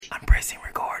I'm pressing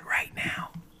record right now.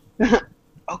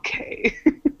 Okay.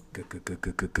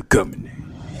 Government.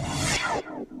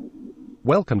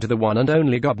 Welcome to the one and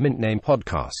only Government Name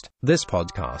Podcast. This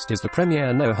podcast is the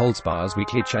premier no-holds-bars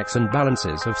weekly checks and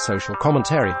balances of social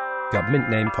commentary. Government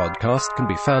Name Podcast can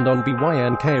be found on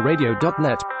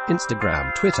bynkradio.net,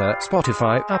 Instagram, Twitter,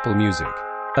 Spotify, Apple Music,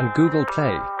 and Google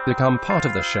Play. Become part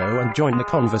of the show and join the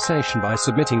conversation by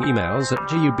submitting emails at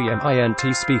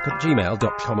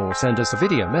gubmintspeak@gmail.com or send us a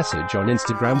video message on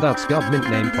Instagram. That's Government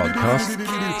Name Podcast.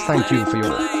 Thank you for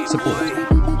your support.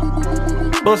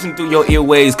 Busting through your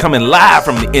earwaves, coming live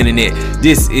from the internet.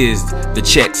 This is the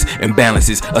checks and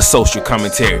balances of social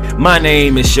commentary. My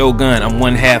name is Shogun. I'm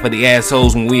one half of the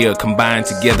assholes. When we are combined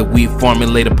together, we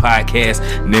formulate a podcast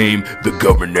named the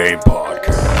Government Name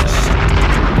Podcast.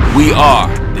 We are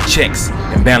the checks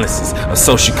and balances of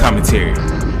social commentary.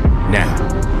 Now,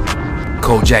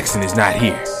 Cole Jackson is not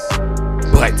here,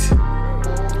 but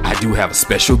I do have a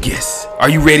special guest. Are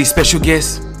you ready, special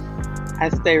guest? I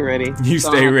stay ready. You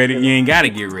stay ready. You ain't gotta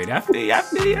get ready. I feel you.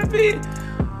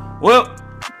 Well,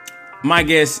 my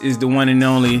guest is the one and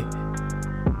only.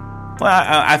 Well,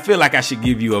 I feel like I should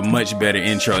give you a much better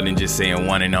intro than just saying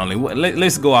one and only.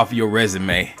 Let's go off your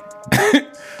resume.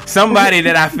 Somebody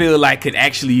that I feel like could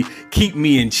actually keep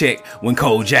me in check when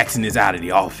Cole Jackson is out of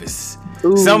the office.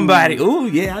 Ooh. Somebody. Ooh,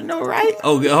 yeah, I know, right?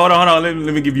 Oh, hold on. Let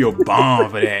me give you a bomb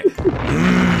for that.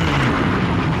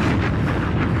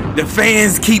 The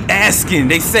fans keep asking.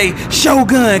 They say,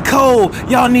 Shogun, Cole,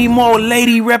 y'all need more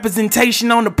lady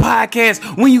representation on the podcast.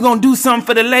 When you gonna do something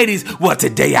for the ladies? Well,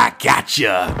 today I got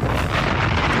ya.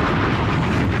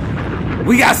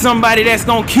 We got somebody that's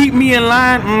gonna keep me in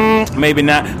line. Maybe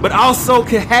not, but also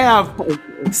can have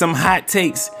some hot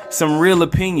takes, some real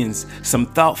opinions, some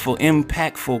thoughtful,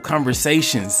 impactful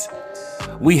conversations.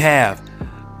 We have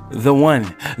the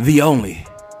one, the only,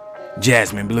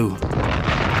 Jasmine Blue.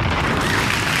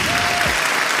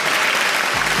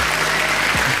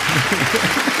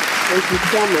 Thank you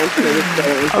so much for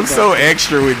this. I'm so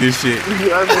extra with this shit.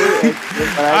 You are very extra,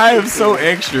 I am so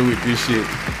extra with this shit.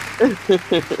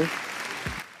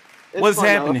 What's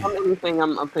happening? On everything,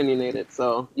 I'm opinionated,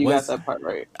 so you got that part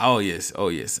right. Oh yes.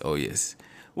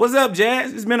 What's up,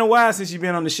 Jazz? It's been a while since you've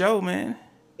been on the show, man.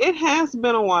 It has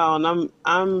been a while, and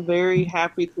I'm very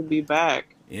happy to be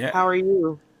back. Yeah. How are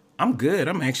you? I'm good.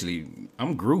 I'm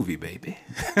groovy, baby.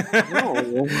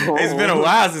 It's been a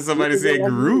while since somebody said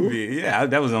groovy. Yeah,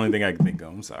 that was the only thing I could think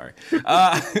of. I'm sorry.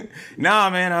 Nah,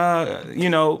 man.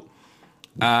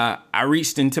 I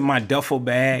reached into my duffel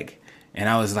bag and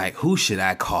I was like, who should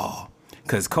I call?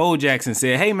 Because Cole Jackson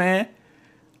said, hey, man,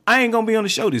 I ain't going to be on the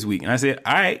show this week. And I said,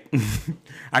 all right.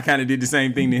 I kind of did the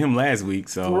same thing to him last week.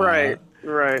 So Right.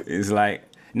 It's like,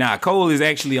 Cole is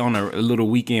actually on a little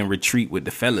weekend retreat with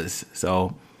the fellas.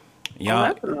 So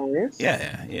y'all, that's nice.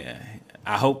 Yeah.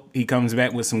 I hope he comes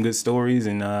back with some good stories,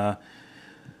 and I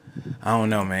don't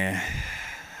know, man.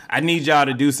 I need y'all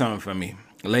to do something for me,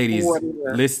 ladies.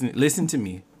 Listen to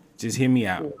me. Just hear me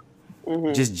out.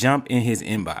 Mm-hmm. Just jump in his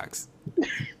inbox.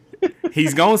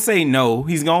 He's gonna say no.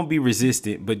 He's gonna be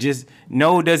resistant, but just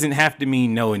no doesn't have to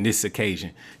mean no in this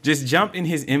occasion. Just jump in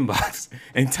his inbox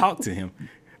and talk to him.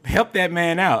 Help that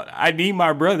man out. I need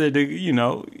my brother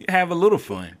to, have a little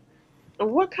fun.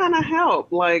 What kind of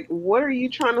help? Like, what are you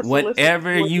trying to solicit?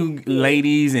 Whatever you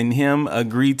ladies and him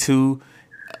agree to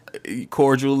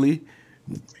cordially.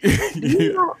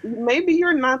 Maybe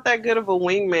you're not that good of a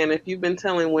wingman if you've been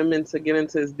telling women to get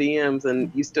into his DMs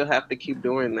and you still have to keep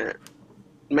doing that.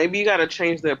 Maybe you got to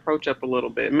change the approach up a little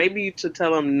bit. Maybe you should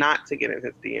tell him not to get in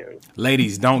his DMs.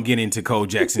 Ladies, don't get into Cole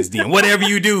Jackson's DM. Whatever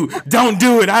you do, don't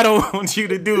do it. I don't want you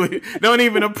to do it. Don't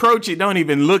even approach it. Don't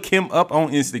even look him up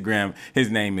on Instagram.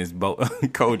 His name is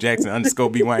Cole Jackson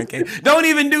 _BYNK. Don't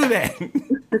even do that.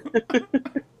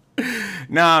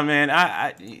 Nah, man.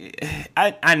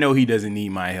 I know he doesn't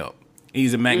need my help.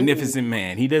 He's a magnificent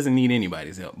man. He doesn't need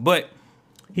anybody's help. But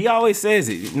he always says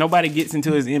it. Nobody gets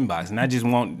into his inbox. And I just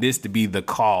want this to be the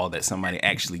call that somebody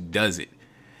actually does it.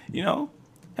 Help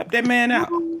that man out.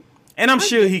 And I'm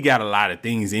sure he got a lot of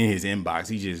things in his inbox.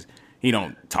 He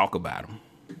don't talk about them.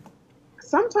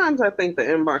 Sometimes I think the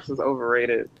inbox is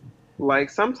overrated. Like,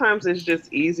 sometimes it's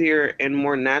just easier and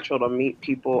more natural to meet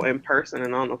people in person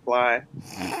and on the fly.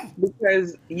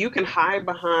 Because you can hide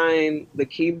behind the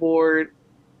keyboard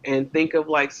and think of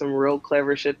like some real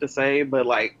clever shit to say, but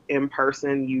like in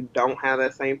person, you don't have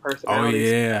that same personality. Oh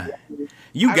yeah,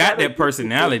 you got that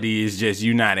personality. It's just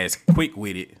you're not as quick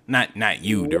with it. Not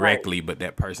you directly, but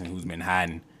that person who's been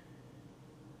hiding.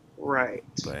 Right.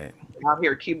 But out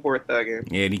here keyboard thugging.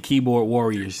 Yeah, the keyboard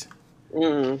warriors.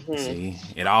 Mm-hmm. See,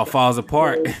 it all falls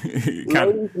apart.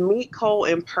 Ladies, meet Cole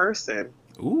in person.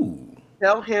 Ooh.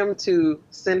 Tell him to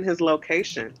send his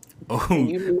location. Oh,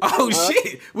 You meet oh him up.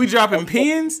 shit. We dropping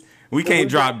pins? We can't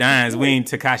drop dimes. We ain't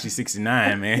pins. Tekashi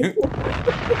 69, man.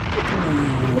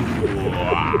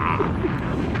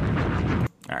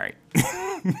 All right.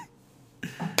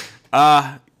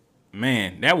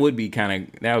 Man, that would be kind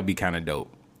of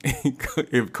dope.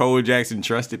 If Cole Jackson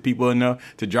trusted people enough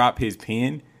to drop his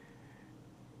pin.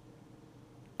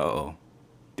 Uh-oh.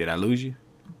 Did I lose you?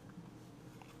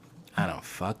 I done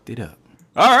fucked it up.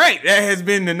 All right, that has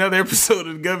been another episode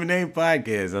of the Government Name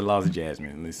Podcast. I lost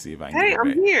Jasmine. Let's see if I can get her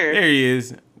back. I'm here. There he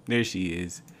is. There she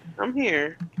is. I'm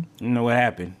here. You know what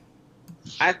happened?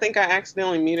 I think I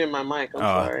accidentally muted my mic. I'm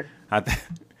sorry.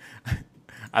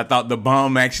 I thought the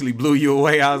bomb actually blew you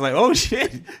away. I was like, oh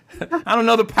shit. I don't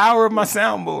know the power of my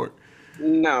soundboard.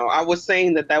 No, I was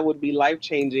saying that would be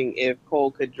life-changing if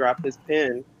Cole could drop his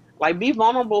pin. Like, be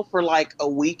vulnerable for like a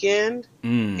weekend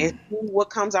and see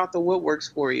what comes out the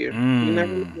woodworks for you. You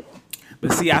never know.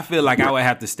 But see, I feel like I would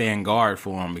have to stand guard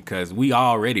for him because we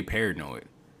already paranoid.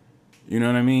 You know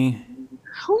what I mean?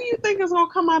 Who you think is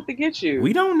gonna come out to get you?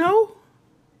 We don't know.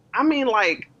 I mean,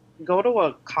 like, go to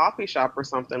a coffee shop or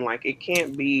something. Like, it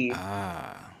can't be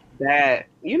that.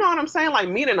 You know what I'm saying? Like,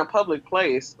 meet in a public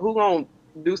place. Who gonna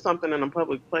do something in a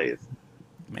public place?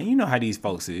 Man, you know how these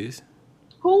folks is.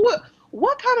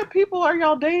 What kind of people are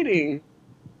y'all dating?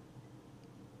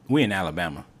 We in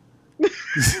Alabama.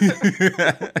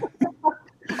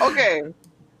 Okay.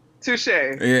 Touche.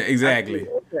 Yeah, exactly.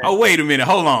 Okay. Oh, wait a minute.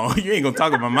 Hold on. You ain't gonna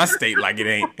talk about my state like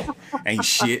it ain't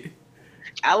shit.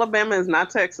 Alabama is not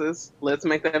Texas. Let's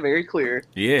make that very clear.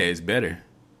 Yeah, it's better.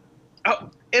 Oh,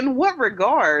 in what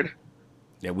regard?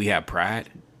 That we have pride.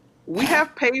 We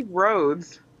have paved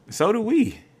roads. So do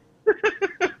we.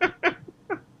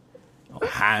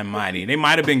 High and mighty. They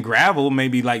might have been gravel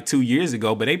maybe like 2 years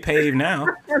ago, but they paved now.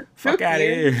 Fuck out of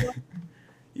here.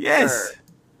 Yes.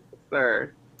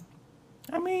 Sir.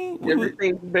 I mean,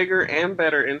 everything's bigger and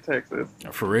better in Texas.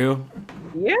 For real?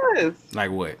 Yes. Like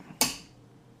what?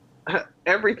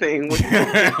 Everything.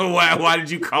 Why did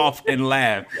you cough and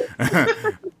laugh?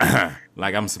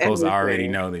 Like I'm supposed to already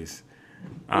know this.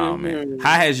 Oh, man.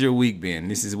 How has your week been?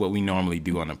 This is what we normally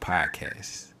do on the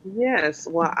podcast. Yes.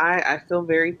 Well, I feel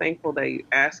very thankful that you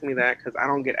asked me that because I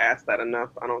don't get asked that enough,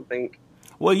 I don't think.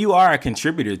 Well, you are a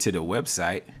contributor to the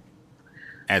website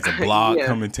as a blog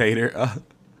commentator.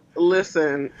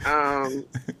 Listen, and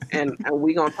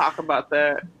we're going to talk about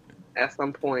that at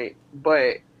some point.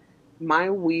 But my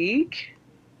week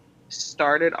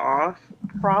started off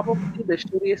probably the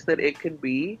shittiest that it could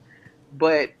be,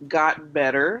 but got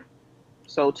better.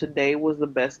 So today was the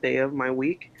best day of my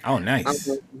week. Oh, nice.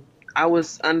 I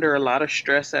was under a lot of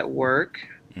stress at work.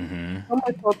 So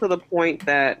much so to the point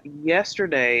that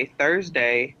yesterday,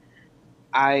 Thursday,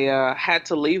 I had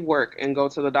to leave work and go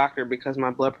to the doctor because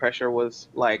my blood pressure was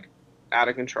like out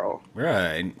of control.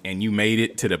 Right. And you made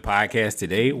it to the podcast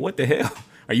today? What the hell?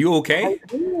 Are you okay? I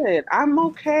did. I'm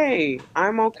okay.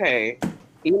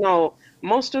 You know,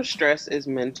 most of stress is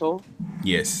mental.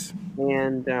 Yes.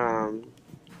 And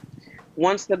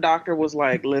once the doctor was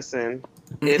like, listen,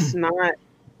 it's not,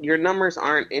 your numbers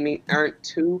aren't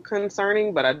too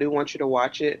concerning, but I do want you to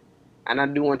watch it. And I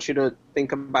do want you to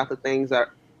think about the things that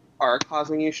are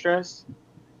causing you stress.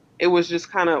 It was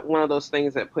just kind of one of those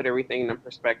things that put everything in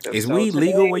perspective. Is weed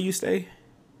legal where you stay?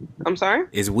 I'm sorry?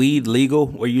 Is weed legal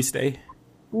where you stay?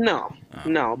 No,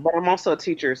 but I'm also a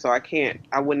teacher, so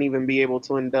I wouldn't even be able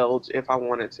to indulge if I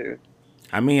wanted to.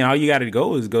 I mean, all you got to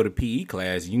go is go to PE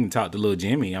class. You can talk to little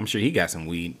Jimmy. I'm sure he got some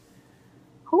weed.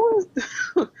 Who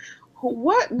is...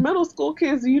 What middle school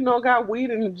kids do you know got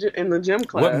weed in the gym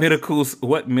class?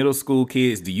 What middle school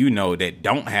kids do you know that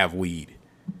don't have weed?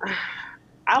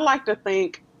 I like to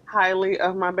think highly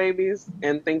of my babies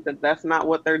and think that that's not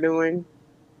what they're doing.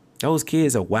 Those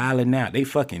kids are wilding out. They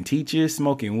fucking teachers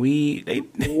smoking weed.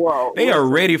 They are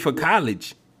ready for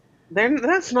college.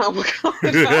 That's not what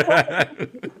college is.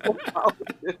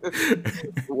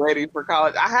 Ready for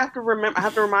college. I have to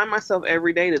remind myself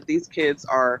every day that these kids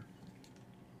are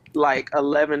like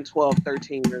 11, 12,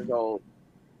 13 years old.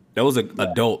 Those are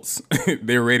adults.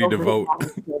 They're ready to vote.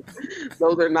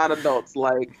 Those are not adults.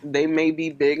 Like, they may be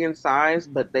big in size,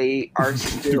 but they are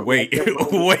still... Wait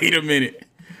a minute.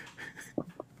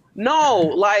 No,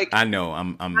 like... I know.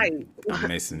 I'm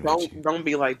messing with you. Don't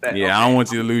be like that. Yeah, okay? I don't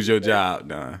want you to lose your job,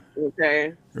 nah.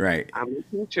 Okay? Right. I'm a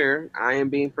teacher. I am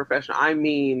being professional. I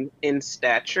mean, in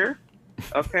stature.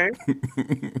 Okay?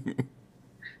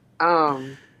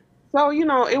 So,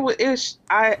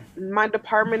 my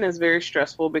department is very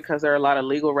stressful because there are a lot of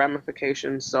legal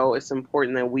ramifications. So it's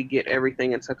important that we get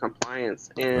everything into compliance.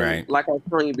 And Right. like I was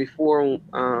telling you before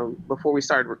we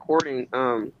started recording,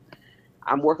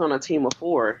 I'm working on a team of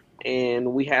 4,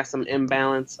 and we have some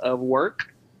imbalance of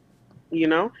work,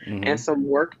 and some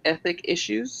work ethic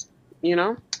issues,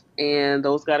 and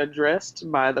those got addressed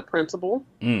by the principal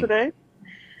today.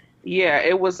 Yeah,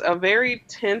 it was a very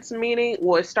tense meeting.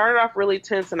 Well, it started off really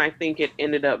tense, and I think it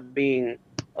ended up being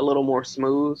a little more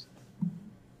smooth.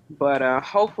 But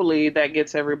hopefully that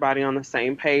gets everybody on the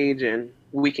same page, and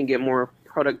we can get more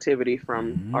productivity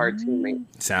from our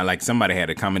teammates. Sound like somebody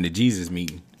had a coming to Jesus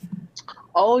meeting.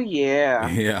 Oh, yeah.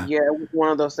 Yeah. Yeah, it was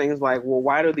one of those things like, well,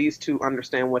 why do these two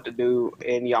understand what to do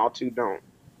and y'all two don't?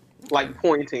 Like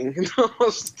pointing.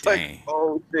 It's like, Dang.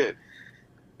 oh, shit.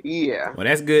 Yeah. Well,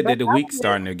 that's good that the week's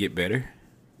starting to get better.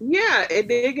 Yeah, it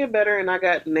did get better, and I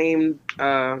got named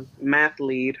math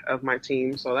lead of my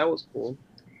team, so that was cool.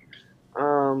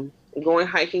 Going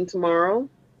hiking tomorrow.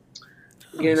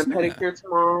 Getting a pedicure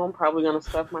tomorrow. I'm probably gonna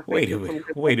stuff my face.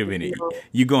 Wait a minute.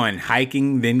 You going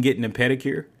hiking, then getting a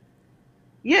pedicure?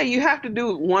 Yeah, you have to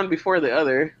do one before the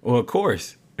other. Well, of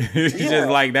course. It's just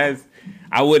like that's.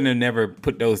 I wouldn't have never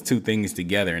put those two things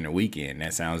together in a weekend.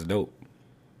 That sounds dope.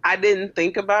 I didn't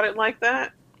think about it like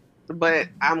that, but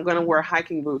I'm gonna wear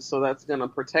hiking boots, so that's gonna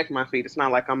protect my feet. It's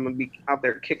not like I'm gonna be out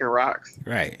there kicking rocks.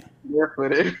 Right.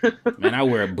 Barefooted. Man, I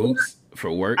wear boots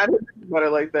for work. I didn't think about it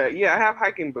like that. Yeah, I have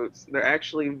hiking boots. They're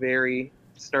actually very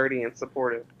sturdy and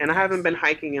supportive. And I haven't been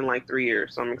hiking in like 3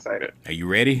 years, so I'm excited. Are you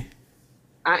ready?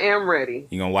 I am ready.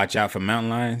 You gonna watch out for mountain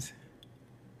lions?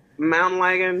 Mountain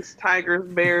lions, tigers,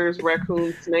 bears,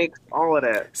 raccoons, snakes, all of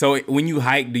that. So when you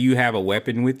hike, do you have a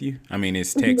weapon with you? I mean,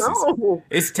 it's Texas. No.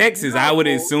 It's Texas. No. I would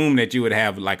assume that you would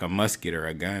have like a musket or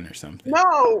a gun or something.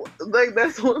 No, like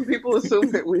that's what people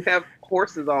assume, that we have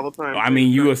horses all the time. I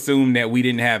mean, you assume that we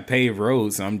didn't have paved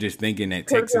roads, so I'm just thinking that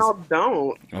Texas. Y'all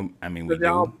don't. I mean, we do.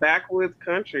 Y'all backwoods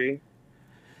country.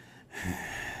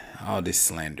 All this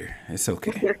slander. It's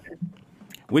okay.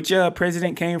 Which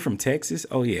president came from Texas?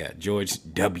 Oh yeah, George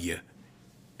W.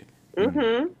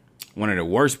 One of the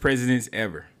worst presidents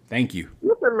ever. Thank you.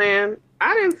 Listen, man,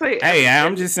 I didn't say. Hey,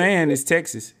 I'm just saying it's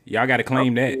Texas. Y'all got to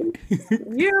claim that.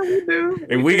 Yeah, we do.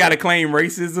 If we got to claim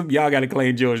racism, y'all got to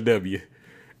claim George W.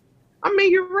 I mean,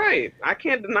 you're right. I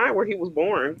can't deny where he was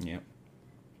born. Yeah.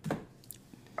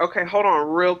 Okay, hold on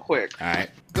real quick. All right.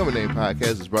 Government Name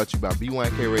Podcast is brought to you by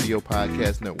B1K Radio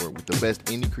Podcast Network, with the best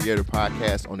indie creator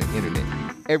podcast on the internet.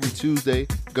 Every Tuesday,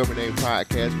 Government Name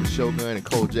Podcast with Shogun and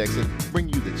Cole Jackson bring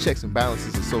you the checks and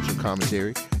balances of social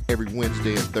commentary. Every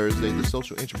Wednesday and Thursday, The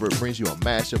Social Introvert brings you a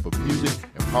mashup of music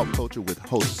and pop culture with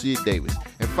host Sid Davis.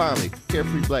 And finally,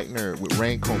 Carefree Black Nerd with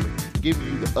Rain Coleman, giving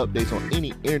you the updates on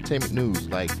any entertainment news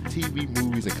like TV,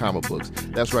 movies, and comic books.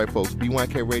 That's right, folks.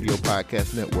 B1K Radio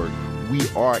Podcast Network. We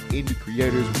are indie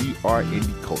creators. We are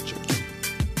indie culture.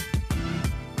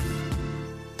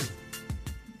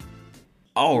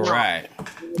 All right.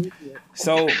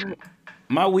 So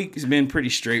my week has been pretty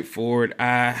straightforward.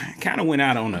 I kind of went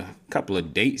out on a couple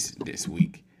of dates this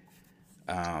week.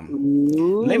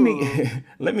 Let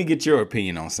me get your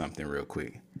opinion on something real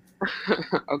quick.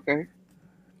 Okay.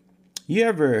 You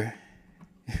ever?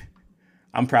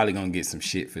 I'm probably gonna get some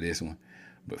shit for this one,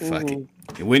 but fuck it.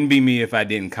 It wouldn't be me if I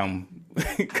didn't come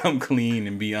clean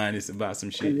and be honest about some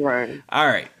shit. Right. All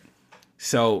right.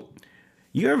 So,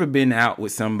 you ever been out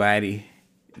with somebody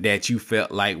that you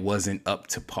felt like wasn't up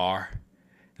to par?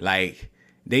 Like,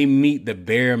 they meet the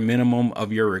bare minimum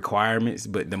of your requirements,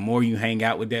 but the more you hang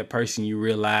out with that person, you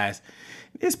realize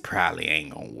this probably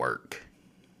ain't gonna work.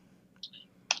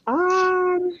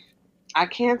 I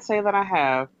can't say that I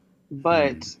have,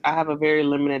 but I have a very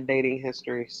limited dating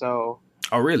history, so.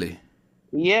 Oh, really?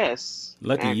 Yes.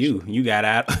 Lucky actually. You got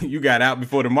out. You got out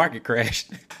before the market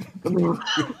crashed.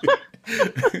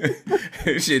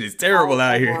 Shit is terrible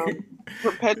out here.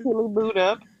 Perpetually boot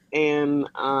up, and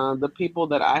the people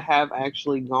that I have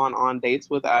actually gone on dates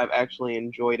with, I've actually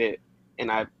enjoyed it,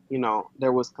 and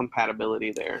there was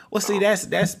compatibility there. Well, see,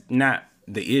 that's not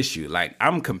the issue. Like,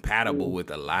 I'm compatible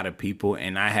with a lot of people,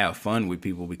 and I have fun with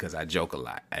people because I joke a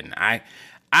lot, and I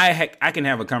can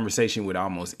have a conversation with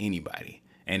almost anybody,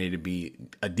 and it'd be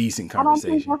a decent conversation.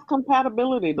 I don't think that's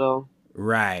compatibility, though.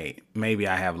 Right? Maybe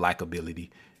I have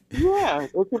likability. Yeah,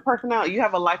 it's your personality. You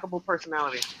have a likable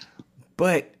personality.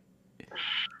 But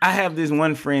I have this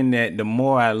one friend that the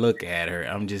more I look at her,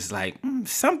 I'm just like,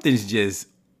 something's just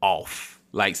off.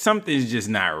 Like, something's just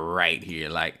not right here.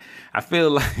 Like, I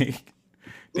feel like,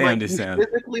 damn, like this sounds. You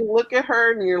physically look at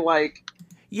her and you're like,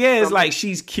 yeah, it's like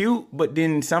she's cute, but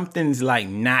then something's like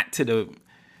not to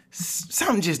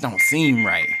something just don't seem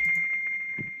right.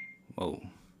 Whoa.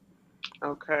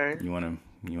 Okay. You wanna?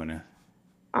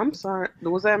 I'm sorry.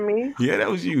 Was that me? Yeah, that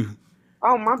was you.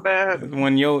 Oh, my bad. That's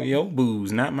one of your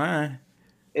booze, not mine.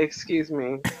 Excuse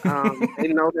me. They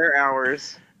know their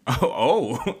hours.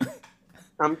 Oh.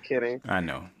 I'm kidding. I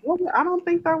know. Well, I don't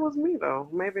think that was me though.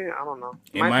 Maybe I don't know.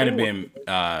 It might have been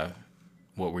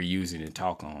what we're using to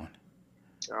talk on.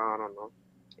 I don't know.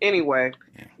 Anyway,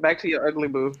 back to your ugly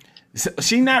boo. So,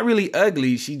 she not really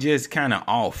ugly. She just kind of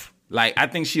off. Like, I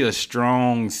think she a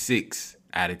strong 6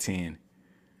 out of 10.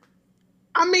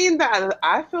 I mean, that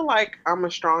I feel like I'm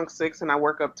a strong 6 and I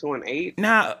work up to an 8.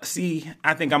 Nah, see,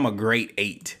 I think I'm a great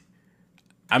 8.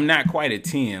 I'm not quite a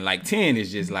 10. Like, 10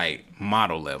 is just like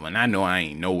model level. And I know I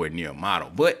ain't nowhere near a model.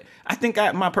 But I think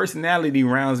my personality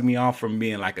rounds me off from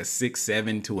being like a 6,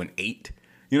 7 to an 8.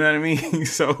 You know what I mean?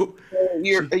 So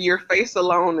your face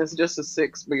alone is just a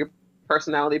 6, but your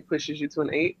personality pushes you to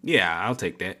an 8. Yeah, I'll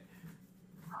take that.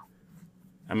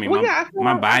 I mean, well,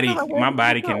 my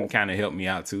body can kind of help me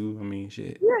out too. I mean,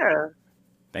 shit. Yeah.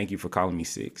 Thank you for calling me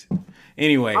 6.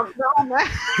 Anyway. No, we're on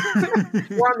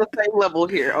the same level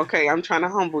here. Okay, I'm trying to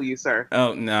humble you, sir.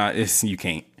 Oh, no, you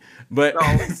can't. But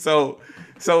so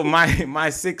my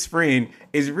 6 friend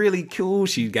is really cool.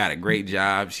 She's got a great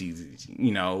job. She's,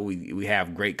 we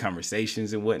have great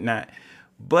conversations and whatnot.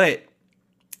 But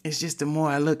it's just the more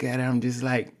I look at her, I'm just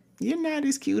like, you're not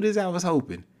as cute as I was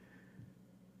hoping.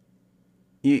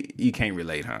 You can't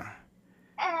relate, huh?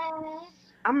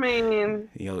 I mean,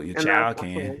 your child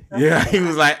can. Yeah, he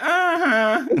was like,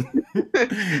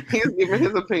 He's giving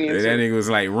his opinion. That nigga was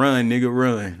like, run, nigga,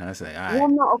 run. I say, all right. Well,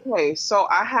 no, okay. So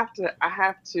I have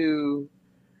to.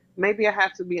 Maybe I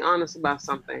have to be honest about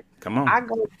something. Come on. I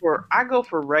go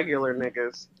for regular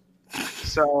niggas.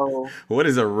 So. What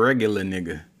is a regular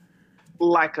nigga?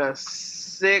 Like a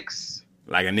 6.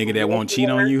 Like a nigga that won't cheat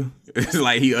on you? It's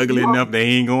like he ugly enough that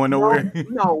he ain't going nowhere?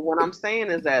 No, what I'm saying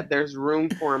is that there's room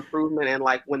for improvement, and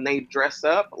like when they dress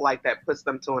up, like that puts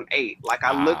them to an 8. Like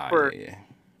I look for, yeah.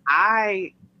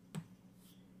 I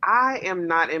am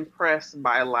not impressed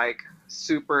by like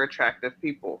super attractive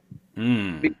people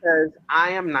because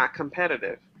I am not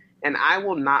competitive and I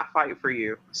will not fight for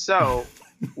you. So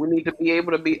we need to be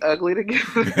able to be ugly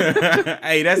together.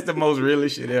 Hey, that's the most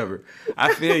realest shit ever.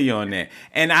 I feel you on that.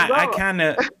 And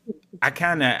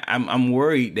I'm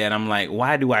worried that I'm like,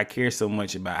 why do I care so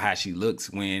much about how she looks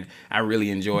when I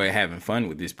really enjoy having fun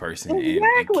with this person?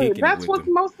 Exactly. And kicking That's it with what's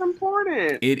them. most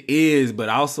important. It is, but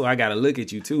also I got to look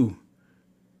at you too.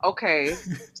 Okay,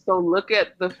 so look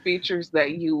at the features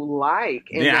that you like.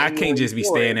 And yeah, I can't just be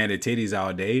staring at her titties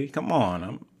all day. Come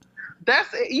on.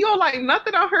 You don't like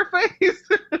nothing on her face.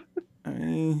 I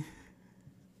mean...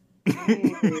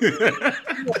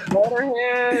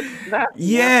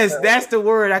 Yes, that's the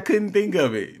word. I couldn't think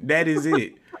of it. That is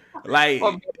it. Like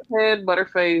butterhead,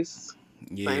 butterface.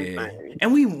 Yeah,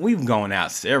 and we've gone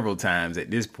out several times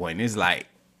at this point. It's like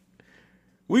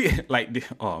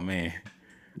oh man,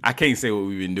 I can't say what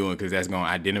we've been doing because that's gonna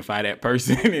identify that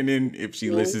person. And then if she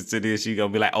listens to this, she's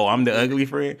gonna be like, "Oh, I'm the ugly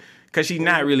friend," because she's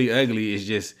not really ugly. It's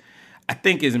just I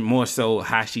think it's more so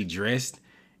how she dressed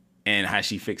and how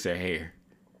she fixed her hair.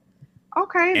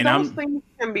 Okay, and those things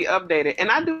can be updated. And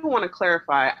I do want to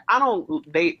clarify, I don't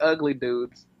date ugly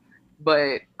dudes,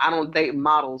 but I don't date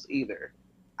models either.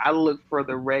 I look for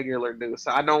the regular dudes.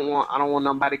 So I don't want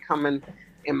nobody coming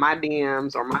in my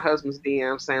DMs or my husband's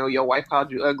DMs saying, "Oh, your wife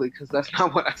called you ugly," because that's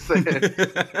not what I said.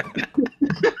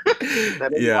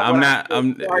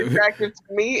 I'm attractive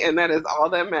to me, and that is all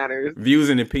that matters. Views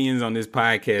and opinions on this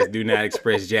podcast do not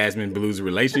express Jasmine Blue's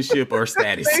relationship or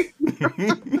status.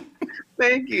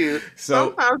 Thank you. So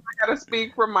sometimes I gotta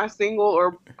speak from my single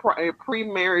or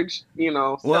pre-marriage,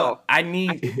 self. Well,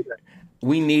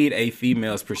 we need a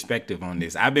female's perspective on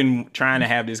this. I've been trying to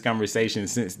have this conversation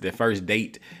since the first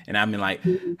date, and I've been like,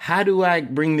 how do I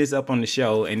bring this up on the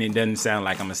show? And it doesn't sound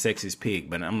like I'm a sexist pig,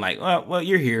 but I'm like, well,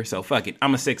 you're here, so fuck it.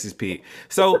 I'm a sexist pig.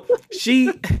 So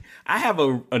I have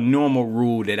a normal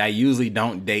rule that I usually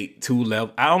don't date 2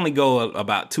 levels. I only go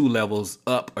about 2 levels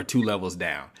up or 2 levels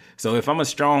down. So if I'm a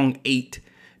strong 8,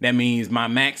 that means my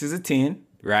max is a 10,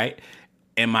 right?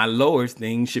 And my lowest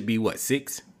thing should be what,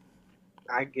 6?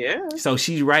 I guess. So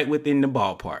she's right within the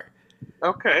ballpark.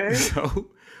 Okay.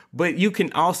 But you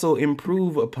can also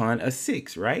improve upon a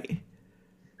 6, right?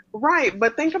 Right,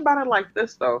 but think about it like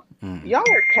this though. Y'all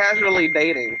are casually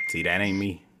dating. See, that ain't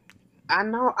me. I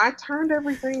know. I turned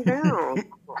everything down. I don't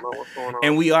know what's going on.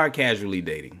 And we are casually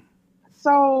dating.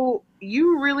 So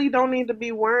you really don't need to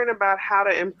be worrying about how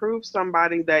to improve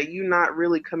somebody that you're not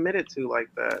really committed to like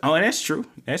that. Oh, and that's true.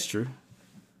 That's true.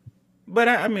 But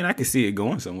I mean, I can see it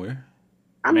going somewhere.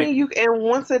 I mean, and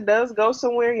once it does go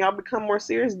somewhere and y'all become more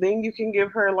serious, then you can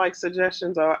give her like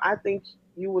suggestions. Or I think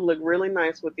you would look really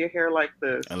nice with your hair like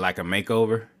this. Like a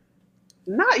makeover.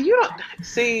 Not you don't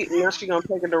see. Now she gonna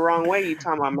take it the wrong way. You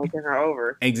talking about making her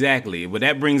over? Exactly. But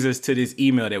that brings us to this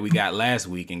email that we got last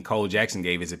week, and Cole Jackson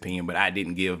gave his opinion, but I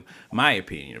didn't give my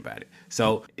opinion about it.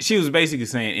 So she was basically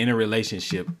saying, in a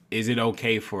relationship, is it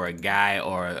okay for a guy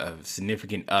or a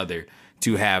significant other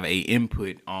to have a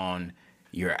input on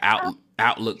your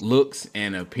outlook, looks,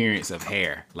 and appearance of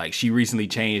hair? Like, she recently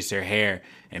changed her hair,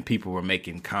 and people were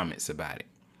making comments about it.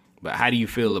 But how do you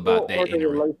feel about that in a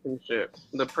relationship?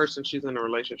 The person she's in a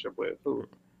relationship with. Who?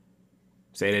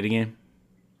 Say that again.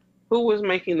 Who was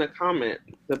making the comment?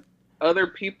 The other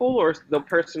people or the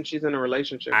person she's in a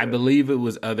relationship with? I believe it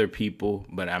was other people,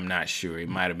 but I'm not sure. It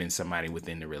might have been somebody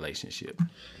within the relationship.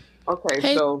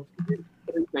 Okay, so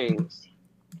 3 things.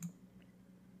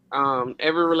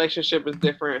 Every relationship is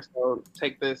different, so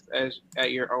take this as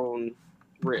at your own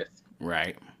risk.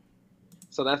 Right.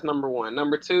 So that's number 1.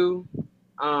 Number 2,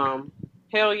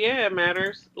 hell yeah, it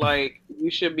matters. Like, you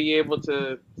should be able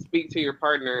to speak to your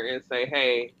partner and say,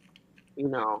 hey, you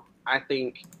know, I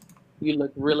think you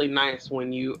look really nice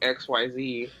when you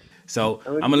XYZ. So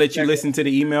I'm going to let you listen to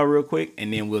the email real quick,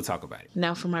 and then we'll talk about it.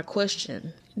 Now for my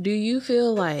question. Do you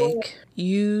feel like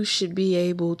you should be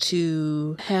able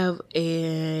to have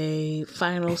a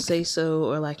final say-so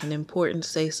or like an important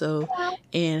say-so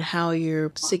in how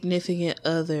your significant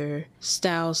other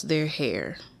styles their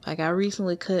hair? Like, I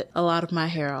recently cut a lot of my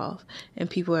hair off, and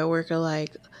people at work are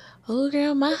like, oh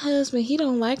girl, my husband, he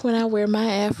don't like when I wear my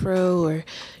afro, or,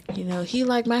 you know, he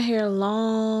like my hair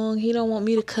long, he don't want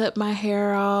me to cut my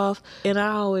hair off. And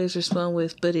I always respond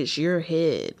with, but it's your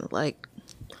head. Like,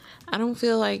 I don't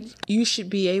feel like you should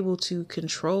be able to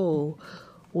control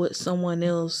what someone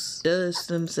else does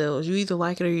to themselves. You either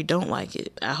like it or you don't like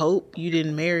it. I hope you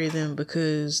didn't marry them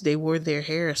because they wore their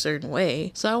hair a certain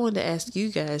way. So I wanted to ask you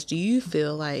guys, do you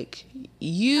feel like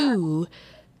you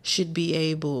should be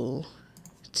able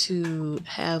to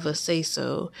have a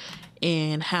say-so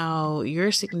in how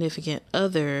your significant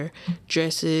other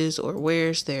dresses or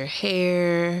wears their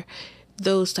hair,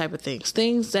 those type of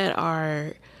things that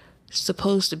are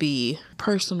supposed to be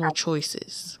personal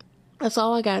choices? That's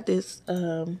all I got this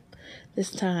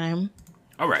time.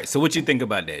 All right. So what you think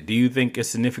about that? Do you think a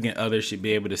significant other should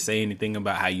be able to say anything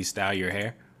about how you style your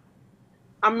hair?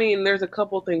 I mean, there's a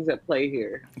couple things at play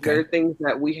here. Okay. There are things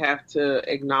that we have to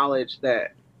acknowledge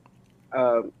that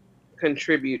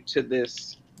contribute to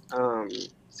this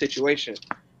situation.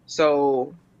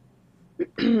 So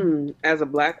as a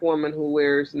Black woman who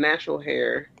wears natural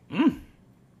hair,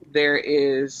 there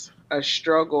is a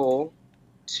struggle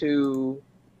to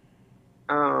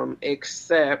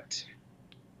accept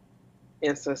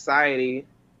in society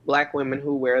Black women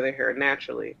who wear their hair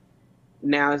naturally.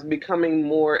 Now it's becoming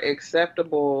more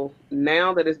acceptable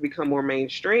now that it's become more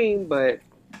mainstream, but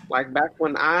like back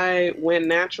when I went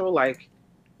natural, like,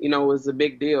 you know, it was a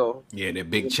big deal. Yeah, the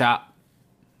big chop.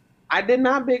 I did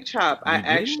not big chop. I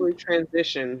actually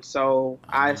transitioned, so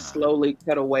I slowly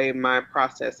cut away my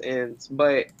process ends.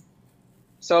 But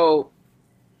so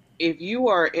if you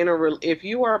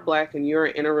are Black and you're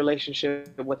in a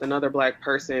relationship with another Black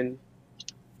person,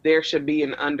 there should be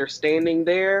an understanding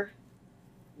there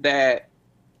that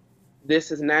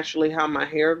this is naturally how my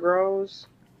hair grows.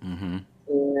 Mm-hmm.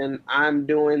 And I'm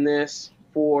doing this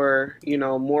for, you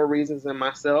know, more reasons than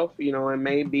myself. You know, it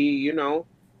may be, you know,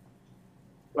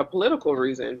 a political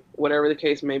reason, whatever the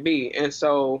case may be. And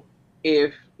so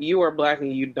if you are Black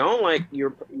and you don't like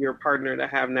your partner to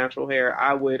have natural hair,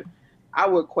 I would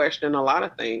question a lot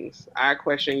of things. I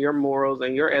question your morals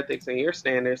and your ethics and your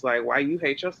standards. Like, why you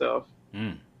hate yourself?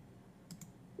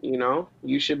 You know,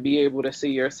 you should be able to see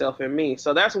yourself in me.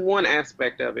 So that's one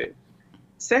aspect of it.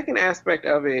 Second aspect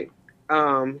of it,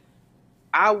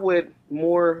 I would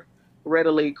more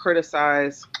readily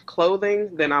criticize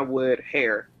clothing than I would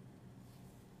hair.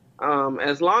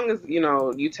 As long as, you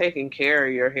know, you taking care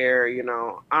of your hair, you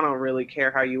know, I don't really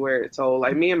care how you wear it. So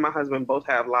like me and my husband both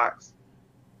have locks.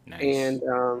 Nice.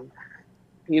 And,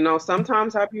 you know,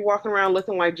 sometimes I'll be walking around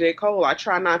looking like J. Cole. I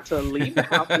try not to leave the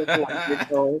house looking like J.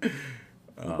 Cole.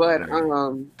 But,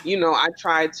 you know, I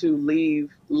try to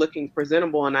leave looking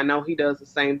presentable, and I know he does the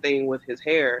same thing with his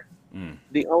hair.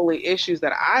 The only issues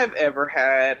that I've ever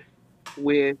had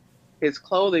with his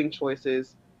clothing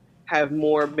choices have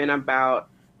more been about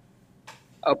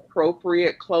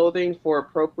appropriate clothing for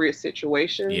appropriate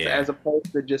situations, as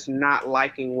opposed to just not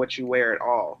liking what you wear at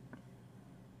all.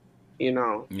 You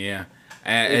know? Yeah.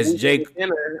 As Jake,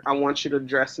 dinner, I want you to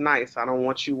dress nice. I don't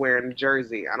want you wearing a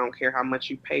jersey. I don't care how much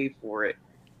you pay for it.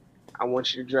 I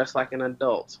want you to dress like an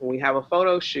adult. When we have a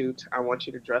photo shoot, I want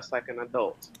you to dress like an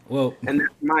adult. Well, and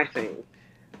that's my thing.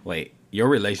 Wait, your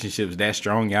relationship's that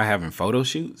strong? Y'all having photo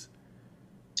shoots?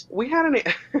 We had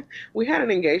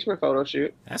an engagement photo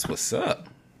shoot. That's what's up.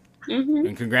 Mm-hmm.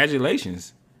 And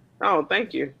congratulations. Oh,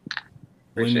 thank you.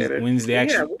 Appreciate it. When's the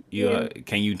actual?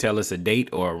 Can you tell us a date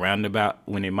or a roundabout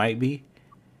when it might be?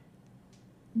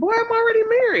 Boy, I'm already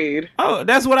married. Oh,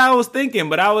 that's what I was thinking.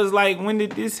 But I was like, when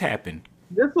did this happen?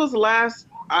 This was last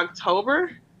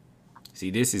October.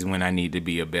 See, this is when I need to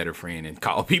be a better friend and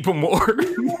call people more.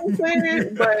 You know what I'm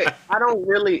saying? But I don't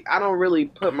really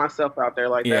put myself out there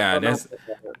like that. Yeah, that's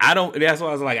why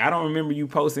I was like, I don't remember you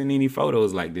posting any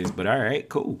photos like this. But all right,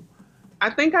 cool. I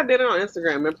think I did it on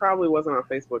Instagram. It probably wasn't on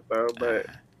Facebook though. But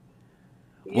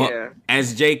yeah. Well,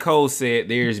 as J. Cole said,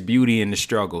 there's beauty in the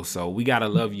struggle. So we gotta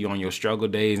love you on your struggle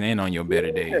days and on your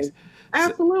better days.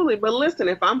 Absolutely. But listen,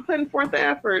 if I'm putting forth the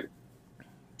effort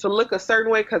to look a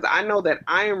certain way, because I know that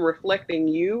I am reflecting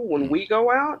you when we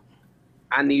go out,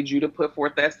 I need you to put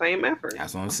forth that same effort.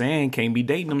 That's what I'm saying. Can't be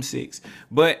dating them 6.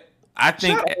 But I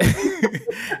think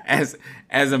as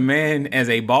a man, as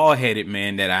a bald-headed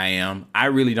man that I am, I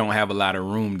really don't have a lot of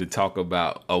room to talk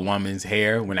about a woman's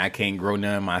hair when I can't grow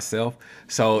none myself.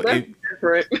 So that's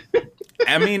different.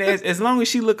 I mean, as long as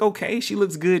she look okay, she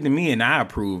looks good to me, and I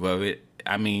approve of it.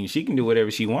 I mean, she can do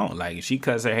whatever she wants. Like, if she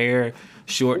cuts her hair,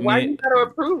 shorten Why it. you gotta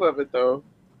approve of it, though?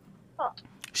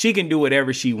 She can do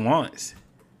whatever she wants.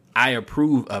 I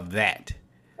approve of that.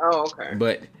 Oh, okay.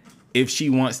 But if she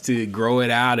wants to grow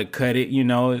it out or cut it,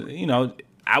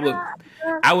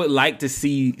 I would like to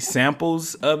see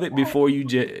samples of it before you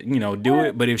just, do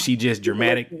it. But if she just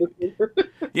dramatic,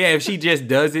 if she just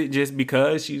does it just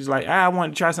because she's like, I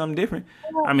want to try something different.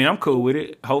 I mean, I'm cool with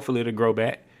it. Hopefully it'll grow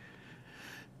back.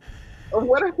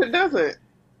 What if it doesn't?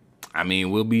 I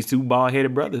mean, we'll be 2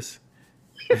 bald-headed brothers.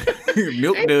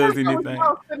 Milk does anything.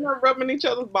 Y'all sitting there rubbing each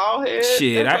other's bald heads.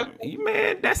 Shit,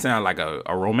 man, that sounds like a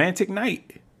romantic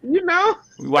night. You know?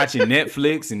 We watching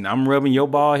Netflix and I'm rubbing your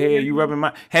bald head, you rubbing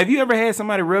my... Have you ever had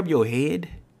somebody rub your head?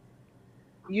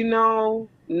 No.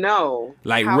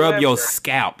 Like However, rub your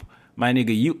scalp. My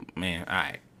nigga, man, all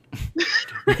right.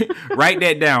 Write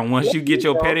that down. Once you get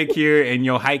your pedicure and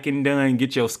your hiking done,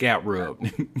 get your scalp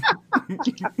rubbed.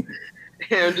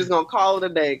 I'm just going to call it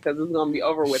a day because it's going to be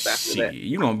over with after that.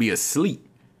 You're going to be asleep.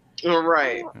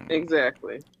 Right.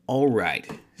 Exactly. All right.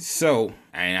 So,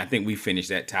 and I think we finished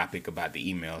that topic about the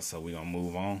email, so we're going to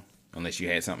move on. Unless you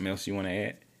had something else you want to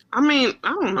add. I mean, I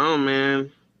don't know,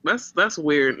 man. That's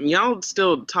weird. Y'all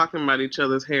still talking about each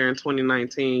other's hair in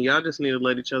 2019. Y'all just need to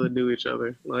let each other do each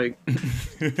other. Like,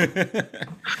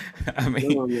 I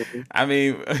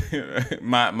mean,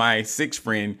 my 6th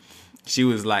friend, she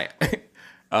was like,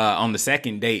 on the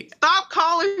second date. Stop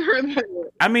calling her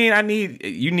that. I mean,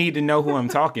 you need to know who I'm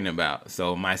talking about.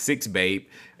 So my 6th babe,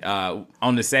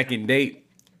 on the second date,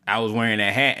 I was wearing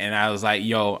a hat and I was like,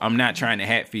 yo, I'm not trying to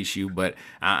hatfish you, but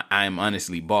I am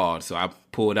honestly bald. So I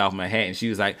pulled off my hat and she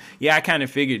was like, yeah, I kind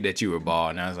of figured that you were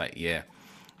bald. And I was like, yeah.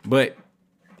 But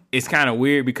it's kind of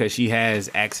weird because she has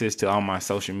access to all my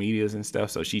social medias and stuff.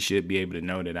 So she should be able to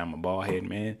know that I'm a bald head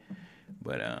man.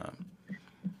 But,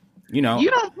 you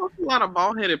don't post a lot of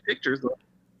bald-headed pictures, though.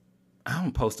 I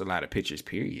don't post a lot of pictures,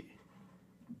 period.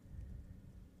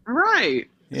 Right.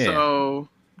 Yeah. So,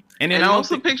 and then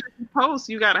most of the pictures you post,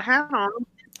 you got a hat on.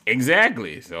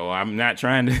 Exactly. So I'm not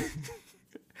trying to.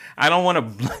 I don't want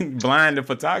to blind the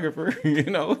photographer.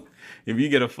 If you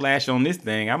get a flash on this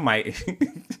thing, I might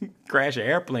crash an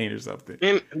airplane or something.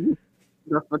 And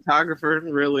the photographer,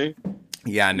 really.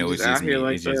 Yeah, I know. It's just me.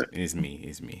 Like it's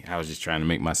me. I was just trying to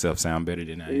make myself sound better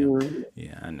than I am. Mm-hmm.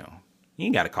 Yeah, I know. You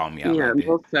ain't got to call me out like that.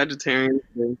 Both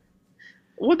Sagittarians.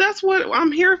 Well, that's what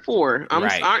I'm here for.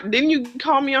 Didn't you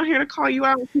call me on here to call you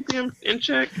out and keep you in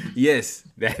check? Yes,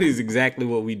 that is exactly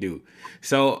what we do.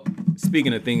 So,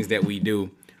 speaking of things that we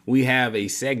do, we have a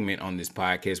segment on this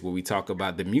podcast where we talk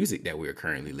about the music that we're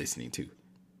currently listening to.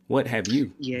 What have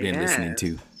you been listening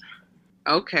to?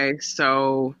 Okay,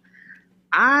 so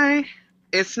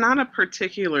it's not a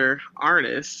particular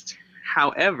artist.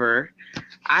 However,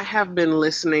 I have been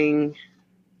listening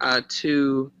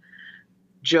to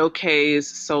Joe K's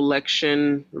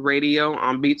Selection Radio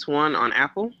on Beats One on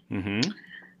Apple. Mm-hmm.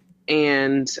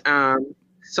 And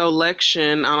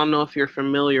Selection, I don't know if you're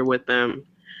familiar with them.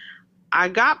 I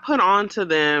got put onto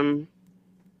them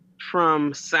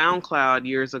from SoundCloud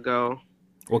years ago.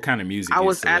 What kind of music? I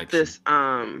was Selection? At this.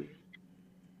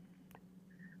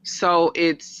 So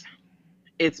it's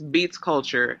beats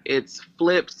culture. It's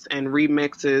flips and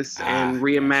remixes and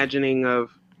reimagining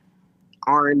of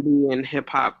R&B and hip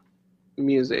hop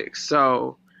music.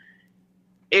 So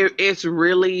it's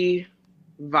really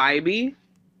vibey.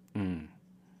 Mm.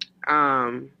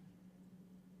 And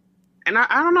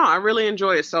I don't know, I really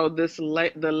enjoy it. So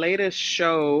the latest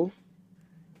show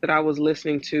that I was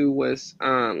listening to was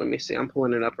let me see, I'm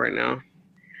pulling it up right now.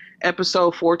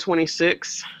 Episode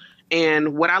 426.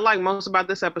 And what I like most about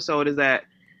this episode is that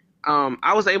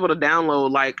I was able to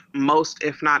download like most,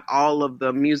 if not all, of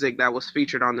the music that was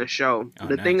featured on this show.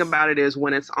 The nice. thing about it is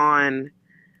when it's on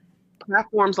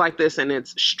platforms like this and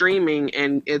it's streaming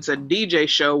and it's a DJ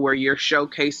show where you're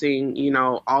showcasing, you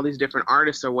know, all these different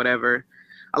artists or whatever,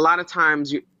 a lot of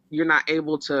times you're not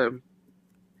able to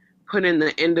put in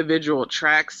the individual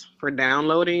tracks for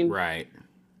downloading Right.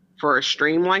 for a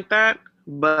stream like that.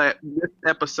 But this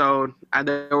episode,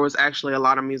 there was actually a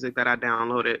lot of music that I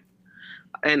downloaded,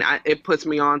 and it puts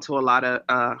me on to a lot of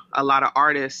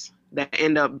artists that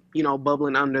end up, you know,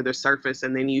 bubbling under the surface,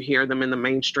 and then you hear them in the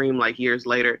mainstream like years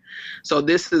later. So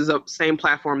this is the same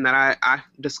platform that I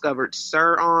discovered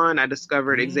Sir on. I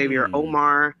discovered Xavier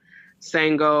Omar,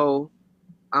 Sango,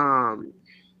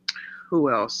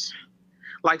 who else?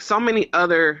 Like so many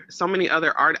other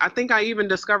artists. I think I even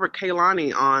discovered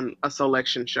Kehlani on a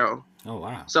selection show. Oh,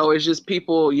 wow. So it's just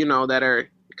people, you know, that are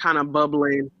kind of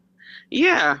bubbling.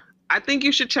 Yeah, I think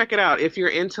you should check it out. If you're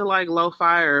into like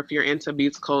lo-fi or if you're into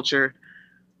beats culture,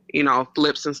 you know,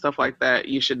 flips and stuff like that,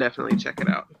 you should definitely check it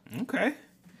out. Okay.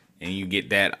 And you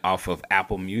get that off of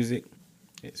Apple Music?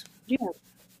 Yeah.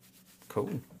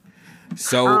 Cool.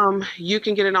 So you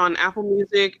can get it on Apple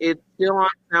Music. It's still on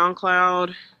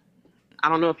SoundCloud. I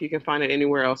don't know if you can find it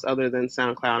anywhere else other than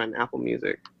SoundCloud and Apple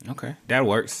Music. Okay, that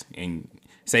works. And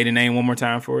say the name one more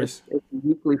time for us. It's a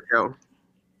weekly show.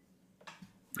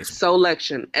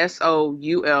 Soulection.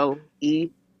 SOULECTION.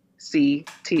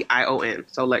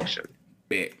 Soulection.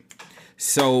 Bet.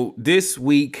 So this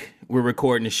week we're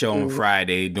recording the show on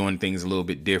Friday, doing things a little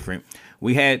bit different.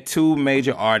 We had 2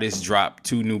 major artists drop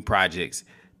 2 new projects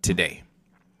today.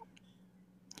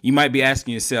 You might be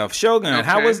asking yourself, Shogun,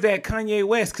 how was that Kanye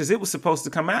West? Because it was supposed to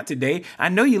come out today. I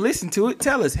know you listened to it.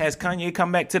 Tell us, has Kanye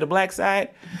come back to the black side?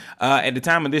 At the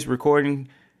time of this recording,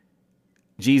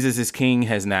 Jesus is King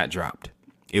has not dropped.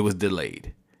 It was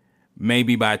delayed.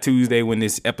 Maybe by Tuesday when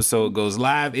this episode goes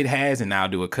live, it has, and I'll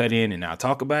do a cut in and I'll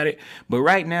talk about it. But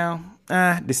right now,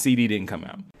 the CD didn't come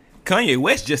out. Kanye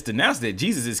West just announced that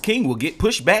Jesus is King will get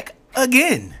pushed back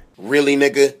again. Really,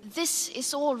 nigga? This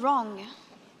is all wrong.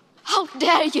 How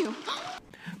dare you?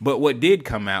 But what did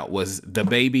come out was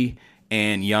DaBaby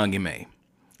and Young M.A.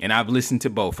 And I've listened to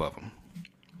both of them.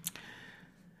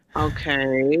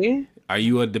 Okay. Are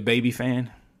you a DaBaby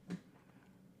fan?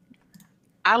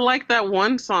 I like that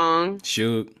one song.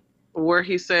 Suge. Where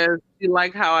he says, "You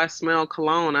like how I smell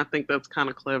cologne." I think that's kind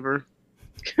of clever.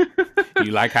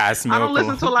 You like how I smell I don't cologne?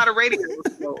 listen to a lot of radio.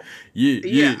 So.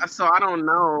 Yeah, so I don't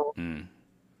know.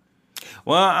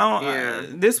 Well,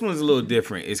 this one's a little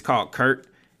different. It's called Kurt.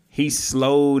 He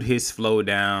slowed his flow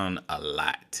down a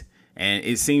lot. And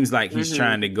it seems like he's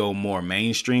trying to go more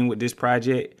mainstream with this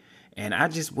project. And I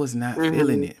just was not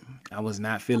feeling it. I was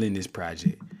not feeling this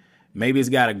project. Maybe it's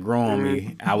got to grow on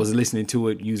me. I was listening to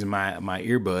it using my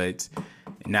earbuds,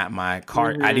 not my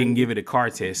car. I didn't give it a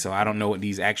car test, so I don't know what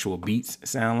these actual beats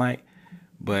sound like.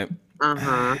 But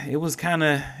it was kind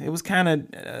of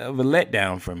of a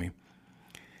letdown for me.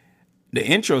 The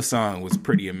intro song was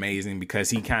pretty amazing because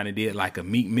he kind of did like a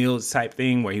Meek Mill type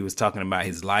thing where he was talking about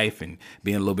his life and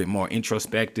being a little bit more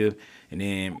introspective. And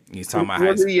then he's talking about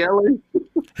was he yelling?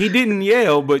 He didn't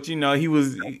yell, but you know,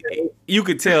 you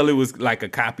could tell it was like a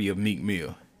copy of Meek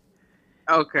Mill.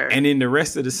 Okay. And then the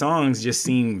rest of the songs just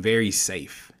seem very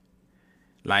safe.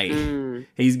 Like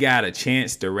he's got a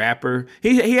Chance the Rapper.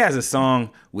 He has a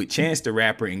song with Chance the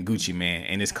Rapper and Gucci Mane,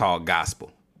 and it's called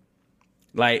Gospel.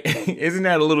 Like, isn't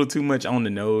that a little too much on the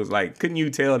nose? Like, couldn't you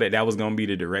tell that was going to be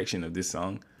the direction of this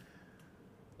song?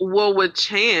 Well, with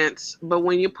Chance, but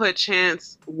when you put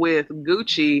Chance with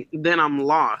Gucci, then I'm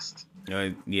lost.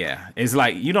 Yeah. It's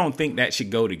like, you don't think that should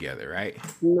go together, right?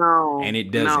 No. And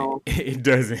it doesn't. No. It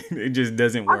doesn't. It just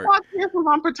doesn't work. I thought Chance was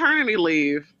on paternity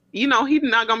leave. You know, he's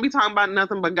not going to be talking about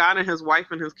nothing but God and his wife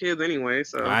and his kids anyway,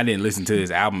 so. I didn't listen to his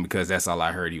album because that's all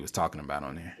I heard he was talking about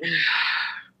on there.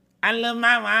 I love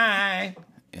my wife.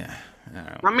 Yeah.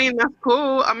 I mean, that's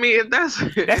cool. I mean, that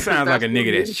sounds like a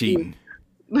nigga that's cheating.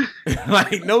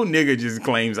 Like, no nigga just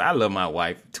claims I love my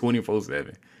wife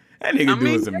 24/7. That nigga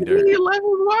doing some dirt. He loved his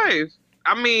wife.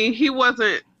 I mean, he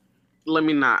wasn't.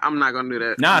 I'm not gonna do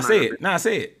that. Say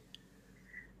it.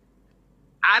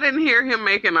 I didn't hear him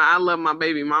making a "I Love My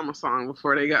Baby Mama" song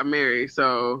before they got married,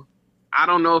 so I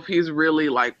don't know if he's really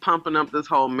like pumping up this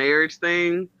whole marriage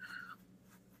thing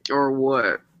or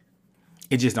what.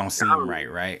 It just don't seem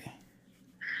right?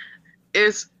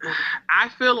 I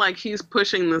feel like he's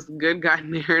pushing this good guy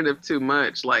narrative too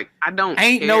much. Like, I don't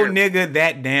Ain't care. no nigga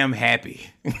that damn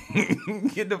happy.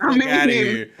 Get the fuck out of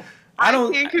here. I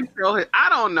can't control it. I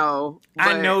don't know.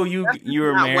 I know you're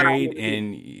not what I married, want to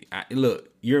and look,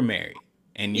 you're married,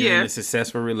 and you're in a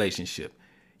successful relationship.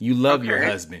 You love your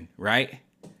husband, right?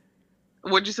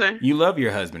 What'd you say? You love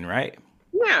your husband, right?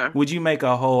 Yeah. Would you make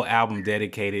a whole album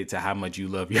dedicated to how much you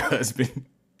love your husband?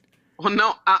 Well,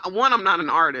 no. One, I'm not an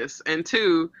artist, and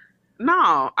two,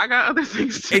 no, I got other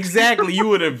things to do. Exactly. You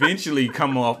would eventually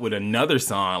come off with another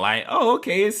song like, oh,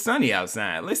 okay, it's sunny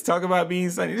outside. Let's talk about being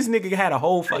sunny. This nigga had a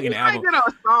whole fucking album.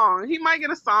 He might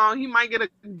get a song. He might get a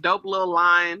dope little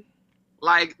line.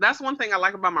 Like, that's one thing I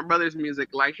like about my brother's music.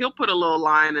 Like, he'll put a little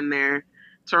line in there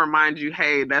to remind you,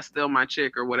 hey, that's still my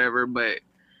chick or whatever. But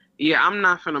yeah, I'm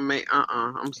not finna make.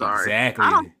 I'm sorry.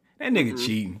 Exactly. That nigga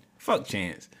cheating. Fuck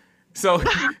Chance. So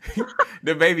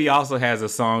the baby also has a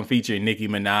song featuring Nicki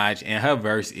Minaj, and her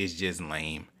verse is just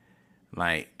lame.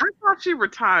 Like, I thought she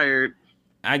retired.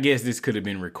 I guess this could have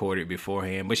been recorded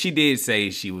beforehand, but she did say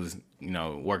she was,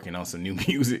 working on some new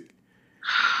music.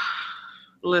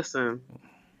 Listen,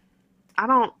 I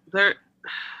don't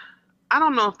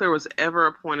know if there was ever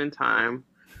a point in time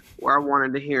where I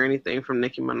wanted to hear anything from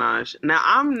Nicki Minaj. Now,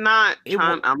 I'm not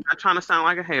trying to sound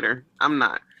like a hater. I'm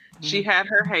not. Mm-hmm. She had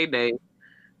her heyday.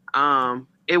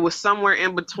 It was somewhere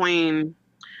in between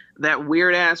that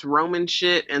weird ass Roman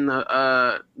shit and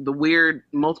the weird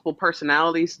multiple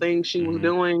personalities thing she was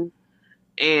doing,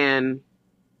 and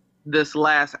this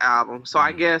last album. So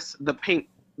I guess the pink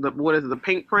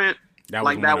print? That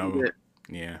was it.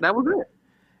 Yeah, that was it.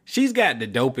 She's got the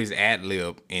dopest ad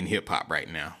lib in hip hop right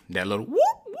now. That little whoop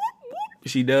whoop whoop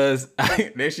she does.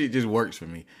 That shit just works for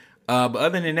me. But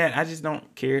other than that, I just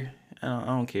don't care. I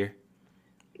don't care.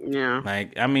 Yeah.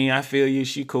 Like, I mean, I feel you.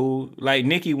 She cool. Like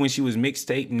Nicki, when she was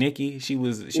mixtape Nicki, she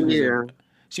was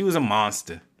a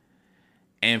monster.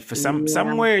 And for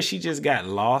somewhere she just got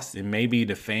lost, and maybe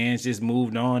the fans just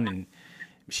moved on, and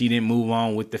she didn't move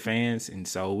on with the fans, and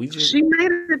so she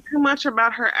made it too much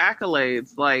about her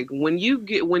accolades. Like, when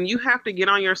you have to get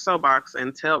on your soapbox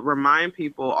and remind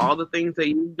people all the things that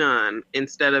you've done,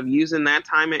 instead of using that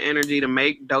time and energy to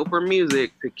make doper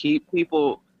music to keep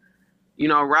people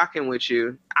rocking with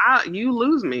you, you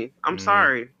lose me. I'm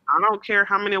sorry. I don't care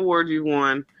how many awards you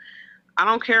won. I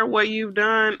don't care what you've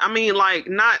done. I mean, like,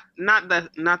 not that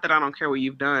I don't care what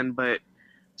you've done, but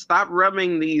stop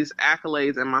rubbing these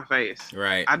accolades in my face.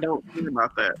 Right. I don't care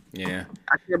about that. Yeah.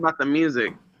 I care about the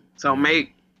music. So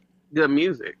make good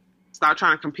music. Stop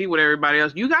trying to compete with everybody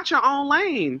else. You got your own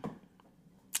lane.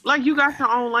 Like, you got your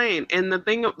own lane. And the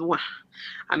thing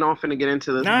I know I'm finna get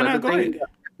into this,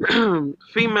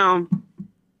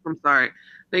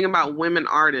 thing about women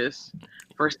artists,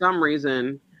 for some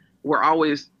reason, we're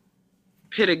always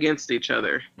pit against each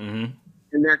other. Mm-hmm.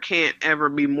 And there can't ever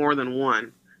be more than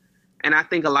one. And I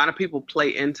think a lot of people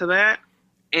play into that,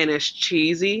 and it's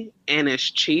cheesy, and it's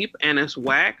cheap, and it's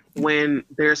whack, when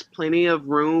there's plenty of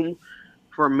room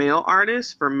for male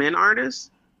artists, for men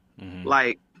artists. Mm-hmm.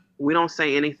 Like, we don't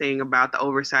say anything about the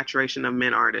oversaturation of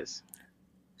men artists.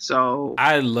 So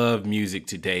I love music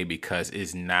today because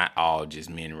it's not all just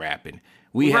men rapping.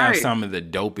 We have some of the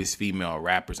dopest female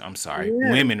rappers. I'm sorry,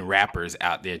 women rappers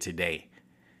out there today.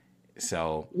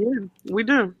 So yeah, we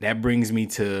do. That brings me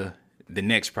to the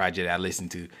next project I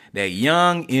listened to. That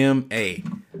Young M.A.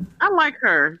 I like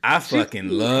her. I fucking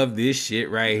love this shit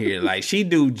right here. Like, she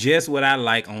do just what I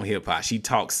like on hip hop. She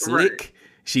talks slick. Right.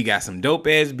 She got some dope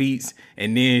ass beats,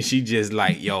 and then she just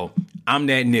like, yo, I'm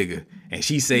that nigga. And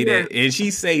she say that, and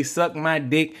she say, suck my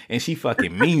dick, and she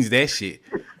fucking means that shit.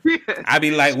 I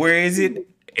be like, where is it?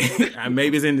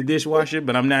 Maybe it's in the dishwasher,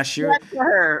 but I'm not sure. That's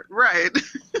her, right.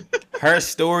 Her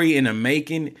story in the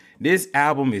making, this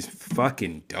album is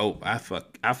fucking dope. I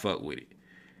fuck with it.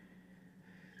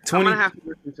 I'm gonna have to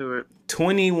listen to it.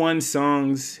 21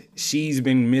 songs. She's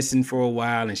been missing for a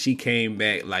while, and she came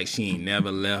back like she ain't never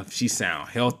left. She sound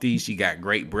healthy. She got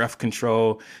great breath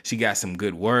control. She got some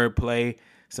good wordplay.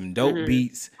 Some dope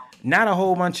beats, not a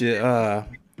whole bunch of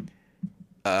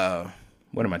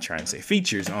what am I trying to say?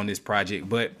 Features on this project,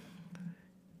 but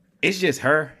it's just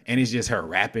her, and it's just her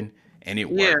rapping, and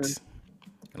it works.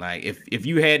 Like, if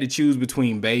you had to choose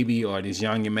between Baby or this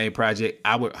Young M.A. project,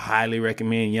 I would highly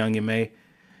recommend Young M.A.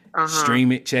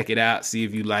 Stream it, check it out, see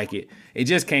if you like it. It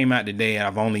just came out today, and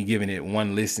I've only given it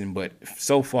one listen, but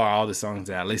so far all the songs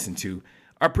that I listened to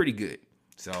are pretty good.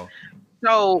 So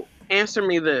answer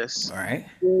me this. All right.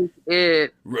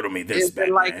 Riddle me this,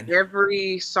 Batman. Like,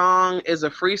 every song is a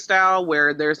freestyle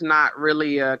where there's not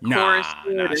really a chorus?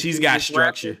 Nah. She's got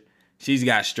structure. She's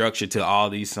got structure to all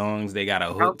these songs. They got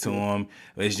a hook to them.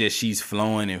 It's just she's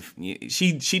flowing and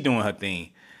she doing her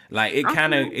thing. Like it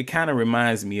kind of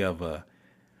reminds me of a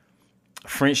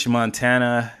French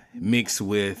Montana mixed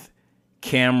with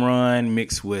Cameron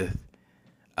mixed with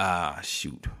French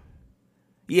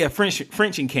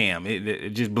and Cam. It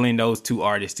just blend those two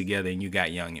artists together and you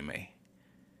got Young M.A.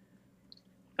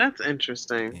 That's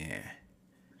interesting. Yeah.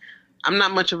 I'm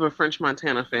not much of a French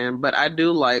Montana fan, but I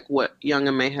do like what Young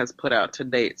M.A. has put out to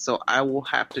date, so I will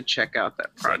have to check out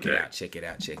that project. Check it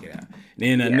out.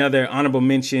 Then another honorable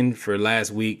mention for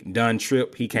last week, Don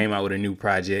Tripp. He came out with a new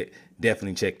project.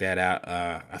 Definitely check that out.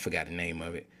 I forgot the name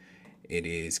of it. It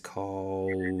is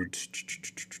called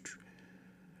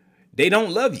They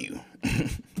Don't Love You.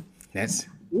 That's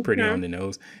pretty on the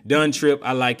nose. Don Tripp,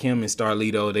 I like him, and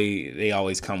Starlito. They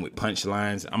always come with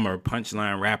punchlines. I'm a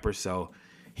punchline rapper, so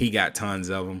he got tons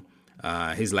of them.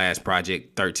 His last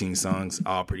project, 13 songs,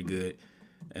 all pretty good.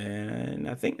 And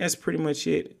I think that's pretty much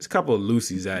it. There's a couple of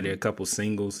loosies out there, a couple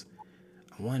singles.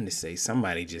 I wanted to say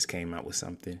somebody just came out with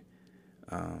something.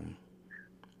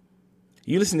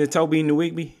 You listen to Toby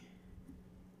Nwigwe?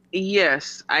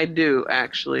 Yes, I do,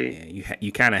 actually. Yeah,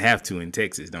 you kind of have to in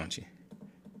Texas, don't you?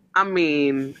 I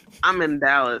mean, I'm in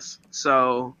Dallas,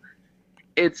 so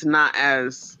it's not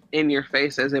as in your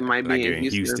face as it might be in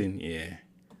Houston. Yeah.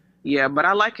 Yeah, but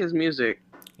I like his music.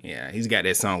 Yeah, he's got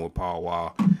that song with Paul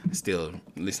Wall. Still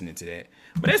listening to that.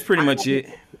 But that's pretty much it.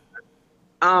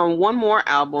 One more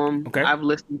album I've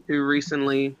listened to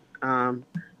recently.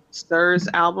 Stir's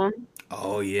album.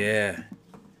 Oh, yeah.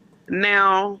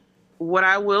 Now, what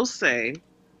I will say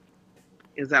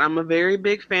is that I'm a very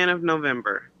big fan of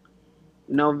November.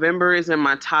 November is in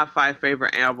my top 5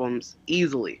 favorite albums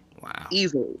easily. Wow.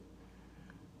 Easily.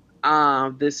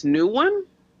 This new one,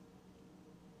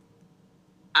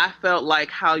 I felt like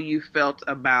how you felt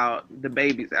about the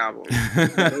Baby's album.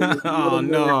 Oh,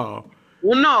 no.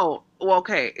 Well, no. Well,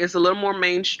 okay. It's a little more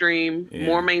mainstream,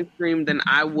 more mainstream than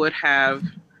I would have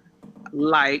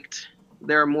liked.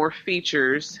 There are more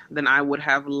features than I would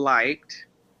have liked.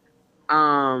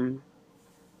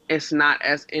 It's not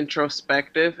as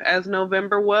introspective as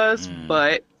November was,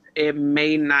 but it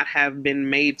may not have been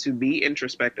made to be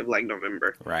introspective like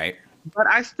November. Right. But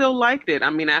I still liked it. I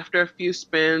mean, after a few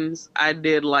spins, I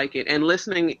did like it. And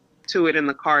listening to it in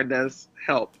the car does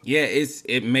help. Yeah,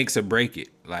 it makes or break it.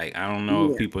 Like, I don't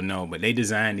know if people know, but they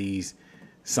designed these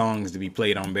songs to be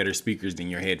played on better speakers than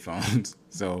your headphones.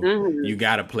 So you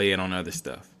got to play it on other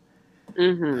stuff.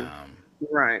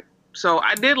 Right. So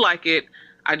I did like it.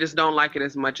 I just don't like it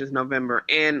as much as November.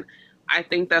 And I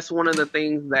think that's one of the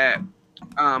things that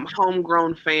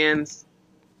homegrown fans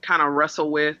kind of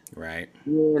wrestle with. Right.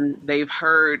 When they've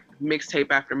heard mixtape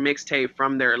after mixtape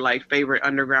from their like favorite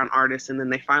underground artists, and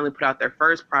then they finally put out their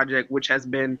first project, which has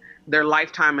been their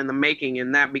lifetime in the making,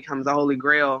 and that becomes the holy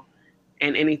grail,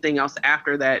 and anything else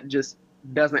after that just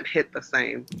doesn't hit the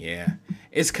same. Yeah.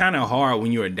 It's kind of hard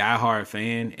when you're a diehard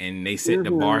fan and they set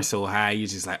the bar so high, you're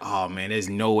just like, oh man, there's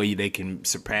no way they can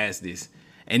surpass this.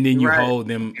 And then you hold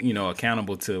them,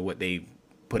 accountable to what they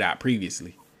put out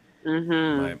previously.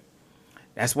 But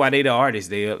that's why they the artists.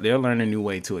 They'll learn a new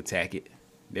way to attack it.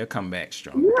 They'll come back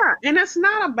strong. Yeah, and it's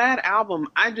not a bad album.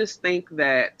 I just think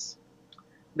that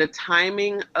the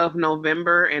timing of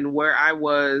November and where I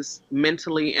was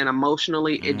mentally and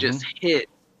emotionally, it just hit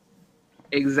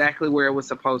exactly where it was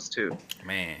supposed to.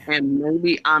 Man. And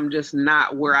maybe I'm just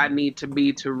not where I need to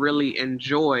be to really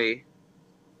enjoy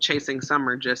Chasing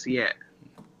Summer just yet.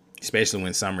 Especially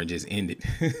when summer just ended.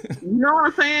 You know what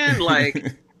I'm saying?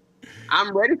 Like,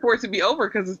 I'm ready for it to be over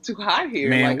because it's too hot here.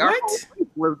 Man, like, our whole week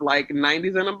was like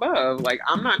 90s and above. Like,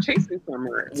 I'm not chasing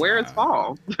summer. Where is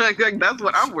fall? like that's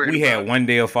what I'm worried about. We had one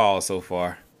day of fall so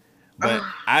far. But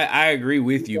I agree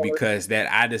with you because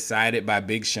that I Decided by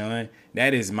Big Sean,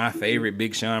 that is my favorite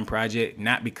Big Sean project.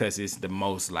 Not because it's the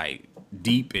most like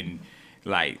deep and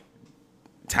like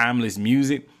timeless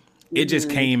music. It just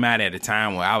came out at a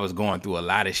time where I was going through a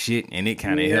lot of shit and it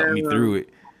kind of helped me through it.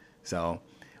 So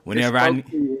whenever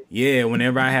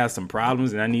whenever I have some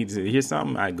problems and I need to hear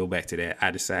something, I go back to that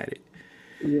I Decided.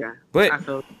 Yeah.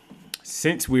 But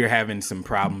since we're having some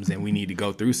problems and we need to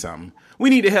go through something, we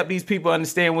need to help these people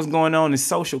understand what's going on in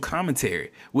social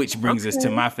commentary, which brings us to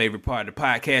my favorite part of the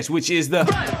podcast, which is the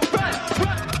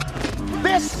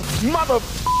This mother.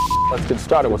 Let's get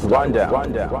started with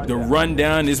Rundown. The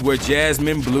Rundown is where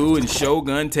Jasmine Blue and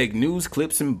Shogun take news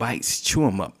clips and bites, chew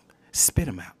them up, spit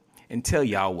them out, and tell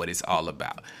y'all what it's all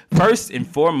about. First and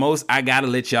foremost, I gotta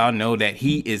let y'all know that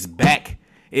he is back.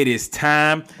 It is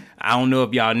time. I don't know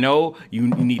if y'all know, you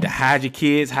need to hide your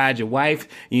kids, hide your wife.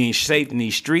 You ain't safe in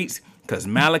these streets. because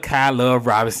Malachi Love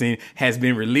Robinson has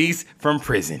been released from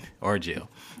prison or jail.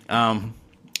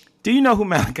 Do you know who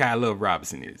Malachi Love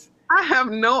Robinson is? I have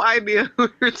no idea who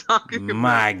you're talking about.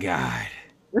 My God.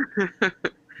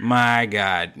 My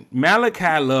God.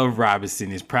 Malachi Love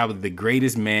Robinson is probably the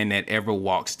greatest man that ever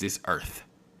walks this earth.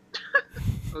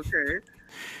 Okay.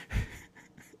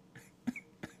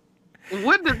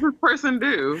 What did this person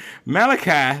do?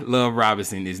 Malachi Love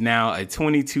Robinson is now a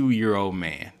 22-year-old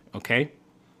man, okay?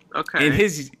 Okay. In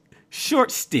his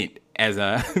short stint as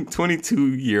a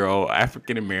 22-year-old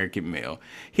African-American male,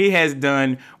 he has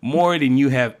done more than you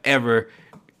have ever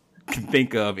can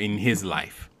think of in his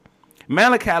life.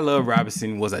 Malachi Love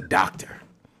Robinson was a doctor.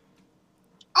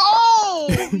 Oh,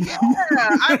 yeah.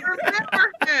 I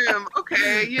remember him.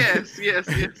 Okay, yes.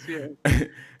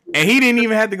 And he didn't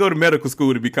even have to go to medical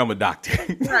school to become a doctor.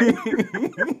 Right.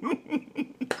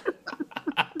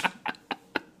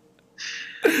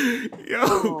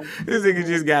 Yo, this nigga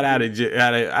just got out of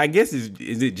jail. I guess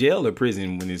is it jail or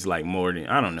prison when it's like more than,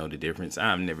 I don't know the difference.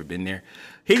 I've never been there.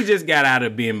 He just got out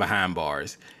of being behind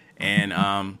bars.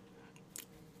 And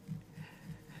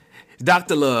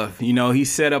Dr. Love, he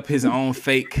set up his own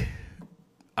fake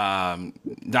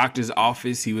doctor's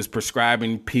office. He was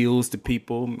prescribing pills to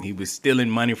people. He was stealing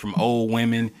money from old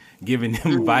women, giving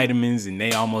them vitamins, and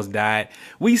they almost died.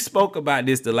 We spoke about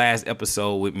this the last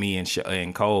episode with me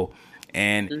and Cole,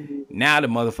 and now the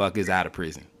motherfucker is out of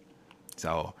prison.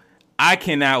 So I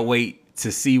cannot wait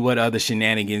to see what other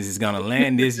shenanigans is going to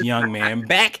land this young man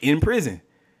back in prison.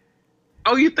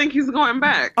 Oh, you think he's going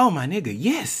back? Oh, my nigga,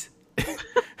 yes.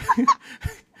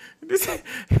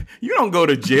 You don't go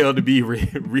to jail to be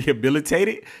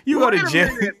rehabilitated. You go to jail.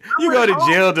 You go to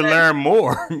jail to learn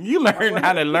more. You learn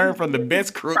how to learn from the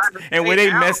best crooks and where they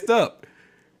messed up.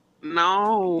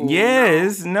 No.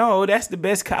 Yes, no, that's the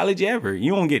best college ever.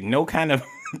 You don't get no kind of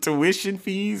tuition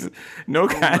fees, no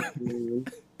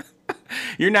kind.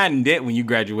 You're not in debt when you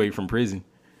graduate from prison.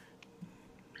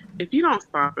 If you don't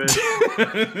stop it.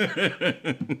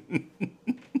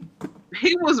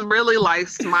 He was really like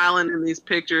smiling in these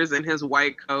pictures in his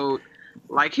white coat.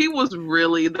 Like he was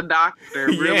really the doctor,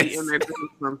 really in there doing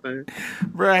something.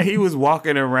 Bruh, he was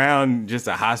walking around just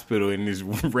a hospital in this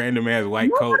random ass white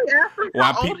coat.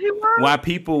 While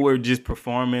people were just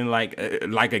performing like a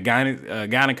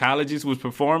gynecologist was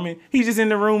performing, he's just in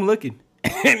the room looking.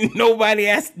 And nobody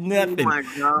asked nothing. Oh my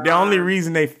God. The only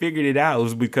reason they figured it out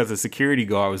was because a security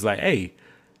guard was like, hey,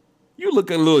 you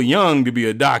look a little young to be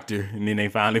a doctor. And then they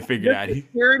finally figured out. The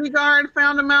security guard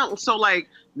found him out. So, like,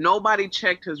 nobody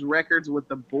checked his records with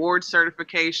the board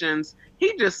certifications.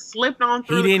 He just slipped on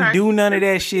through. He didn't do none of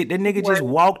that shit. That nigga just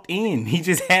walked in. He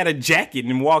just had a jacket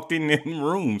and walked in them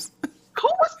rooms. Who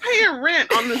was paying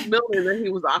rent on this building that he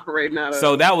was operating out of?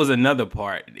 So that was another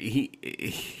part.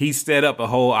 He set up a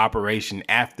whole operation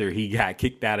after he got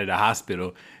kicked out of the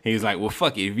hospital. He was like, well,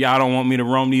 fuck it. If y'all don't want me to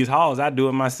roam these halls, I'll do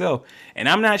it myself. And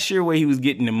I'm not sure where he was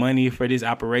getting the money for this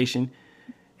operation.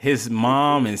 His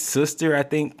mom and sister, I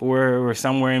think, were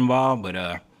somewhere involved. But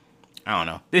I don't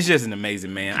know. This is just an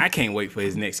amazing man. I can't wait for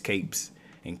his next capes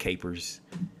and capers.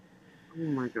 Oh,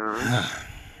 my God.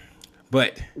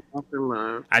 But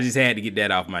I just had to get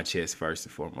that off my chest first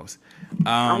and foremost.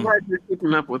 I'm glad you're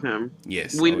keeping up with him.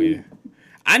 Yes.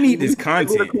 I need this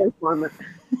content. I'm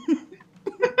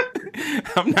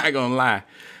not going to lie.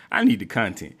 I need the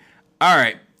content. All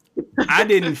right. I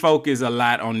didn't focus a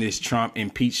lot on this Trump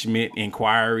impeachment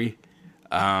inquiry.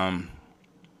 I'm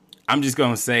just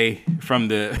going to say from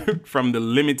the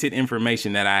limited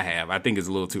information that I have, I think it's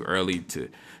a little too early to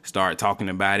start talking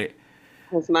about it.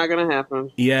 It's not going to happen.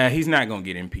 Yeah, he's not going to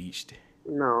get impeached.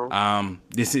 No.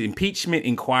 This impeachment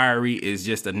inquiry is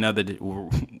just another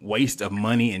waste of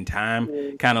money and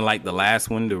time, kind of like the last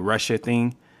one, the Russia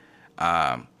thing.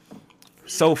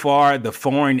 So far, the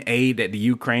foreign aid that the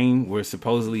Ukraine were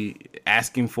supposedly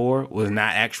asking for was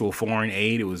not actual foreign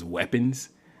aid. It was weapons.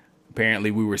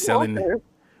 Apparently, we were selling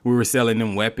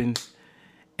them weapons.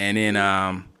 And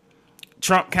then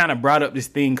Trump kind of brought up this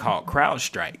thing called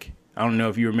CrowdStrike. I don't know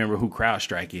if you remember who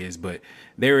CrowdStrike is, but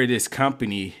they were this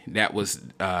company that was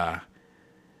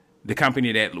the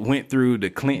company that went through the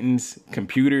Clintons'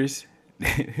 computers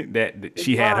that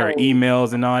she had her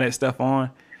emails and all that stuff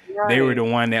on. Right. They were the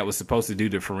one that was supposed to do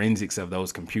the forensics of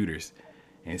those computers.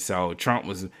 And so Trump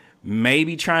was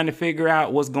maybe trying to figure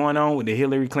out what's going on with the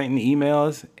Hillary Clinton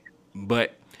emails.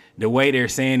 But the way they're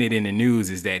saying it in the news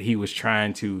is that he was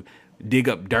trying to dig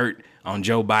up dirt on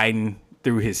Joe Biden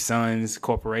through his son's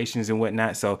corporations and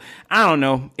whatnot. So I don't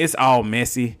know. It's all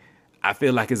messy. I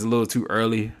feel like it's a little too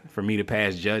early for me to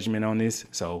pass judgment on this.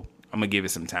 So I'm going to give it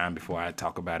some time before I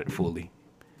talk about it fully.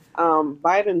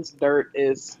 Biden's dirt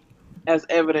is as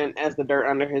evident as the dirt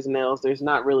under his nails. There's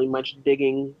not really much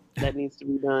digging that needs to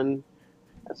be done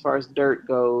as far as dirt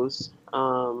goes.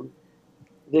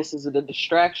 This is a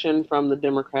distraction from the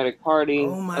Democratic Party.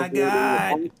 Oh my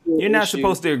God. You're not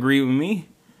supposed to agree with me.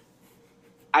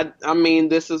 I mean,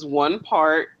 this is one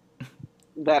part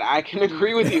that I can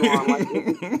agree with you on. Like,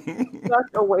 it's such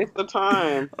a waste of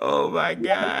time. Oh my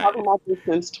God. I've been talking about this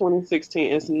since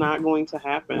 2016. It's not going to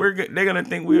happen. They're going to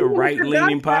think we're a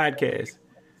right-leaning podcast.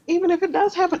 Even if it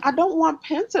does happen, I don't want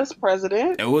Pence as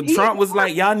president. Well, Trump was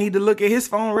like, y'all need to look at his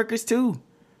phone records too.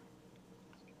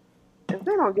 If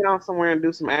they don't get on somewhere and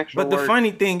do some actual But the work.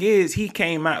 funny thing is, he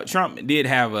came out. Trump did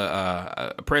have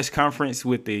a press conference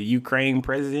with the Ukraine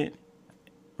president,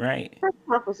 right? Press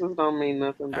conferences don't mean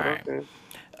nothing. But Right. okay.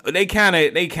 They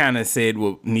kind of said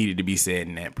what needed to be said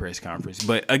in that press conference.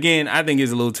 But again, I think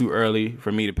it's a little too early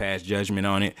for me to pass judgment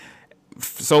on it.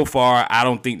 So far, I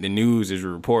don't think the news is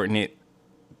reporting it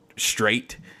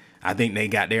straight. I think they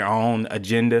got their own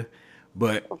agenda.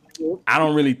 But I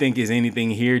don't really think there's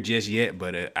anything here just yet.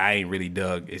 But I ain't really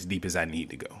dug as deep as I need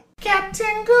to go.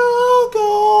 Captain Google.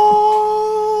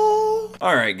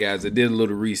 All right, guys, I did a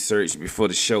little research before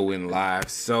the show went live.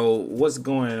 So what's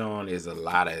going on is a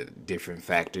lot of different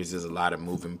factors. There's a lot of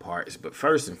moving parts. But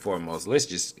first and foremost, let's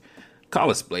just call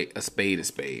a spade a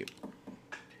spade.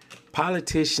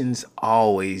 Politicians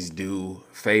always do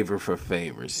favor for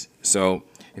favors. So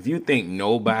if you think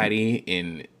nobody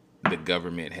in the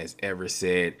government has ever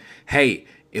said, hey,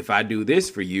 if I do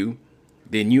this for you,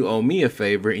 then you owe me a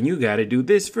favor and you got to do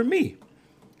this for me,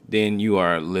 then you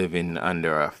are living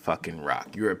under a fucking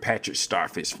rock. You're a Patrick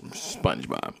Starfish from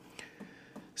SpongeBob.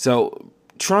 So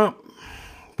Trump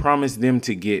promised them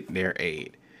to get their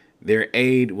aid. Their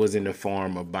aid was in the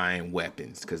form of buying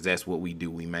weapons, because that's what we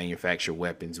do. We manufacture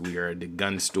weapons. We are the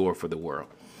gun store for the world.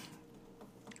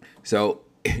 So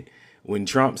when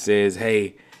Trump says,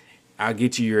 hey, I'll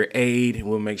get you your aid,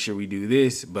 we'll make sure we do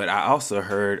this. But I also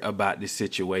heard about this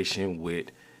situation with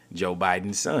Joe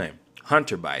Biden's son,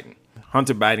 Hunter Biden.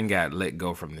 Hunter Biden got let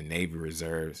go from the Navy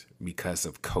Reserves because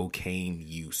of cocaine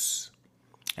use.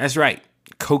 That's right,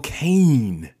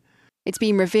 cocaine. It's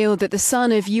been revealed that the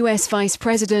son of US Vice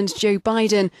President Joe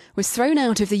Biden was thrown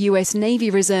out of the US Navy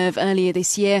Reserve earlier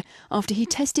this year after he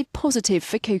tested positive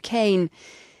for cocaine.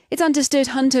 It's understood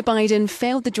Hunter Biden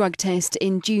failed the drug test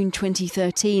in June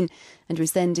 2013 and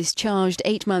was then discharged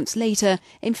 8 months later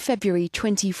in February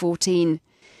 2014.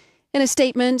 In a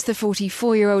statement, the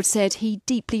 44-year-old said he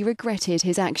deeply regretted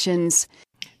his actions.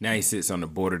 Now he sits on the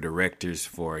board of directors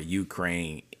for a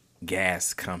Ukraine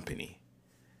gas company.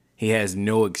 He has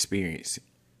no experience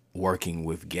working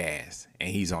with gas,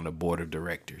 and he's on the board of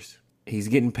directors. He's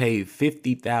getting paid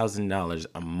 $50,000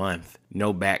 a month,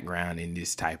 no background in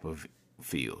this type of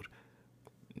field.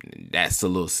 That's a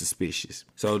little suspicious.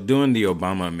 So during the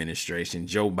Obama administration,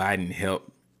 Joe Biden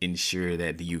helped ensure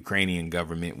that the Ukrainian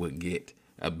government would get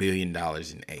 $1 billion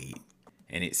in aid.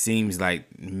 And it seems like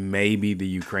maybe the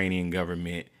Ukrainian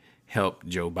government helped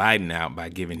Joe Biden out by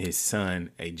giving his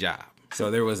son a job. So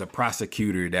there was a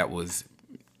prosecutor that was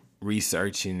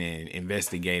researching and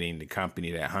investigating the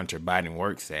company that Hunter Biden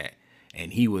works at,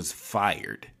 and he was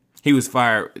fired. He was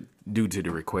fired due to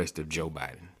the request of Joe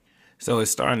Biden. So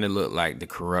it's starting to look like the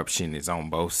corruption is on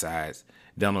both sides.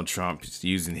 Donald Trump is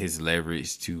using his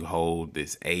leverage to hold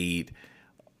this aid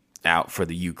out for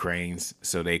the Ukrainians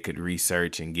so they could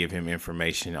research and give him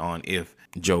information on if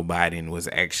Joe Biden was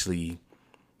actually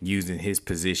using his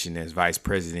position as vice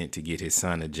president to get his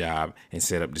son a job and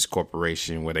set up this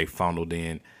corporation where they funneled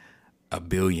in $1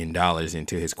 billion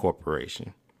into his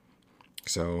corporation.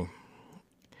 So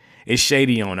it's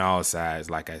shady on all sides.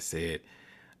 Like I said,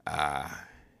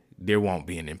 there won't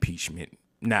be an impeachment,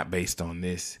 not based on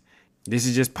this. This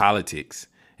is just politics.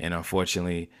 And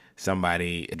unfortunately,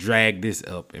 somebody dragged this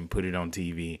up and put it on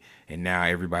TV. And now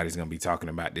everybody's going to be talking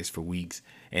about this for weeks.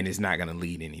 And it's not going to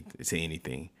lead to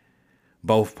anything.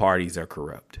 Both parties are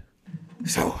corrupt.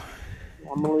 So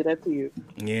I'm going to leave that to you.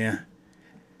 Yeah.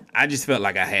 I just felt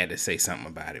like I had to say something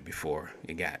about it before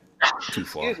it got too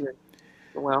far. Excuse me.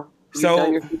 Well, you've So-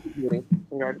 done your duty.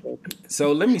 Congratulations.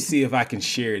 So let me see if I can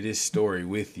share this story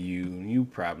with you. You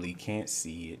probably can't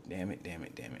see it. Damn it.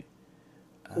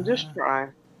 Just try.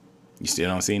 You still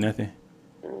don't see nothing?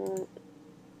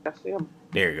 I see him.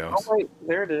 There it goes. Oh, wait.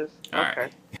 There it is. All Okay.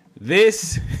 right.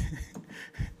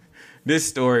 This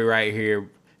story right here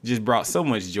just brought so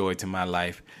much joy to my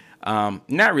life.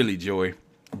 Not really joy,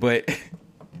 but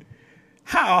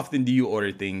how often do you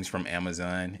order things from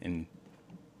Amazon? And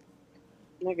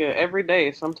Nigga, every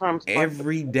day. Sometimes twice.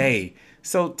 every day.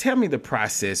 So tell me the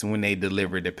process when they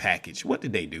deliver the package. What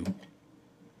did they do?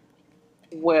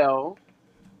 Well,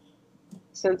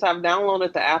 since I've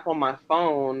downloaded the app on my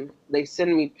phone, they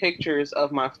send me pictures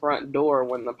of my front door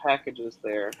when the package is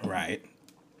there. Right.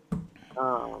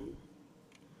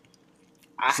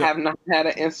 I have not had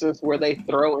an instance where they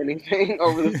throw anything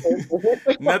over the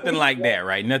fence. Nothing like that,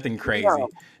 right? Nothing crazy. No,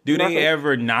 Do nothing. they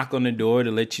ever knock on the door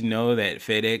to let you know that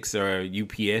FedEx or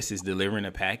UPS is delivering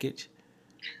a package?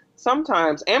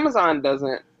 Sometimes Amazon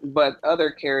doesn't, but other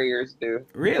carriers do.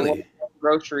 Really?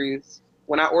 Groceries.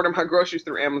 When I order my groceries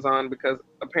through Amazon, because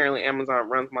apparently Amazon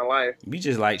runs my life. You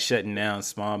just like shutting down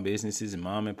small businesses and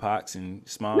mom and pops and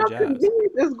small No, jobs.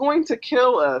 convenience is going to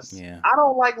kill us. Yeah. I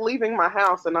don't like leaving my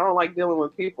house, and I don't like dealing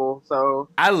with people. So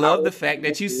I love the fact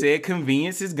that you said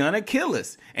convenience is gonna kill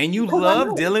us, and you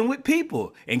love dealing with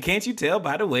people. And can't you tell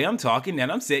by the way I'm talking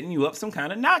that I'm setting you up some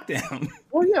kind of knockdown?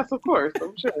 Well, yes, of course,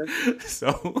 I'm sure.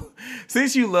 So,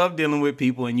 since you love dealing with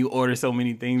people and you order so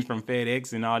many things from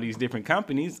FedEx and all these different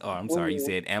companies, I'm sorry, you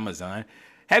said Amazon.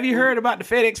 Have you heard about the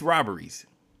FedEx robberies?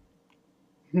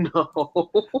 No.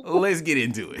 Let's get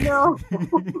into it. No.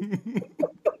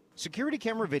 Security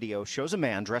camera video shows a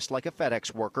man dressed like a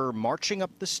FedEx worker marching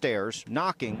up the stairs,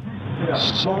 knocking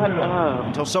Shut up.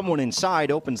 until someone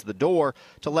inside opens the door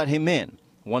to let him in.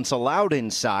 Once allowed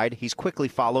inside, he's quickly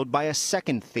followed by a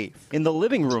second thief. In the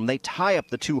living room, they tie up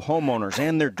the two homeowners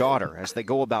and their daughter as they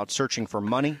go about searching for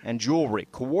money and jewelry,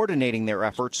 coordinating their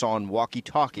efforts on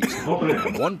walkie-talkies.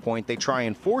 At one point, they try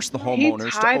and force the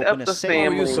homeowners to tied open up a the safe.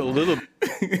 family.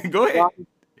 Go ahead.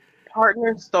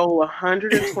 Partner stole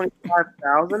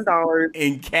 $125,000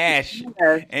 In cash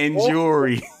Yes. and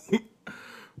jewelry.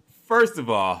 First of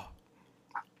all,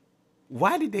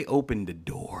 why did they open the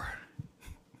door?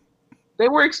 They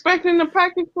were expecting the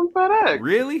package from FedEx.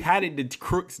 Really? How did the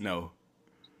crooks know?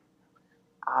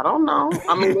 I don't know.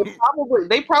 I mean,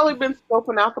 they probably been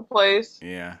scoping out the place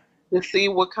Yeah. to see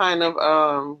what kind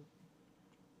of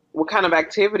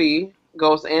activity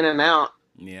goes in and out.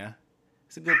 Yeah.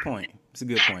 It's a good point. It's a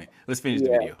good point. Let's finish the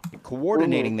video.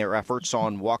 Coordinating their efforts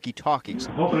on walkie-talkies.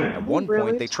 At one Really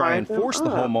point, they try and tied them force the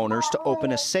up. homeowners to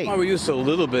open a safe. Well, we used to a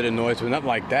little bit of noise, but not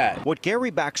like that. What Gary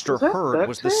Baxter Was that heard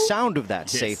was the duct tape? sound of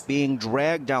that Yes. safe being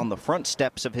dragged down the front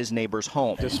steps of his neighbor's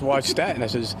home. Just watched that, and I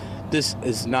says, this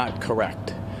is not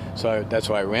correct. So that's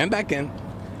why I ran back in.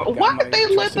 Why did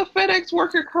they let the FedEx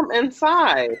worker come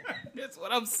inside? That's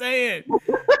what I'm saying.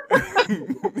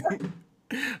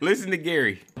 Listen to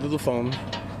Gary. Little phone.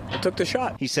 I took the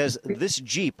shot. He says this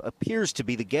Jeep appears to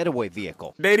be the getaway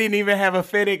vehicle. They didn't even have a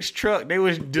FedEx truck. They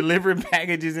was delivering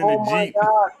packages in Oh a my Jeep.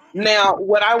 God. Now,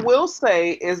 what I will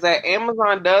say is that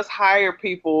Amazon does hire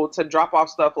people to drop off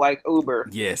stuff like Uber.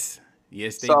 Yes.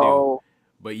 Yes, they do. So,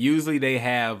 But usually they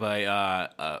have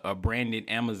a branded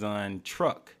Amazon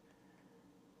truck.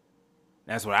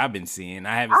 That's what I've been seeing.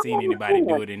 I haven't seen anybody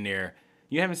do it in there.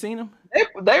 You haven't seen them?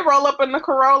 they roll up in the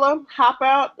Corolla, hop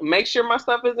out, make sure my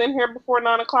stuff is in here before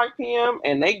 9:00 p.m.,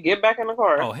 and they get back in the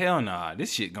car. Oh, hell nah.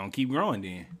 This shit gonna keep growing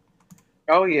then.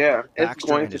 Oh, yeah. It's Baxter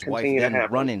going and to his wife continue to then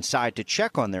happen. run inside to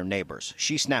check on their neighbors.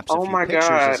 She snaps a Oh few my pictures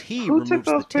God. as he Who took removes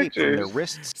the those tape from their pictures?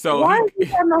 wrists. So Why does he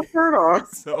have no shirt on?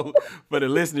 So for the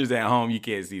listeners at home, you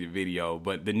can't see the video,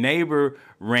 but the neighbor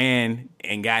ran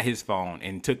and got his phone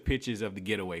and took pictures of the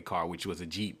getaway car, which was a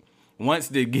Jeep. Once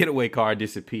the getaway car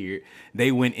disappeared,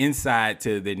 they went inside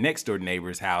to the next door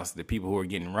neighbor's house, the people who were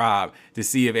getting robbed, to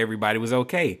see if everybody was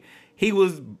okay. He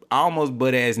was almost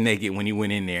butt-ass naked when he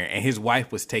went in there, and his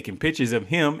wife was taking pictures of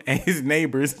him and his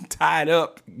neighbors tied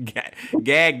up,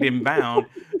 gagged and bound.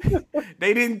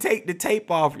 They didn't take the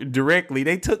tape off directly.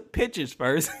 They took pictures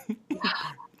first.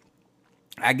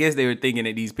 I guess they were thinking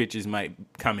that these pictures might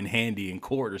come in handy in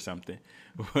court or something.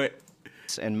 But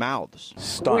And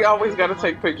mouths. We always got to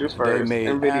take pictures first. They made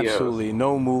and videos. absolutely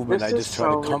no movement. This I is just try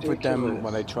to so comfort them ridiculous.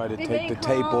 when I try to take the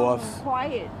tape off.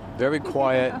 Quiet. Very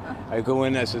quiet. I go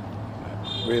in, I said,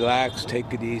 relax,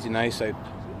 take it easy, nice. I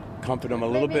comfort them a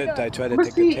little bit. I try to But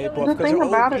take see, the tape off the because thing they're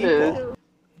about old it is, people.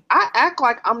 I act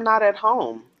like I'm not at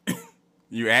home.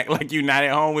 you act like you're not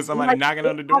at home with somebody Like, knocking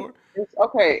on the door? It's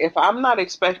okay, if I'm not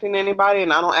expecting anybody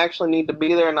and I don't actually need to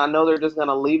be there and I know they're just going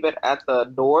to leave it at the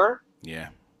door, Yeah.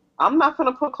 I'm not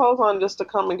going to put clothes on just to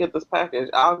come and get this package.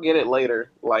 I'll get it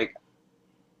later. Like,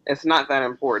 it's not that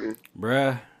important.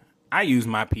 Bruh, I use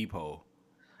my peephole.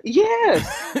 Yes,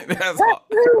 That's that all.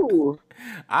 too.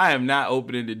 I am not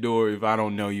opening the door if I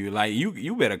don't know you. Like,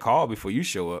 you better call before you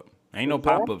show up. Ain't no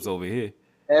Exactly. pop-ups over here.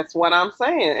 That's what I'm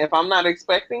saying. If I'm not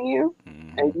expecting you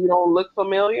and you don't look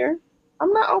familiar,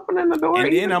 I'm not opening the door. And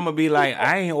then either. I'm going to be like,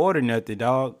 I ain't ordered nothing,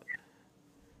 dog.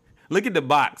 Look at the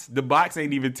box. The box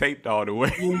ain't even taped all the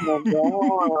way. Oh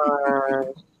my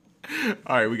gosh.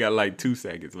 All right, we got like 2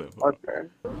 seconds left. Okay.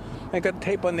 They got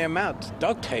tape on their mouths,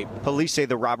 duct tape. Police say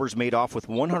the robbers made off with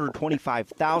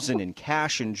 $125,000 in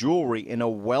cash and jewelry in a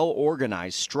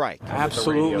well-organized strike.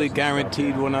 Absolutely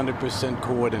guaranteed, 100%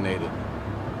 coordinated.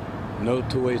 No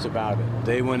two ways about it.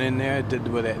 They went in there, did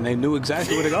with it, and they knew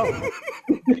exactly where to go.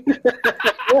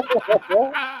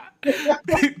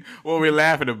 What we're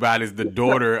laughing about is the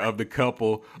daughter of the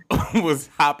couple was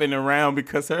hopping around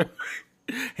because her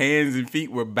hands and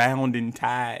feet were bound and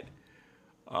tied.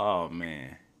 Oh,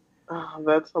 man. Oh,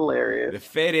 that's hilarious. The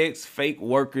FedEx fake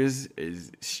workers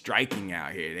is striking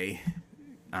out here. They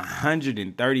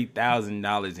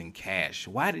 $130,000 in cash.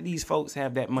 Why did these folks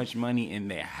have that much money in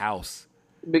their house?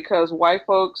 Because white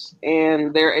folks,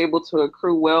 and they're able to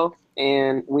accrue wealth,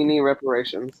 and we need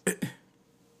reparations.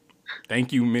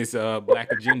 Thank you, Miss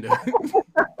Black Agenda.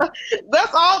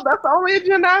 That's all. That's the only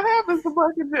agenda I have is the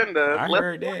Black Agenda. I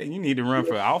heard that. You need to run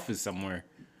for office somewhere.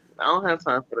 I don't have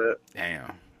time for that.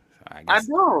 Damn. I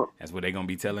don't. That's what they're going to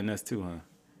be telling us too, huh?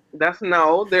 That's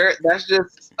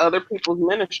just other people's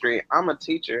ministry. I'm a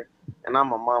teacher, and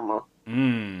I'm a mama.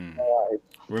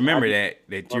 Remember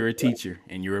that you're a teacher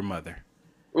and you're a mother.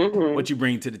 Mm-hmm. What you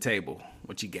bring to the table?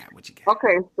 What you got?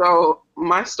 Okay, so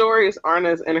my stories aren't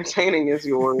as entertaining as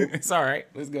yours. It's all right.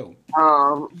 Let's go.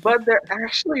 But they're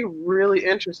actually really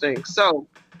interesting. So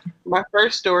my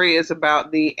first story is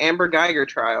about the Amber Geiger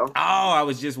trial. Oh, I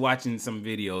was just watching some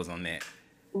videos on that.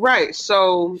 Right.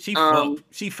 So she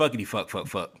fuckity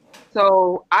fuck.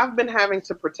 So I've been having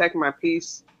to protect my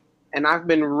peace, and I've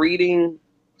been reading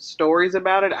stories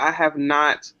about it. I have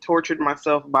not tortured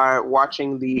myself by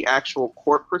watching the actual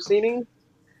court proceedings.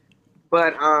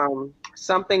 But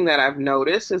something that I've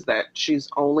noticed is that she's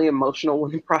only emotional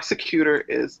when the prosecutor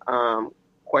is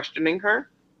questioning her.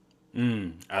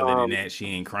 Other than that, she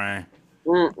ain't crying.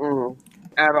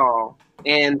 At all.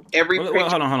 And every hold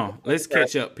on. Let's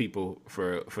catch up, people,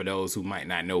 for those who might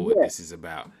not know what this is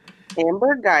about.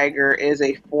 Amber Geiger is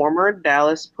a former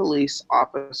Dallas police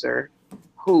officer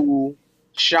who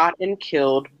shot and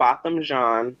killed Botham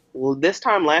Jean. Well, this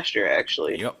time last year,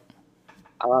 actually. Yep.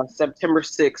 September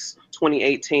 6,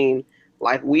 2018.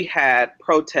 Like, we had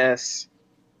protests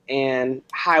and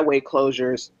highway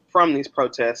closures from these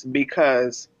protests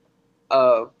because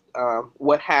of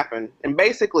what happened. And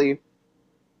basically,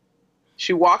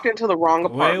 she walked into the wrong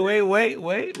apartment. Wait.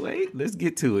 Let's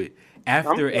get to it.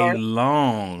 After a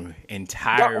long and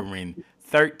tiring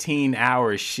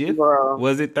 13-hour shift. Bro.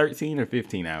 Was it 13 or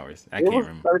 15 hours? I can't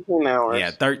remember. 13 hours.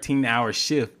 Yeah, 13-hour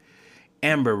shift.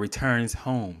 Amber returns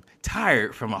home,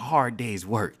 tired from a hard day's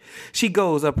work. She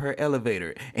goes up her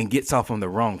elevator and gets off on the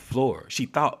wrong floor she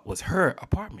thought was her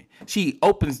apartment. She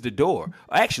opens the door.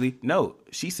 Actually, no,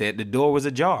 she said the door was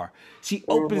ajar. She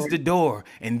opens the door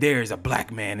and there's a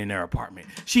black man in her apartment.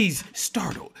 She's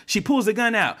startled. She pulls a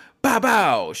gun out.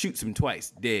 Bow, shoots him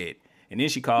twice, dead. And then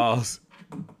she calls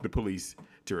the police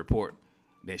to report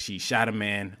that she shot a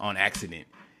man on accident.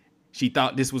 She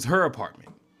thought this was her apartment.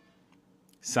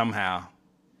 Somehow,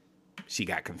 she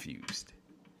got confused.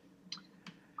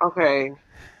 Okay.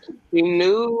 She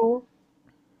knew...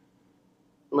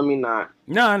 Let me not.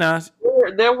 No.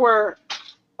 There were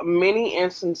many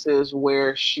instances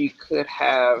where she could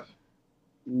have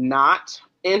not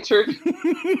entered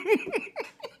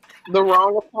the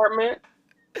wrong apartment.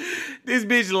 This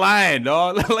bitch lying,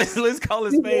 dog. Let's call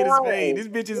a spade a spade. This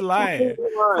bitch is lying.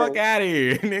 Fuck out of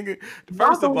here, nigga.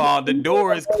 First of all, the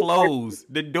door is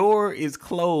closed. The door is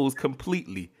closed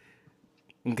completely.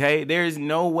 Okay? There is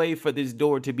no way for this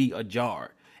door to be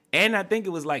ajar. And I think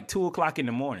it was like 2:00 in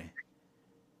the morning.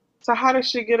 So how did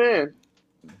she get in?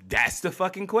 That's the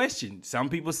fucking question. Some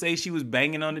people say she was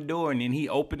banging on the door and then he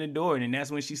opened the door and then that's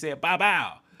when she said,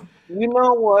 bow. You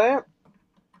know what?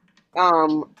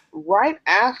 Right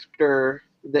after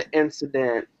the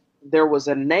incident, there was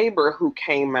a neighbor who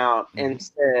came out and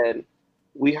said,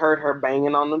 we heard her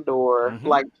banging on the door.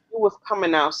 Like, she was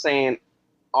coming out saying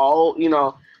all,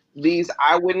 these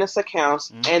eyewitness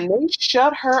accounts, and they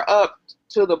shut her up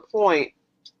to the point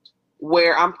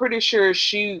where I'm pretty sure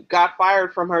she got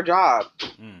fired from her job.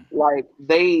 Like,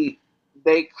 they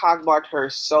cockblocked her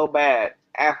so bad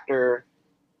after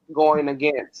going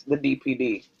against the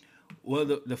DPD. Well,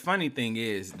 the funny thing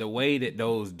is, the way that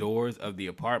those doors of the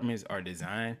apartments are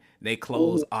designed, they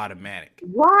close automatic.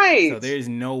 Right. So there's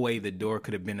no way the door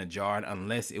could have been ajar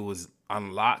unless it was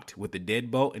unlocked with the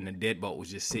deadbolt and the deadbolt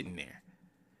was just sitting there.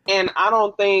 And I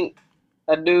don't think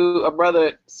a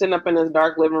brother sitting up in his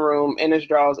dark living room in his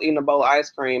drawers eating a bowl of ice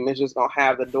cream is just going to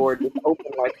have the door just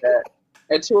open like that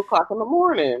at 2:00 in the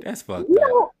morning. That's fucked up. We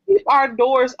don't keep our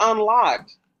doors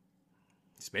unlocked.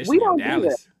 Especially in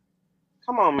Dallas.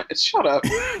 Come on, man. Shut up.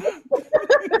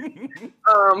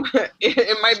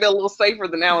 It might be a little safer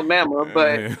than Alabama,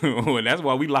 but well, that's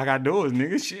why we lock our doors,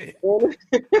 nigga. Shit.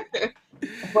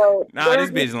 But nah,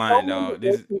 this bitch lying, dog.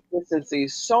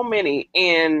 Inconsistencies, so many,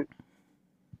 and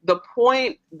the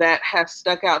point that has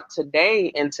stuck out today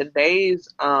in today's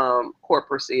court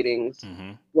proceedings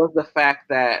was the fact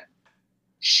that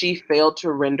she failed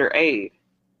to render aid.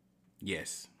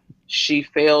 Yes. She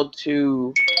failed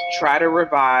to try to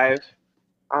revive,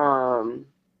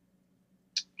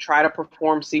 try to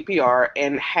perform CPR.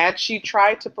 And had she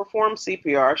tried to perform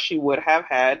CPR, she would have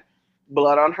had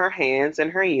blood on her hands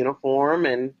and her uniform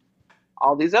and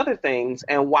all these other things.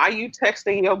 And why you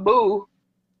texting your boo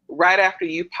right after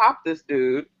you pop this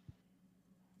dude?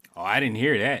 Oh, I didn't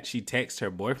hear that. She texted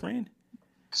her boyfriend?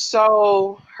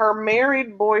 So her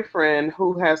married boyfriend,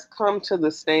 who has come to the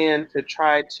stand to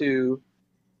try to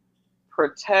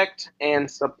protect and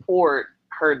support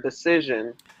her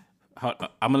decision. I'm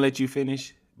going to let you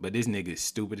finish, but this nigga is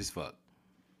stupid as fuck.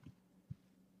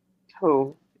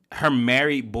 Who? Her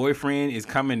married boyfriend is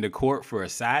coming to court for a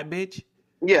side bitch?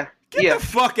 Yeah. Get the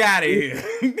fuck out of here.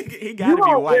 He got to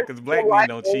be white because black men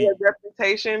don't cheat.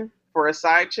 Reputation for a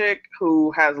side chick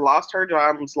who has lost her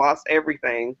job, who's lost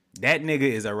everything. That nigga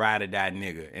is a ride or die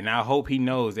nigga. And I hope he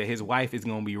knows that his wife is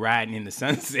going to be riding in the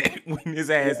sunset when his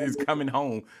ass is coming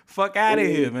home. Fuck out of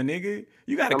here, my nigga.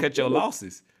 You got to cut your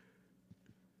losses.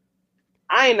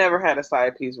 I ain't never had a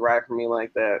side piece ride for me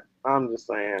like that. I'm just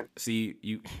saying. See,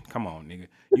 come on, nigga.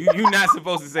 You not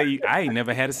supposed to say, I ain't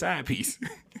never had a side piece.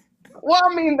 Well,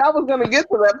 I mean, I was going to get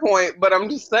to that point, but I'm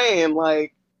just saying,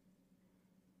 like,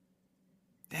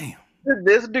 damn. To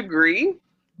this degree,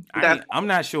 I'm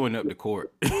not showing up to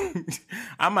court.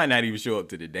 I might not even show up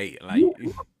to the date. Like,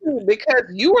 because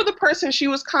you were the person she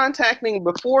was contacting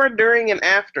before, during, and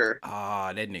after.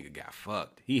 Oh, that nigga got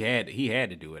fucked. He had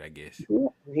to do it, I guess. Yeah,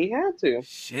 he had to.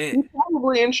 Shit. He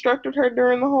probably instructed her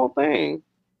during the whole thing.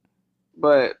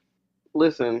 But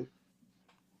listen,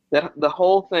 the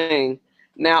whole thing.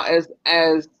 Now,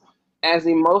 as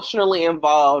emotionally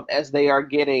involved as they are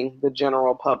getting the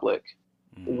general public,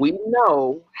 we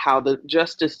know how the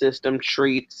justice system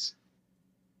treats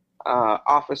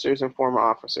officers and former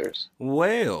officers.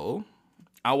 Well,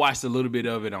 I watched a little bit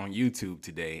of it on YouTube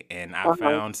today, and I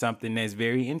found something that's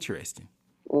very interesting.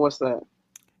 What's that?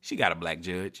 She got a black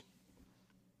judge.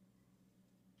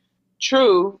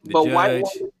 True, but white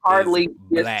women hardly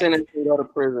get sentenced to go to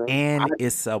prison. And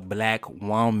it's a black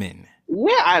woman.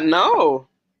 Yeah, I know.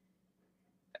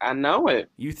 I know it.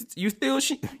 You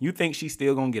think she's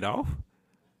still gonna get off?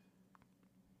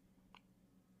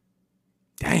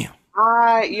 Damn.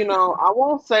 I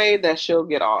won't say that she'll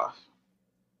get off,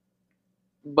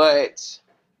 but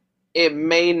it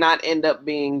may not end up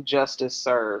being justice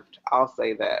served. I'll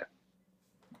say that.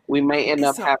 We may end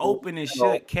up having an open and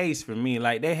shut case for me.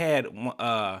 Like they had one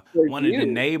of the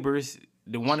neighbors.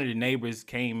 One of the neighbors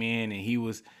came in and he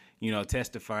was,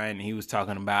 testifying, and he was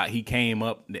talking about he came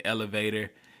up the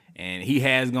elevator and he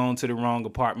has gone to the wrong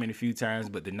apartment a few times,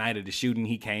 but the night of the shooting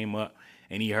he came up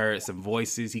and he heard some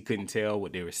voices. He couldn't tell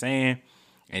what they were saying,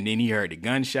 and then he heard the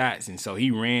gunshots, and so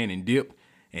he ran and dipped.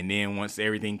 And then once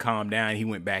everything calmed down, he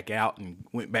went back out and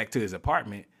went back to his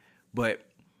apartment. But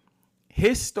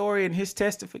his story and his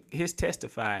testimony.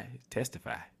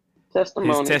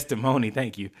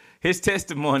 Thank you. His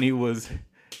testimony was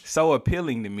so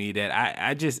appealing to me that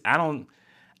I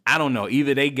don't know.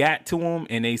 Either they got to him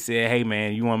and they said, "Hey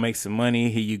man, you want to make some money?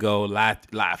 Here you go, lie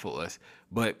for us."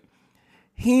 But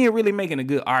he ain't really making a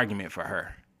good argument for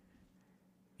her.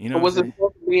 Was it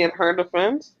supposed to be in her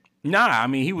defense? Nah, I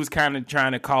mean, he was kind of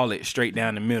trying to call it straight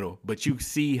down the middle, but you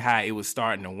see how it was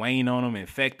starting to wane on him and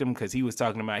affect him, because he was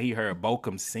talking about he heard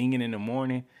Bokum singing in the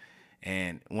morning,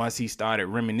 and once he started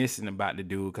reminiscing about the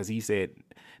dude, because he said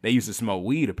they used to smoke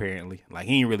weed apparently. Like,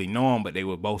 he didn't really know him, but they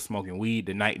were both smoking weed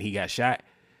the night he got shot.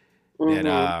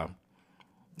 That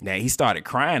he started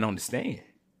crying on the stand.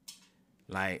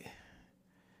 Like,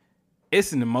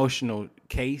 it's an emotional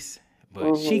case,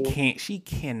 but she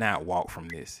cannot walk from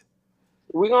this.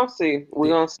 We're going to see. We're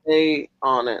going to stay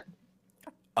on it.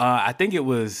 I think it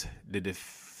was the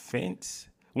defense.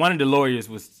 One of the lawyers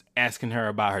was asking her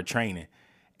about her training,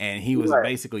 and he was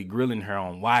basically grilling her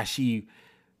on why she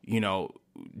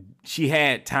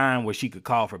had time where she could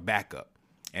call for backup,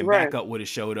 and backup would have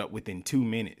showed up within 2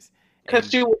 minutes. Because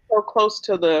she was so close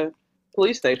to the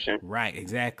police station. Right,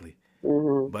 exactly.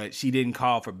 But she didn't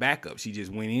call for backup. She just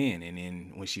went in, and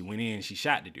then when she went in, she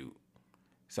shot the dude.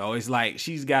 So it's like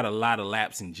she's got a lot of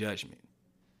lapse in judgment.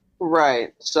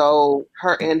 Right. So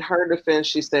in her defense,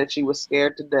 she said she was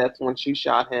scared to death when she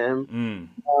shot him.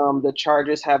 The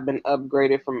charges have been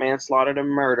upgraded from manslaughter to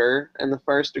murder in the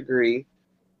first degree.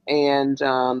 And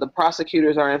the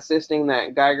prosecutors are insisting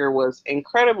that Geiger was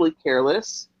incredibly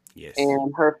careless. Yes.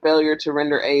 And her failure to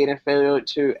render aid and failure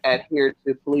to adhere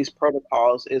to police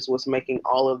protocols is what's making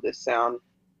all of this sound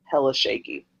hella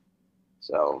shaky.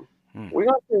 So we're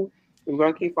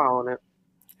gonna keep following it.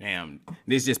 Damn,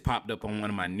 this just popped up on one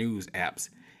of my news apps.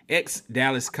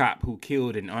 Ex-Dallas cop who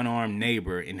killed an unarmed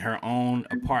neighbor in her own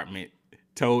apartment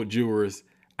told jurors,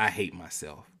 "I hate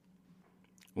myself."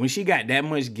 When she got that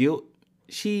much guilt,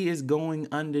 she is going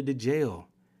under the jail.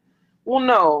 Well,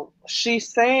 no,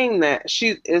 she's saying that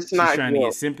she's not trying guilt. to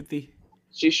get sympathy.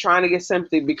 She's trying to get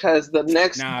sympathy because the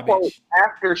next quote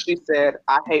after she said,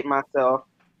 "I hate myself,"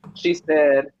 she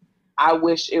said, "I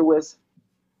wish it was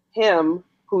him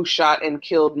who shot and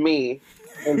killed me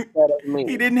instead of me."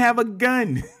 He didn't have a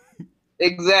gun.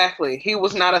 Exactly. He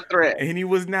was not a threat. And he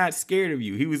was not scared of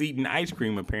you. He was eating ice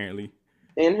cream, apparently.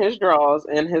 In his drawers,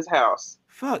 in his house.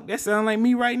 Fuck, that sounds like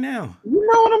me right now. You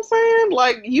know what I'm saying?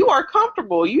 Like, you are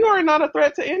comfortable. You are not a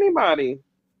threat to anybody.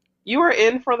 You are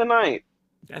in for the night.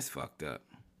 That's fucked up.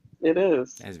 It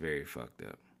is. That's very fucked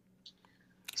up.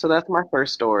 So that's my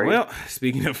first story. Well,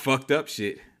 speaking of fucked up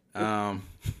shit, oh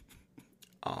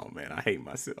man, I hate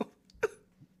myself.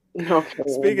 Okay.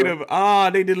 Speaking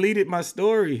of, they deleted my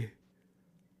story.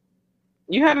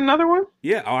 You had another one?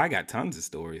 Yeah. Oh, I got tons of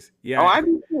stories. Yeah. Oh, I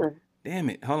do too. Damn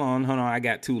it. Hold on. I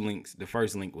got 2 links. The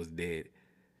first link was dead.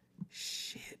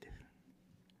 Shit.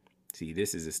 See,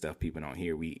 this is the stuff people don't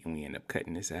hear. We end up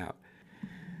cutting this out.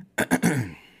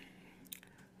 A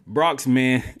Bronx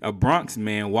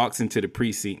man walks into the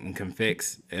precinct and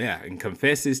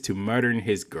confesses to murdering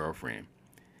his girlfriend.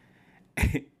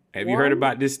 Have you heard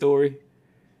about this story?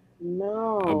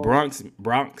 No. A Bronx.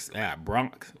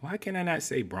 Why can I not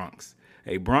say Bronx?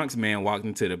 A Bronx man walked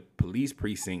into the police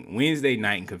precinct Wednesday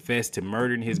night and confessed to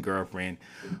murdering his girlfriend,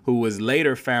 who was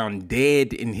later found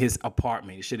dead in his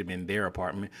apartment. It should have been their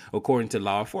apartment, according to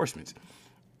law enforcement.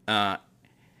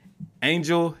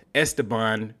 Angel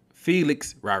Esteban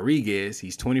Felix Rodriguez,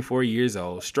 he's 24 years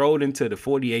old, strolled into the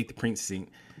 48th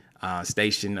precinct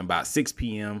station about 6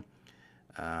 p.m.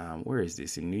 Where is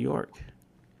this, in New York?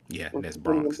 Yeah, that's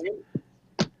Bronx.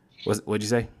 What'd you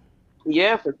say?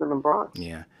 Yeah, if it's in the Bronx.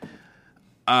 Yeah.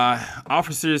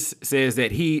 Officers says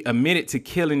that he admitted to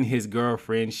killing his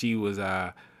girlfriend. She was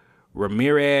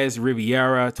Ramirez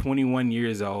Riviera, 21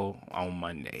 years old, on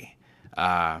Monday.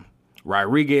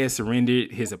 Rodriguez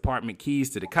surrendered his apartment keys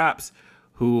to the cops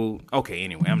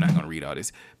anyway, I'm not going to read all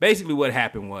this. Basically what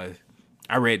happened was,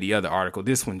 I read the other article.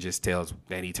 This one just tells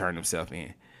that he turned himself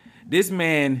in. This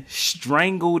man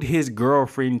strangled his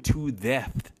girlfriend to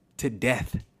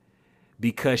death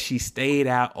because she stayed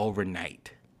out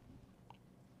overnight.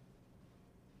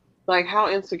 Like, how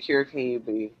insecure can you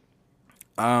be?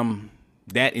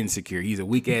 That insecure. He's a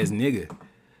weak ass nigga.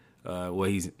 Well,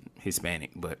 he's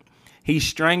Hispanic, but he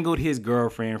strangled his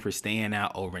girlfriend for staying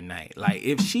out overnight. Like,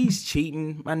 if she's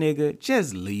cheating, my nigga,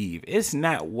 just leave. It's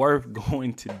not worth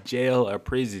going to jail or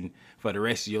prison for the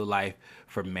rest of your life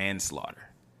for manslaughter.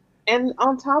 And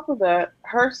on top of that,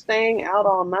 her staying out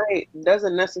all night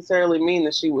doesn't necessarily mean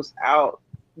that she was out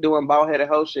doing bald-headed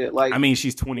hoe shit. Like, I mean,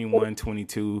 she's 21,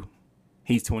 22.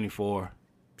 He's 24.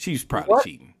 She's probably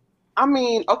cheating. I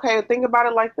mean, okay, think about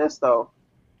it like this, though.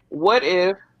 What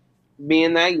if,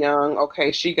 being that young,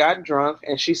 okay, she got drunk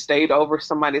and she stayed over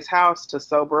somebody's house to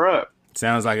sober up?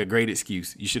 Sounds like a great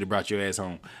excuse. You should have brought your ass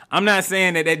home. I'm not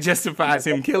saying that justifies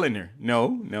him killing her. No.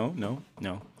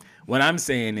 What I'm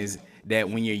saying is that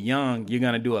when you're young, you're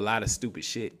going to do a lot of stupid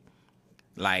shit.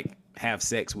 Like have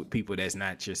sex with people that's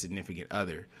not your significant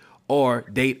other. Or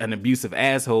date an abusive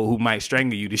asshole who might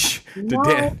strangle you to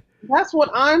death. That's what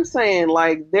I'm saying.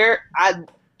 Like,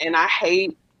 I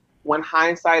hate when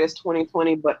hindsight is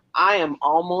 20/20, but I am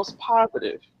almost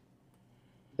positive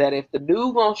that if the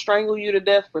dude gonna strangle you to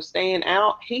death for staying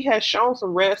out, he has shown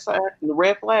some red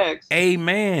flags.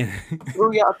 Amen.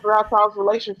 throughout y'all's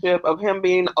relationship of him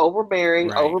being overbearing,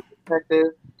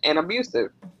 overprotective, and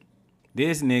abusive.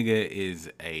 This nigga is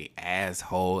a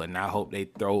asshole, and I hope they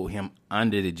throw him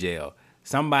under the jail.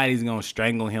 Somebody's gonna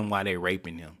strangle him while they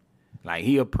raping him. Like,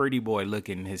 he a pretty boy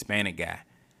looking Hispanic guy.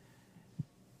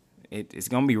 It's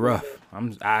gonna be rough.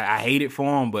 I hate it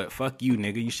for him, but fuck you,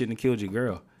 nigga. You shouldn't have killed your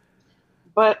girl.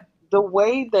 But the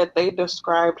way that they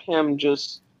described him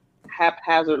just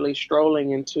haphazardly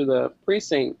strolling into the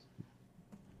precinct,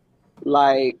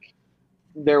 like,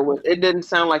 it didn't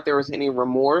sound like there was any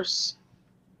remorse.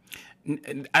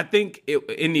 I think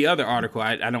in the other article,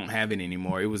 I don't have it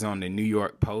anymore. It was on the New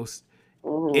York Post.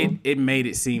 Mm-hmm. It made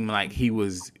it seem like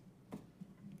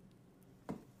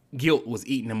guilt was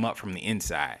eating him up from the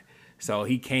inside. So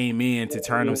he came in to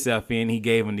turn himself in. He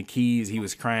gave him the keys. He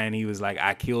was crying. He was like,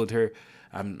 I killed her.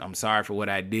 I'm sorry for what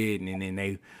I did. And then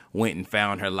they went and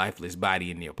found her lifeless body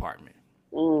in the apartment.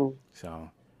 So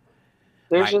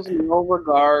there's just no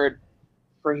regard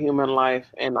for human life.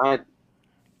 And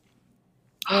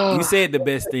you said the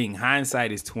best thing.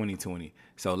 Hindsight is 20/20.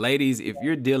 So ladies, if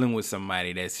you're dealing with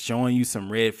somebody that's showing you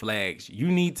some red flags,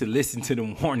 you need to listen to the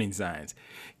warning signs.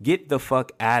 Get the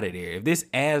fuck out of there. If this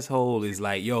asshole is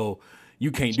like, yo,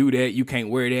 you can't do that, you can't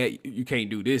wear that, you can't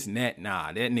do this and that,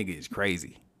 nah, that nigga is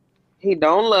crazy. He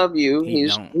don't love you. He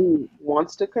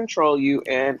wants to control you,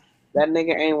 and that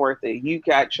nigga ain't worth it. You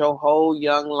got your whole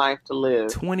young life to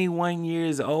live. 21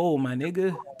 years old, my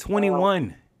nigga.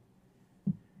 21.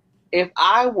 If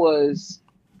I was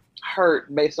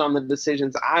hurt based on the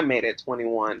decisions I made at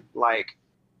 21, like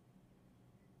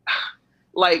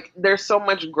there's so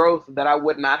much growth that I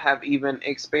would not have even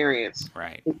experienced.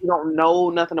 Right. If you don't know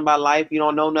nothing about life, you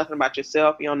don't know nothing about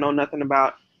yourself, you don't know nothing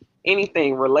about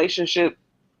anything, relationship.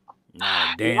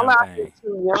 Nah, damn Y'all out thing. here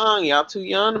too young. Y'all too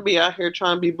young to be out here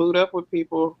trying to be booed up with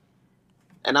people.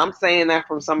 And I'm saying that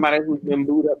from somebody who's been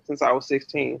booed up since I was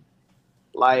 16.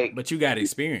 But you got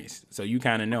experience, so you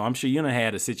kind of know. I'm sure you done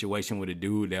had a situation with a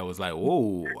dude that was like,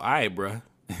 whoa, all right, bro,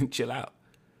 chill out.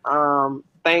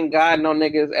 Thank God no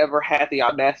niggas ever had the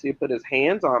audacity to put his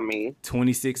hands on me.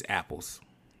 26 apples.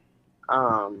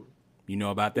 You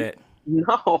know about that?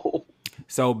 No.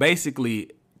 So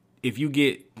basically, if you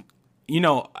get,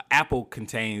 apple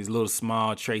contains little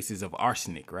small traces of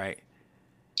arsenic, right?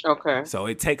 Okay. So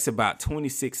it takes about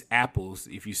 26 apples.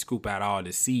 If you scoop out all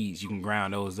the seeds, you can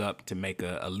ground those up to make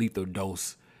a lethal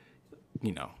dose,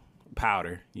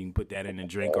 powder. You can put that in a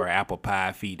drink or apple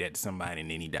pie, feed that to somebody, and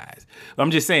then he dies. But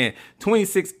I'm just saying,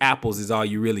 26 apples is all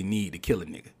you really need to kill a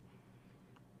nigga.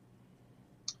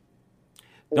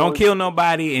 Don't kill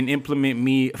nobody and implement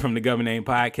me from the Government Name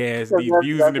Podcast. These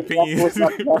views and opinions.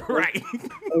 Right.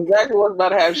 Exactly what's about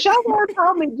to happen. Shogun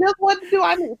told me just what to do.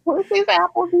 I need to put these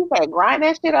apples. You said grind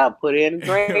that shit up, put it in a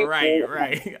drink.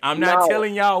 Right. I'm not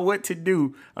telling y'all what to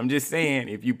do. I'm just saying,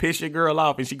 if you piss your girl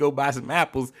off and she go buy some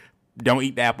apples, don't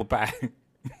eat the apple pie.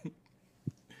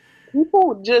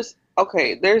 People just,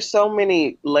 okay, there's so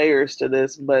many layers to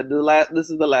this, but this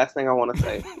is the last thing I want to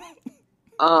say.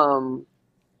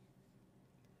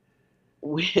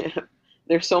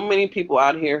 There's so many people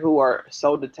out here who are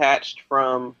so detached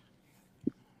from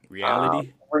reality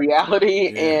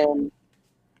and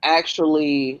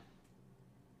actually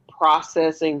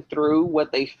processing through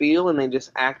what they feel, and they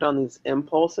just act on these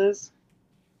impulses,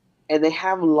 and they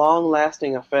have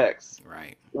long-lasting effects.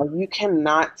 Right. Like, you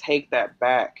cannot take that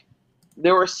back.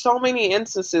 There were so many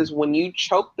instances when you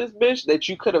choked this bitch that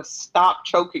you could have stopped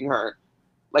choking her.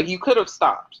 Like, you could have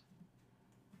stopped.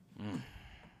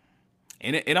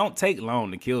 And it don't take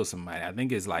long to kill somebody. I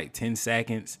think it's like 10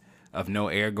 seconds of no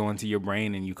air going to your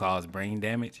brain and you cause brain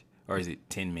damage. Or is it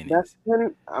 10 minutes?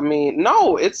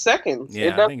 No, it's seconds.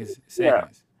 Yeah, I think it's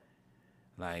seconds.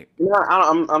 Yeah. Like, no,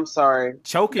 I'm sorry.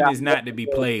 Choking is not to be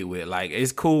played with. Like,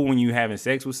 it's cool when you having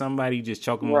sex with somebody, just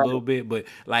choke them a little bit. But,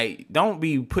 like, don't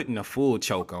be putting a full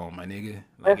choke on, my nigga.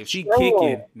 Like, if she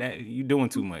kicking, you doing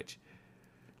too much.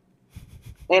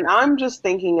 And I'm just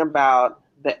thinking about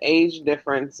the age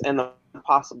difference and the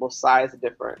possible size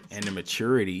difference. And the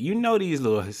maturity. You know these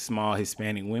little small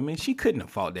Hispanic women, she couldn't have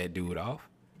fought that dude off.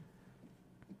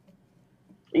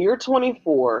 You're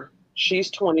 24, she's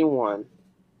 21,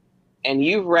 and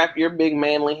you've wrapped your big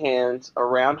manly hands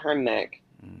around her neck,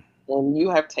 and you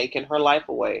have taken her life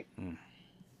away.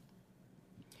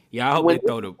 Yeah, I hope they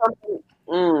throw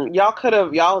the... Y'all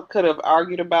could have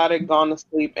argued about it, gone to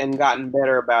sleep, and gotten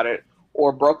better about it,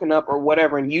 or broken up or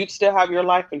whatever, and you'd still have your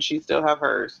life and she'd still have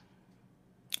hers.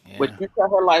 Yeah. But you cut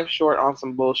her life short on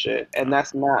some bullshit, and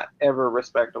that's not ever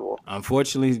respectable.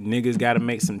 Unfortunately, niggas got to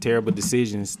make some terrible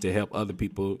decisions to help other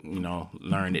people,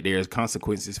 learn that there's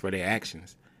consequences for their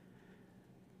actions.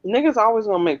 Niggas always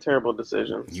gonna make terrible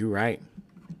decisions. You right.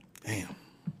 Damn.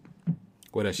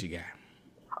 What else you got?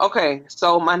 Okay,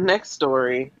 so my next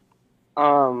story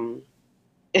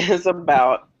is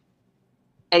about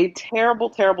a terrible,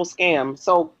 terrible scam.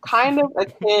 So kind of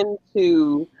akin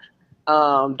to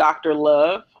Dr.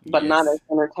 Love, but not as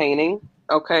entertaining.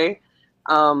 Okay.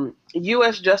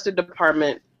 U.S. Justice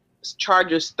Department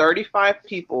charges 35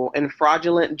 people in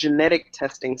fraudulent genetic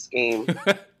testing scheme.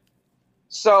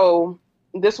 So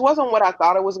this wasn't what I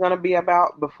thought it was going to be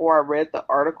about before I read the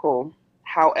article.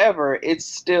 However, it's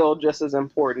still just as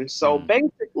important. So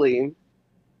basically,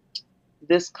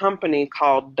 this company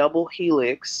called Double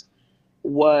Helix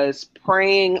was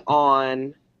preying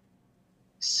on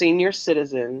senior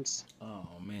citizens. Oh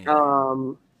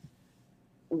man.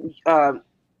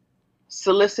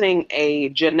 Soliciting a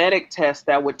genetic test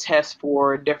that would test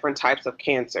for different types of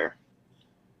cancer.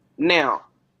 Now,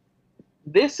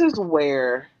 this is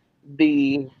where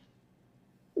the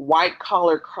white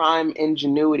collar crime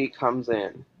ingenuity comes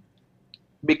in.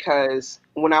 Because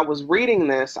when I was reading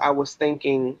this, I was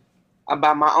thinking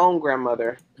about my own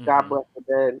grandmother, God bless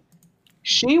her dead.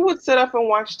 She would sit up and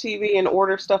watch TV and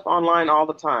order stuff online all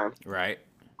the time. Right.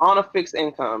 On a fixed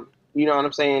income. You know what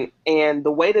I'm saying? And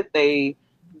the way that they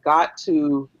got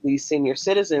to these senior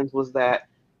citizens was that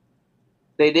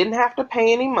they didn't have to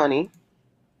pay any money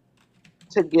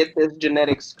to get this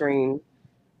genetic screen.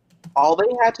 All they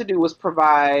had to do was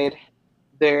provide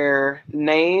their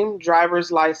name,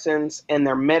 driver's license, and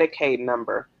their Medicaid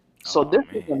number. So this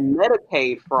is a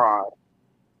Medicaid fraud.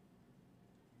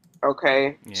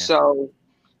 Okay? Yeah. So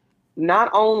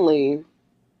not only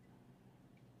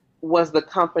was the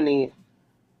company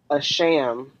a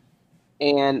sham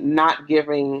and not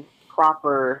giving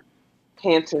proper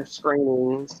cancer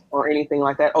screenings or anything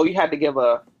like that. Oh, you had to give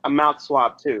a mouth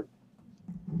swab too.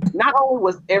 Not only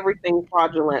was everything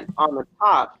fraudulent on the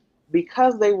top,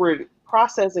 because they were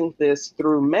processing this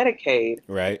through Medicaid,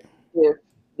 right? If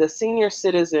the senior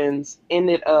citizens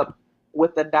ended up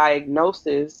with a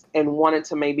diagnosis and wanted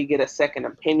to maybe get a second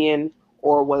opinion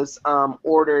or was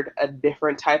ordered a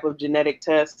different type of genetic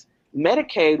test,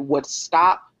 Medicaid would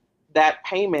stop that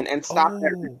payment and stop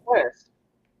that request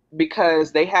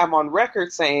because they have on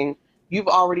record saying, you've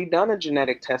already done a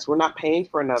genetic test. We're not paying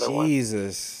for another one.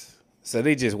 Jesus. So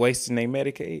they just wasting their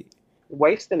Medicaid?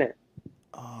 Wasting it.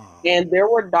 Oh. And there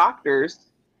were doctors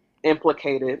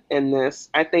implicated in this.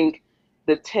 I think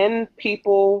the 10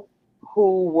 people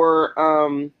who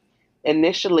were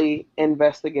initially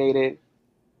investigated,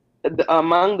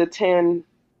 among those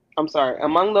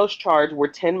charged were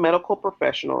 10 medical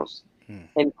professionals,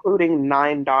 including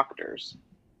 9 doctors.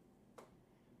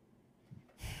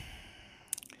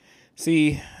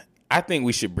 See, I think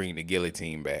we should bring the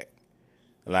guillotine back.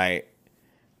 Like,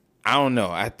 I don't know.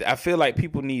 I feel like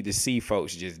people need to see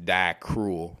folks just die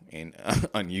cruel and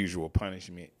unusual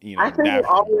punishment. You know, I think we're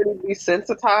already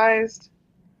desensitized.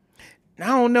 I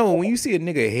don't know. When you see a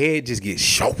nigga head just get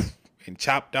shoved and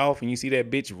chopped off and you see that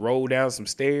bitch roll down some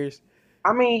stairs.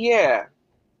 I mean, yeah.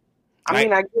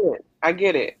 I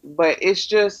get it. But it's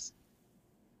just,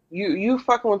 you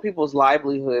fucking with people's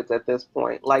livelihoods at this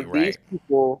point. Like, right. These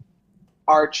people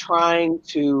are trying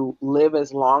to live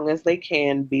as long as they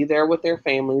can, be there with their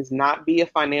families, not be a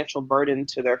financial burden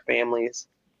to their families,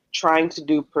 trying to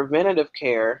do preventative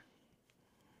care.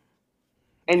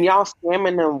 And y'all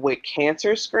scamming them with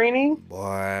cancer screening?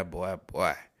 Boy.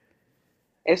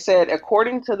 It said,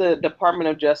 according to the Department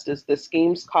of Justice, the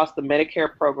schemes cost the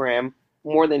Medicare program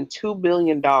more than $2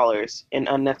 billion in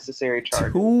unnecessary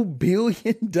charges. $2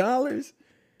 billion?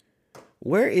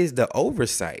 Where is the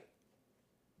oversight?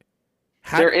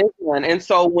 There is none. And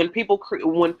so when people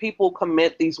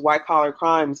commit these white collar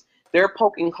crimes, they're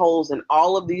poking holes in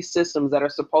all of these systems that are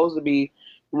supposed to be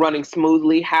running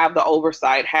smoothly, have the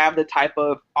oversight, have the type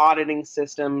of auditing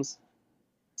systems,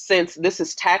 since this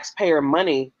is taxpayer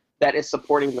money that is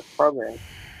supporting the program.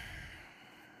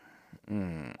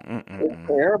 It's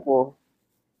terrible.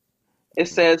 It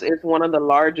says it's one of the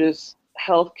largest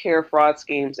healthcare fraud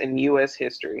schemes in U.S.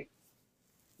 history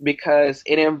because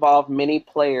it involved many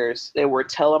players. There were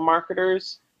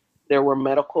telemarketers, there were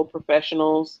medical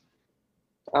professionals.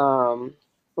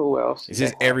 Who else? It's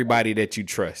just everybody that you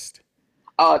trust.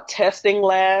 Testing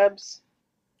labs.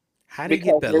 How do you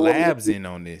get the labs in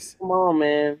on this? Come on,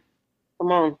 man.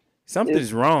 Come on.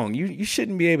 Something's wrong. You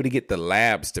shouldn't be able to get the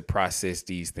labs to process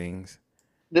these things.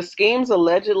 The schemes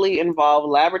allegedly involve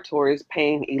laboratories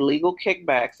paying illegal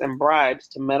kickbacks and bribes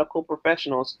to medical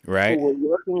professionals who were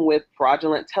working with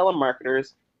fraudulent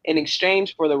telemarketers in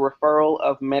exchange for the referral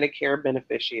of Medicare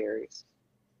beneficiaries.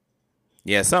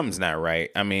 Yeah, something's not right.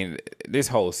 I mean, this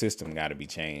whole system got to be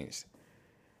changed.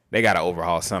 They got to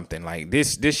overhaul something. Like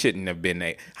this shouldn't have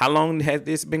been. How long has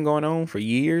this been going on? For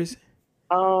years?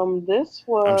 This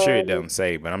was. I'm sure it doesn't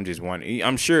say, but I'm just wondering.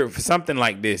 I'm sure for something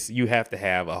like this, you have to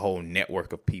have a whole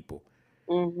network of people.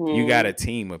 Mm-hmm. You got a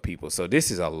team of people, so this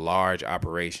is a large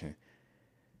operation.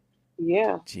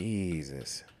 Yeah.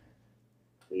 Jesus.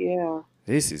 Yeah.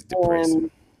 This is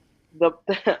depressing.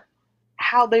 And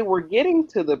how they were getting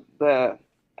to the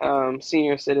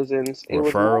senior citizens.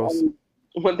 Referrals.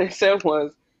 What they said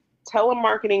was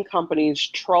telemarketing companies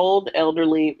trolled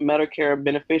elderly Medicare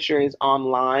beneficiaries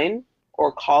online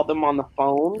or called them on the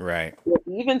phone. Right. Or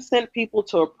even sent people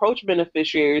to approach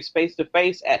beneficiaries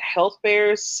face-to-face at health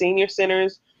fairs, senior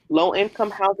centers,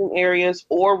 low-income housing areas,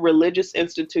 or religious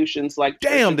institutions like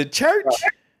Damn, the church?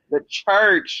 The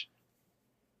church.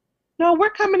 No, we're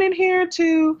coming in here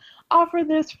to offer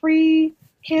this free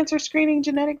cancer screening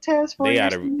genetic test for They your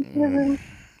oughta,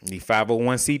 the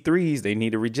 501c3s, they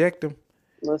need to reject them.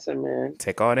 Listen, man.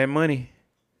 Take all that money.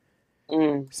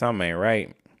 Mm. Something ain't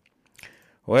right.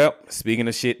 Well, speaking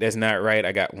of shit that's not right,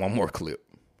 I got one more clip.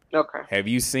 Okay. Have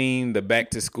you seen the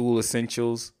Back to School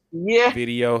Essentials Yeah.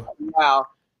 video? Wow.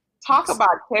 Talk about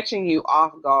catching you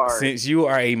off guard. Since you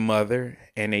are a mother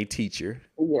and a teacher,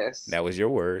 Yes. that was your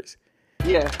words.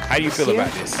 Yes. How do you feel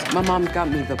about this? My mom got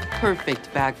me the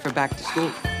perfect bag for back to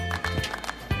school.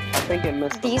 I think it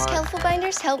missed the These mark. colorful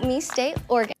binders help me stay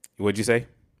organized. What'd you say?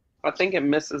 I think it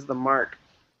misses the mark.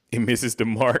 It misses the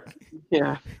mark.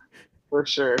 Yeah, for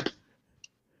sure.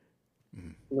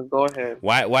 Go ahead.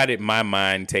 Why did my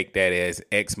mind take that as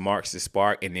X marks the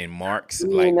spark and then marks? I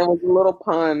Like, mean, there was a little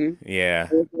pun. yeah.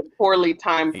 It was a poorly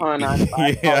timed pun.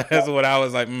 Yeah, that's what I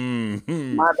was like,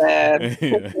 My bad.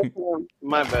 Yeah.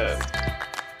 My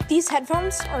bad. These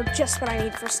headphones are just what I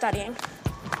need for studying.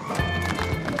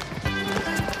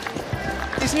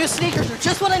 These new sneakers are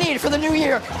just what I need for the new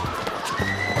year.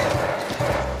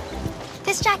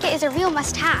 This jacket is a real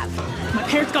must-have. My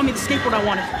parents got me the skateboard I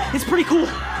wanted. It's pretty cool.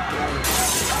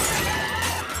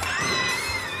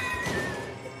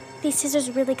 These scissors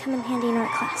really come in handy in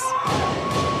art class.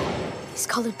 These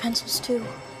colored pencils, too.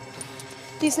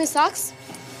 These new socks,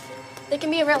 they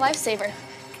can be a real lifesaver.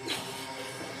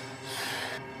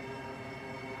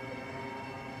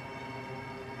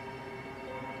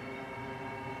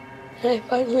 I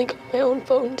finally got my own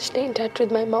phone to stay in touch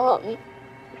with my mom.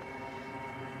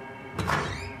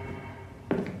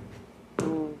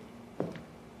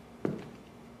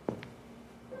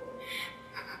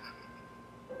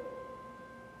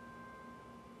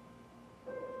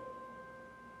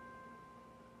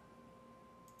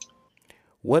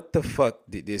 What the fuck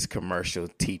did this commercial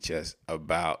teach us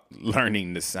about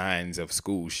learning the signs of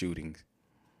school shootings?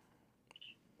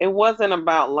 It wasn't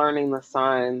about learning the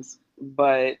signs,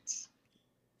 but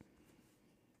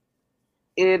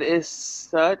it is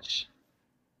such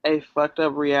a fucked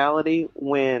up reality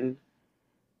when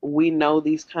we know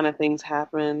these kind of things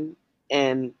happen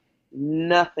and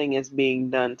nothing is being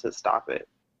done to stop it.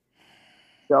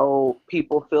 So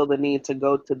people feel the need to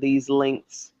go to these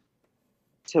lengths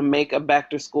to make a back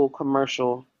to school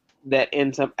commercial that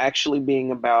ends up actually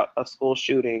being about a school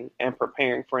shooting and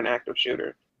preparing for an active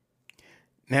shooter.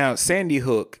 Now, Sandy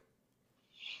Hook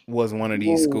was one of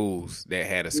these schools that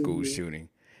had a school shooting.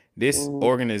 This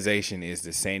organization is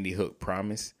the Sandy Hook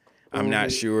Promise. I'm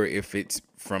not sure if it's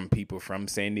from people from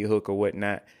Sandy Hook or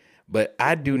whatnot, but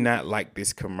I do not like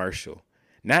this commercial.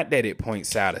 Not that it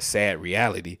points out a sad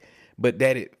reality, but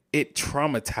that it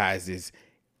traumatizes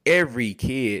every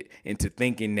kid into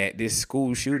thinking that this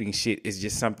school shooting shit is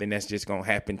just something that's just going to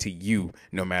happen to you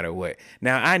no matter what.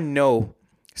 Now, I know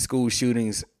school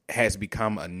shootings has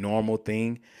become a normal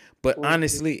thing, but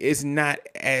honestly, it's not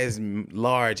as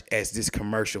large as this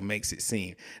commercial makes it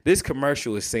seem. This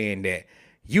commercial is saying that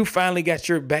you finally got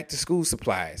your back to school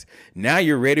supplies. Now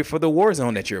you're ready for the war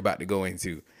zone that you're about to go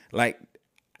into. Like,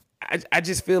 I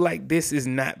just feel like this is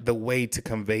not the way to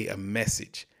convey a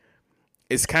message.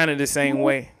 It's kind of the same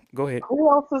way. Go ahead. Who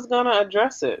else is going to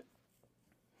address it?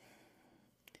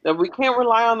 If we can't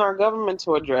rely on our government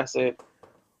to address it,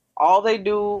 all they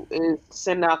do is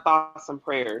send out thoughts and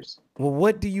prayers. Well,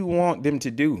 what do you want them to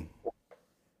do?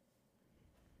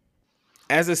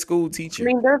 As a school teacher. I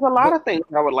mean, there's a lot of things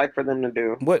I would like for them to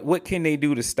do. What can they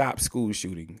do to stop school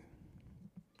shooting?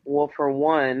 Well, for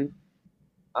one,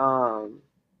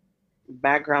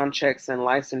 background checks and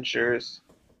licensures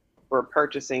for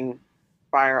purchasing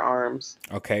firearms.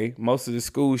 Okay, most of the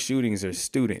school shootings are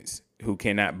students who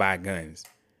cannot buy guns.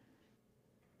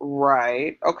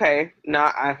 Right. Okay. Now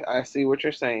I see what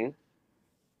you're saying.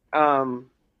 So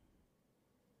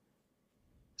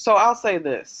I'll say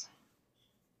this.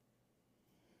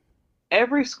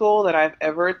 Every school that I've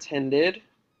ever attended,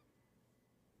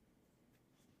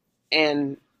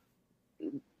 and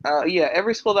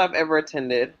every school that I've ever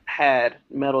attended had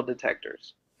metal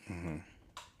detectors. Mm-hmm.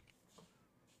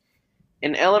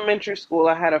 In elementary school,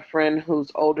 I had a friend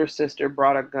whose older sister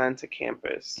brought a gun to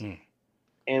campus,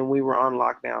 and we were on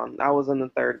lockdown. I was in the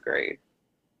 3rd grade.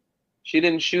 She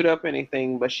didn't shoot up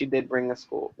anything, but she did bring a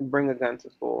gun to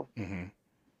school. Mm-hmm.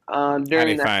 How did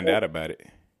they find out about it?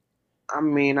 I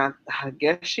mean, I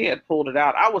guess she had pulled it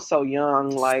out. I was so young,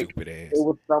 like Stupid ass. it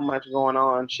was so much going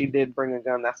on. She did bring a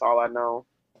gun. That's all I know.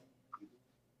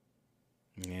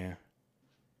 Yeah.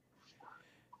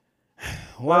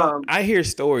 Well, I hear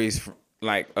stories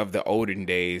like of the olden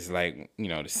days, like, you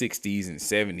know, the 60s and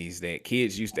 70s, that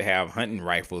kids used to have hunting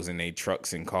rifles in their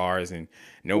trucks and cars, and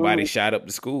nobody shot up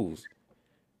the schools.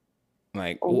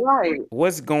 Like,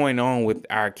 what's going on with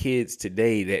our kids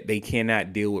today that they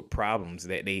cannot deal with problems,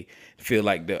 that they feel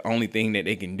like the only thing that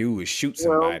they can do is shoot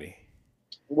somebody?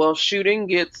 Well, shooting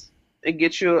gets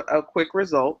you a quick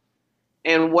result.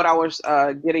 And what I was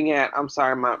getting at, I'm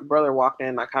sorry, my brother walked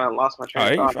in. I kind of lost my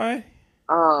train of thought. Fine.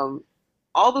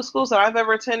 All the schools that I've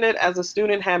ever attended as a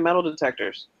student had metal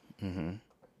detectors. Mm-hmm.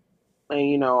 And,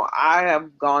 you know, I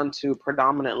have gone to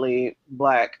predominantly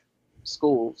black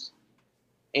schools.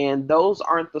 And those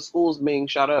aren't the schools being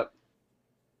shot up.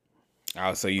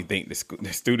 Oh, so you think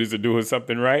the students are doing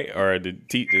something right, or the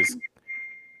teachers?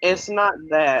 It's not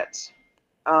that.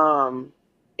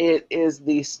 It is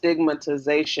the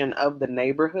stigmatization of the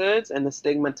neighborhoods and the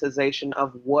stigmatization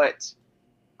of what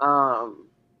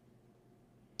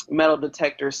metal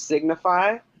detectors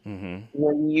signify. Mm-hmm.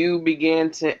 When you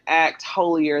begin to act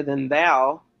holier than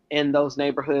thou in those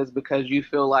neighborhoods because you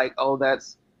feel like, oh,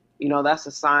 that's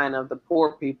a sign of the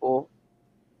poor people.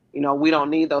 You know, we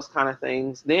don't need those kind of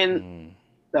things. Then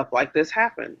stuff like this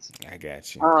happens. I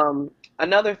got you.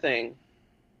 Another thing,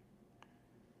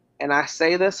 and I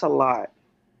say this a lot,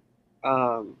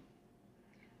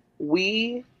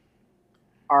 we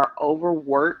are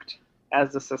overworked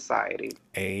as a society.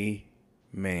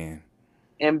 Amen.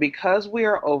 And because we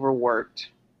are overworked,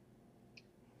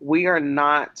 we are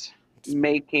not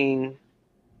making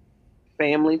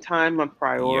family time a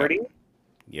priority.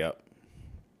 Yep.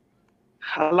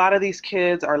 A lot of these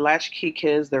kids are latchkey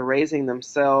kids. They're raising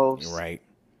themselves. Right.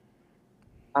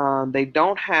 They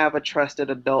don't have a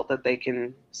trusted adult that they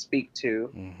can speak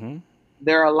to. Mm-hmm.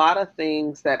 There are a lot of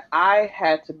things that I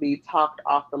had to be talked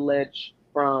off the ledge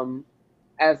from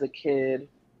as a kid,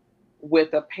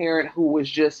 with a parent who was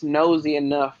just nosy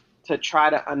enough to try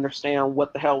to understand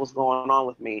what the hell was going on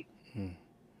with me.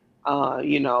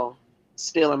 You know,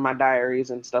 stealing my diaries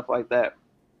and stuff like that.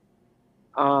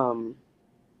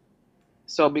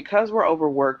 So because we're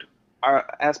overworked,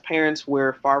 as parents,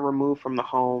 we're far removed from the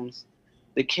homes.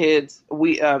 The kids,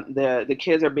 the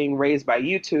kids are being raised by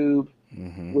YouTube,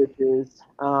 which is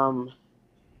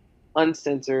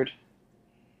uncensored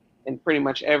in pretty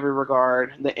much every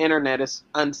regard. The internet is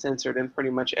uncensored in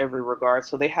pretty much every regard.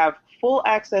 So they have full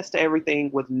access to everything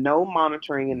with no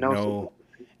monitoring and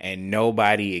and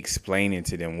nobody explaining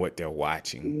to them what they're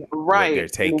watching, right? What they're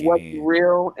taking and what's in.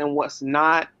 real and what's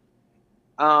not.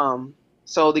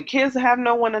 So the kids have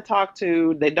no one to talk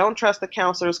to. They don't trust the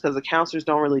counselors because the counselors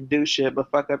don't really do shit but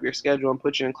fuck up your schedule and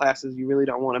put you in classes you really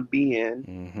don't want to be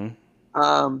in.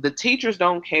 The teachers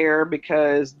don't care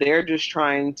because they're just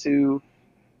trying to,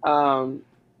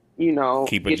 you know,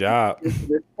 keep a job,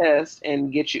 this test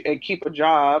and keep a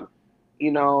job.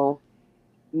 You know,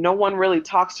 no one really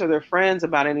talks to their friends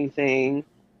about anything.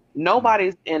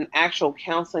 Nobody's in actual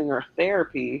counseling or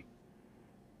therapy.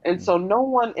 And so no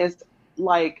one is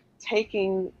like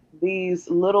taking these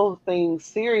little things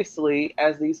seriously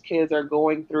as these kids are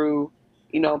going through,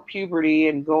 you know, puberty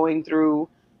and going through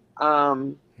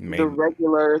the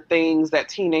regular things that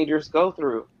teenagers go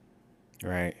through.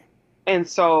 Right. And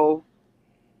so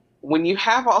when you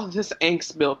have all this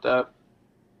angst built up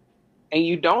and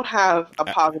you don't have a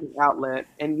positive outlet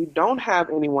and you don't have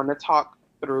anyone to talk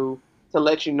through to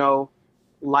let you know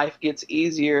life gets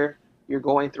easier, you're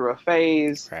going through a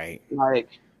phase. Right. Like,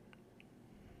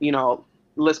 you know,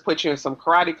 let's put you in some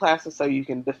karate classes so you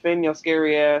can defend your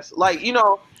scary ass. Like, you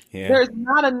know, there's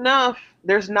not enough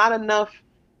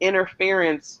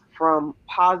interference from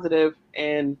positive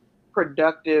and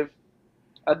productive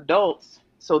adults.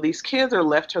 So these kids are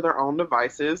left to their own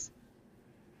devices.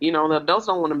 You know, the adults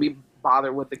don't want to be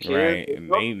bothered with the kids.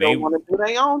 Right. They want to do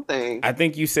their own thing. I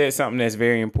think you said something that's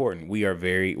very important.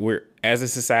 We're as a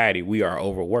society, we are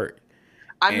overworked.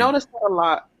 I noticed that a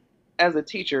lot as a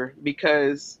teacher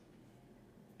because,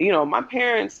 you know, my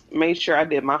parents made sure I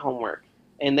did my homework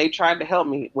and they tried to help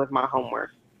me with my homework.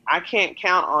 I can't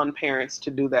count on parents to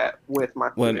do that with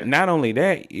my students. Well, not only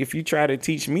that, if you try to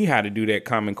teach me how to do that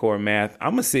Common Core math,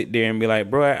 I'm going to sit there and be like,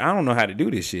 bro, I don't know how to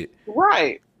do this shit.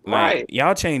 Right. Like, right.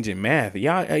 Y'all changing math.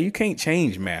 You can't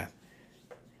change math.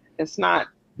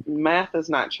 Math is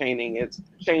not changing. It's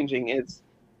changing. It's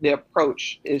the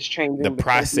approach is changing. The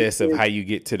process of how you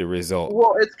get to the result.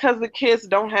 Well, it's because the kids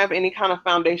don't have any kind of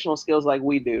foundational skills like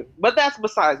we do. But that's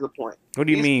besides the point. What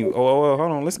do you mean? Oh,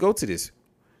 hold on. Let's go to this.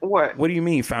 What? What do you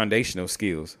mean foundational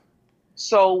skills?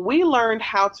 So we learned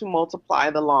how to multiply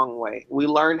the long way. We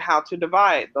learned how to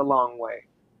divide the long way.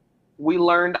 We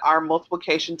learned our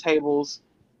multiplication tables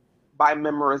by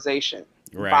memorization,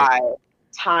 by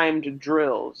timed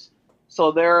drills.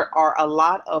 So there are a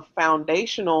lot of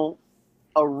foundational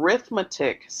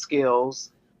arithmetic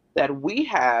skills that we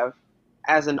have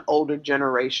as an older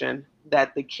generation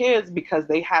that the kids, because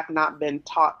they have not been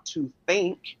taught to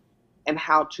think and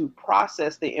how to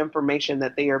process the information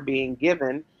that they are being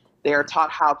given. They are taught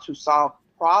how to solve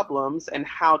problems and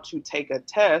how to take a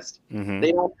test. Mm-hmm.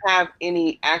 They don't have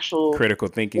any actual critical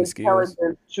thinking intelligence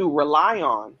skills to rely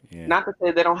on. Yeah. Not to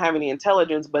say they don't have any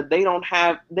intelligence, but they don't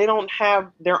have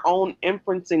their own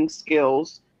inferencing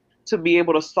skills to be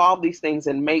able to solve these things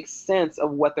and make sense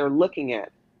of what they're looking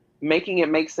at, making it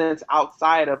make sense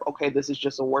outside of, okay, this is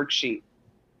just a worksheet.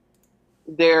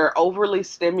 They're overly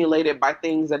stimulated by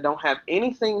things that don't have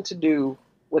anything to do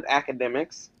with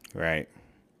academics. Right.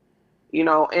 You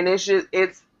know, and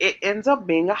it ends up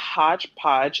being a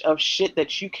hodgepodge of shit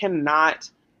that you cannot,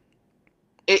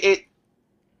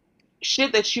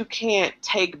 shit that you can't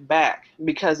take back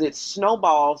because it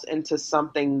snowballs into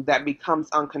something that becomes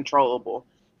uncontrollable.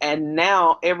 And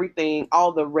now everything,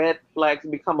 all the red flags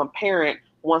become apparent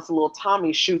once little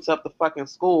Tommy shoots up the fucking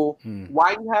school.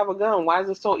 Why you have a gun? Why is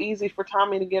it so easy for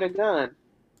Tommy to get a gun?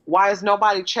 Why is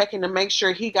nobody checking to make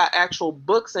sure he got actual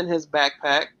books in his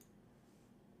backpack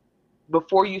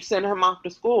before you send him off to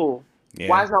school? Yeah.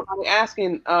 Why is nobody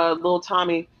asking little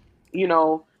Tommy, you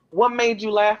know, what made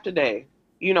you laugh today?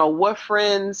 You know, what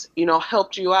friends, you know,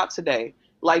 helped you out today?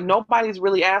 Like, nobody's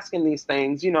really asking these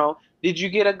things. You know, did you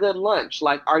get a good lunch?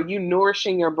 Like, are you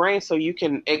nourishing your brain so you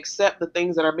can accept the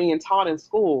things that are being taught in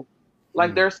school?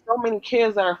 Like, there's so many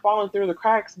kids that are falling through the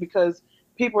cracks because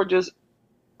people are just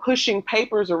pushing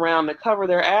papers around to cover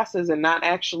their asses and not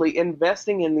actually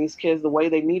investing in these kids the way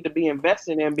they need to be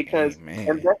invested in, because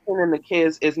investing in the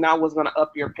kids is not what's going to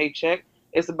up your paycheck.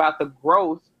 It's about the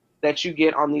growth that you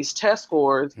get on these test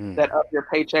scores that up your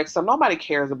paycheck. So nobody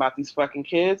cares about these fucking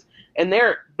kids. And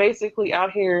they're basically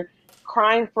out here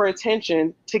crying for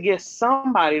attention to get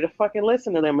somebody to fucking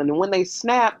listen to them. And when they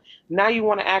snap, now you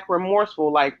want to act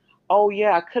remorseful. Like, oh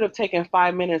yeah, I could have taken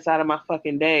 5 minutes out of my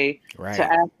fucking day to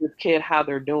ask this kid how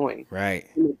they're doing. Right.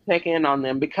 And check in on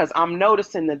them, because I'm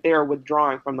noticing that they're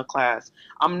withdrawing from the class.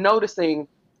 I'm noticing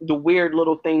the weird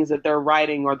little things that they're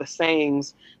writing or the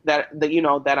sayings that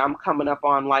I'm coming up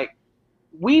on. Like,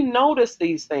 we notice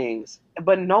these things,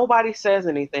 but nobody says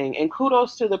anything. And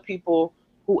kudos to the people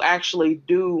who actually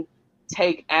do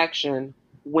take action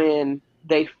when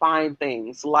they find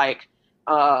things like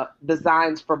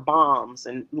designs for bombs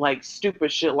and like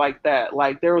stupid shit like that.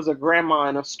 Like, there was a grandma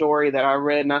in a story that I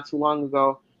read not too long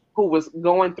ago who was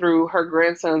going through her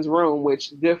grandson's room,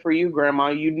 which, good for you, grandma.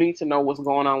 You need to know what's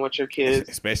going on with your kids.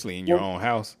 Especially in your own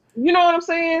house. You know what I'm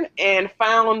saying? And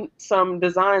found some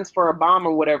designs for a bomb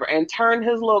or whatever and turned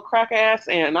his little crack ass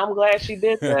in. And I'm glad she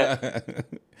did that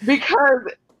because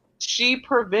she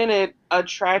prevented a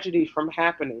tragedy from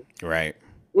happening. Right.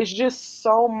 It's just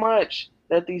so much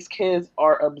that these kids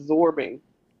are absorbing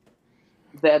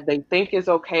that they think is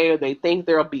okay, or they think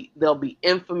they'll be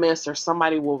infamous, or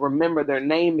somebody will remember their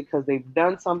name because they've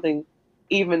done something,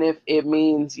 even if it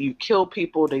means you kill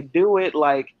people. They do it.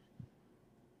 Like,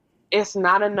 it's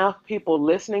not enough people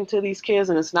listening to these kids,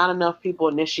 and it's not enough people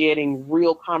initiating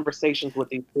real conversations with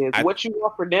these kids. What you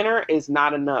want for dinner is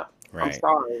not enough. Right. I'm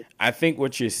sorry. I think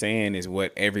what you're saying is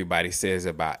what everybody says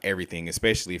about everything,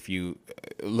 especially if you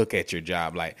look at your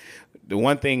job. Like, the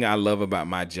one thing I love about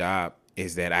my job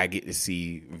is that I get to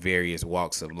see various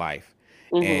walks of life.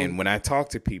 Mm-hmm. And when I talk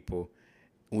to people,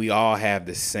 we all have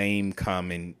the same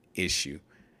common issue.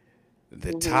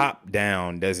 The top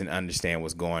down doesn't understand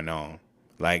what's going on.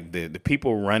 Like, the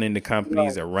people running the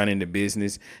companies or running the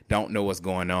business don't know what's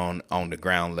going on the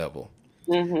ground level.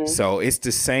 Mm-hmm. So it's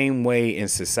the same way in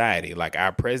society. Like,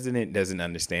 our president doesn't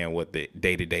understand what the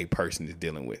day-to-day person is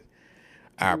dealing with.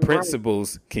 Our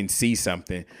principals can see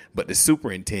something, but the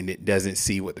superintendent doesn't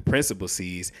see what the principal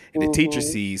sees. And the teacher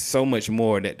sees so much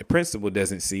more that the principal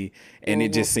doesn't see. And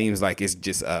it just seems like it's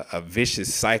just a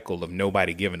vicious cycle of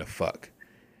nobody giving a fuck.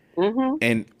 Mm-hmm.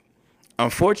 And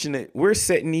unfortunately, we're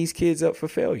setting these kids up for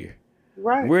failure.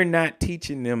 Right. We're not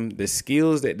teaching them the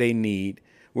skills that they need.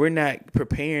 We're not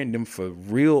preparing them for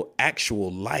real,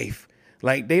 actual life.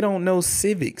 Like, they don't know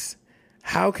civics.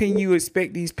 How can you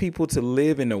expect these people to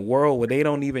live in a world where they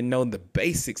don't even know the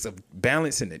basics of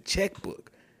balancing a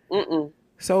checkbook?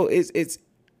 So it's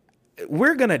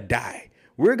we're going to die.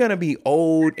 We're going to be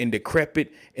old and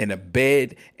decrepit in a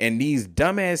bed. And these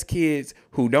dumbass kids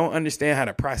who don't understand how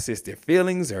to process their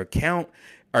feelings or count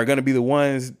are going to be the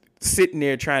ones sitting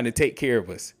there trying to take care of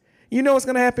us. You know what's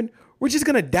going to happen? We're just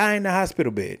going to die in the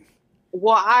hospital bed.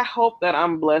 Well, I hope that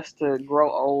I'm blessed to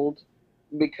grow old,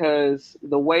 because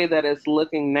the way that it's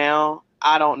looking now,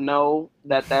 I don't know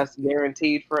that that's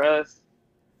guaranteed for us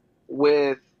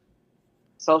with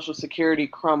Social Security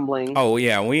crumbling. Oh,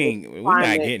 yeah, we're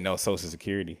not getting no Social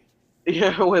Security.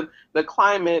 Yeah, with the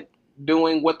climate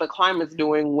doing what the climate's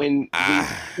doing when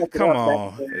come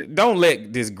on. Don't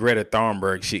let this Greta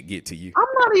Thunberg shit get to you. I'm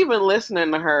not even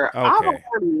listening to her. Okay. I've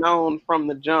already known from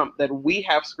the jump that we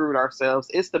have screwed ourselves.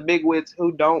 It's the bigwigs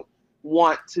who don't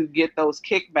want to get those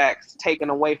kickbacks taken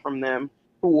away from them,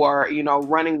 who are,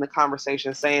 running the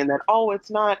conversation saying that, oh, it's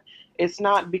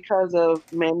not because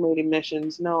of man-made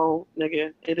emissions. No,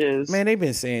 nigga, it is. Man, they've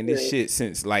been saying this shit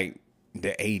since like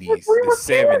the 80s, the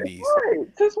 70s.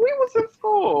 Since we was in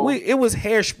school. It was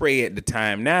hairspray at the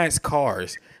time. Now it's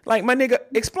cars. Like, my nigga,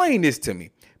 explain this to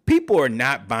me. People are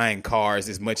not buying cars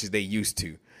as much as they used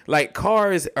to. Like,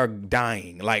 cars are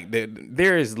dying. Like,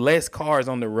 there is less cars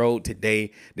on the road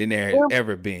today than there has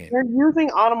ever been. They're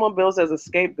using automobiles as a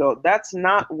scapegoat. That's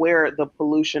not where the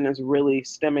pollution is really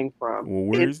stemming from. Well,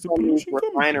 where's the pollution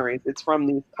from? Refineries. It's from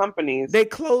these companies. They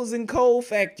closing coal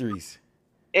factories.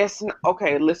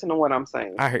 Okay, listen to what I'm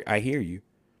saying. I hear you.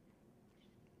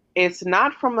 It's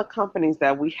not from the companies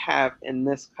that we have in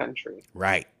this country.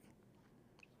 Right.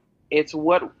 It's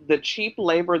what the cheap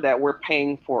labor that we're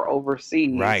paying for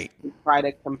overseas to try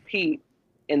to compete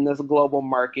in this global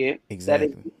market that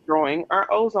is destroying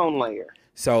our ozone layer.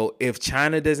 So if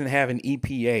China doesn't have an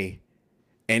EPA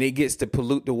and it gets to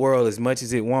pollute the world as much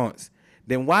as it wants,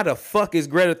 then why the fuck is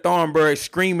Greta Thunberg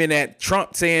screaming at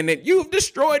Trump saying that you've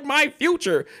destroyed my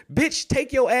future? Bitch,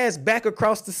 take your ass back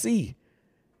across the sea.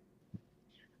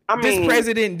 This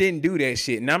president didn't do that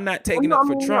shit, and I'm not taking up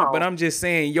for Trump, but I'm just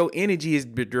saying your energy is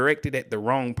directed at the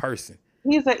wrong person.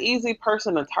 He's an easy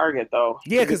person to target, though.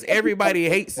 Yeah, because everybody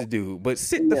hates the dude, but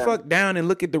sit the fuck down and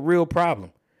look at the real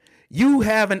problem. You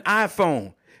have an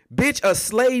iPhone. Bitch, a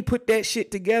slave put that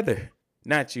shit together.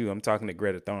 Not you, I'm talking to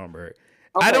Greta Thunberg.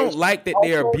 Okay. I don't like that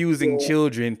they're abusing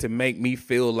children to make me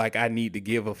feel like I need to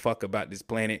give a fuck about this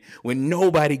planet when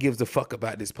nobody gives a fuck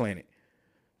about this planet.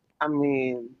 I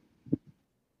mean...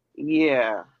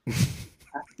 yeah,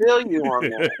 I feel you on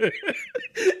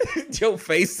that. Your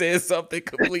face says something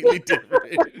completely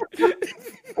different.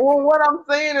 Well, what I'm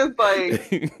saying is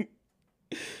like,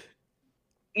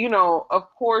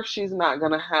 of course she's not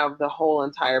going to have the whole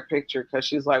entire picture because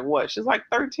she's like, what? She's like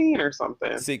 13 or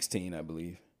something. 16, I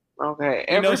believe. Okay.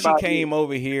 She came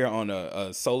over here on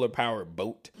a solar-powered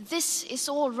boat. This is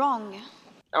all wrong.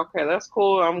 Okay, that's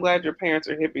cool. I'm glad your parents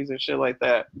are hippies and shit like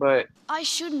that, but... I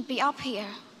shouldn't be up here.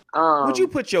 Would you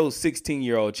put your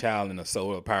 16-year-old child in a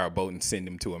solar power boat and send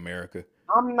him to America?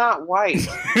 I'm not white.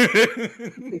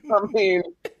 I mean,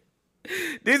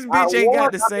 this bitch ain't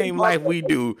got the same life we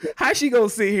do. How she gonna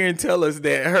sit here and tell us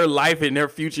that her life and her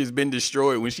future has been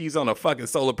destroyed when she's on a fucking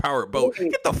solar powered boat?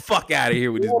 Get the fuck out of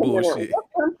here with this bullshit.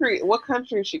 What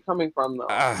country is she coming from, though?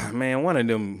 Man, one of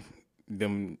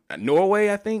them Norway,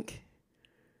 I think.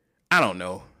 I don't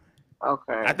know.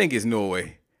 Okay. I think it's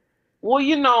Norway.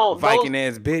 Well, Viking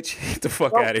ass bitch, get the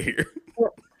fuck out of here.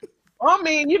 I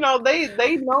mean,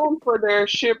 they known for their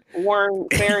ship faring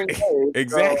ways.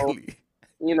 Exactly.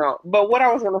 So, but what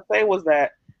I was gonna say was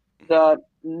that the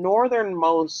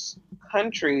northernmost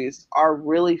countries are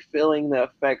really feeling the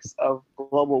effects of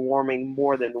global warming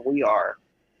more than we are.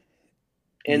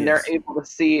 And they're able to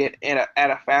see it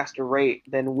at a faster rate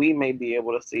than we may be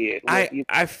able to see it.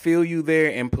 I feel you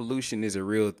there, and pollution is a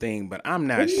real thing, but I'm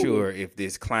not sure if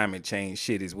this climate change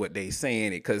shit is what they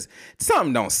saying it, because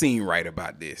something don't seem right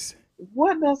about this.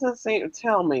 What doesn't seem?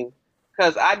 Tell me,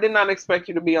 because I did not expect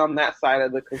you to be on that side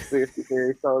of the conspiracy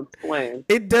theory. So explain.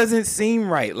 It doesn't seem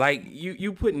right. Like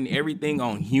you putting everything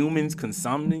on humans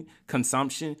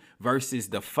consumption versus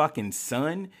the fucking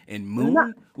sun and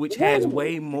moon, which has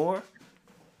way more.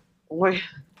 Wait,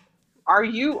 are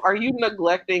you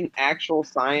neglecting actual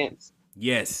science?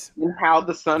 Yes. And how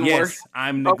the sun works? Yes,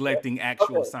 I'm neglecting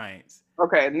actual science.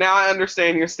 Okay, now I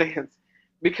understand your stance,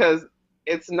 because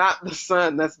it's not the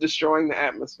sun that's destroying the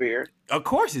atmosphere. Of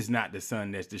course it's not the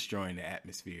sun that's destroying the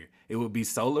atmosphere. It would be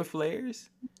solar flares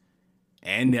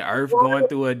and the earth going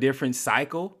through a different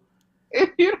cycle. If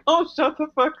you don't shut the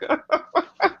fuck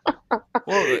up.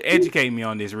 Well, educate me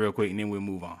on this real quick and then we'll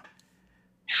move on.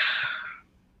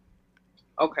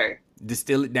 Okay.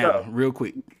 Distill it down real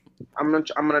quick. I'm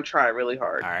gonna try really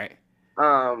hard. All right.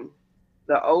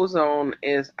 The ozone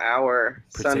is our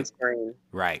sunscreen.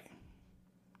 Right.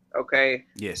 Okay.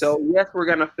 Yes. So yes, we're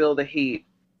gonna feel the heat,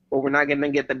 but we're not going to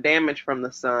get the damage from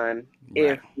the sun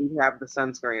if we have the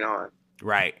sunscreen on.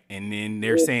 Right. And then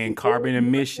they're saying carbon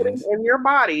emissions in your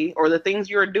body, or the things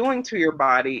you're doing to your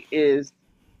body, is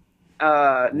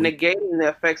negating the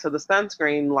effects of the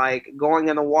sunscreen, like going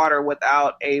in the water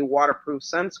without a waterproof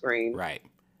sunscreen. Right.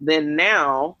 Then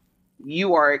now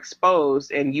you are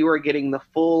exposed and you are getting the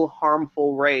full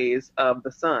harmful rays of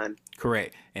the sun.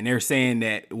 Correct. And they're saying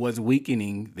that what's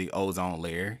weakening the ozone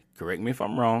layer, correct me if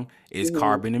I'm wrong, is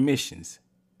carbon emissions.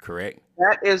 Correct?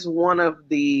 That is one of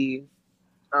the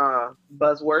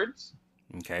buzzwords.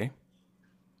 Okay.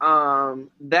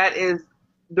 That is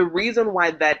the reason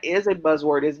why that is a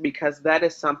buzzword, is because that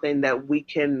is something that we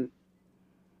can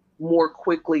more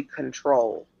quickly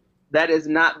control. That is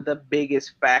not the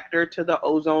biggest factor to the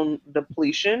ozone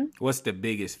depletion. What's the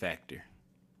biggest factor?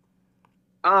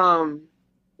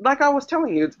 Like I was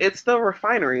telling you, it's the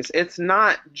refineries. It's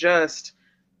not just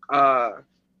our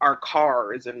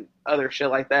cars and other shit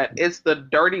like that. It's the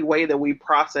dirty way that we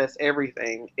process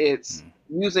everything. It's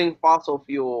using fossil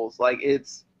fuels. Like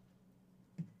it's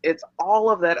all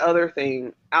of that other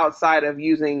thing outside of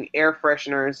using air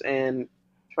fresheners and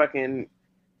fucking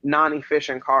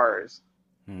non-efficient cars.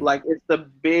 Like it's the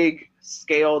big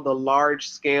scale, the large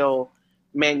scale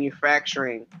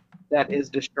manufacturing that is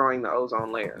destroying the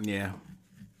ozone layer. Yeah.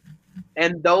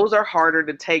 And those are harder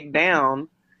to take down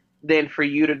than for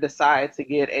you to decide to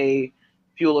get a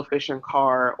fuel efficient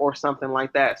car or something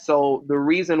like that. So the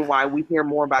reason why we hear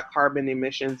more about carbon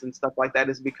emissions and stuff like that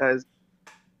is because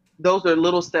those are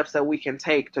little steps that we can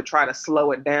take to try to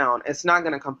slow it down. It's not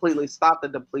going to completely stop the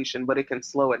depletion, but it can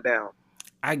slow it down.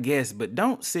 I guess, but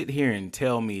don't sit here and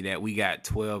tell me that we got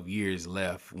 12 years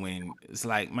left when it's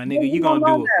like, my nigga, you're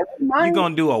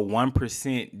gonna do a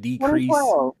 1% decrease.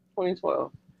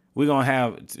 2012. We're gonna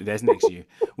have, that's next year.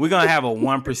 We're gonna have a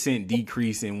 1%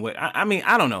 decrease in what I mean,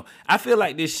 I don't know. I feel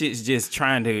like this shit's just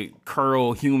trying to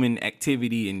curl human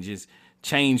activity and just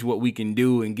change what we can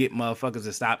do and get motherfuckers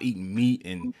to stop eating meat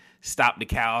and stop the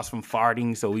cows from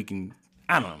farting so we can,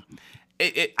 I don't know.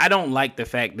 I don't like the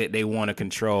fact that they want to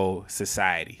control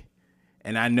society.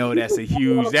 And I know that's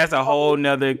a whole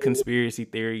nother conspiracy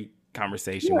theory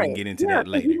conversation. We can get into that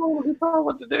later. You know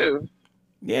what to do.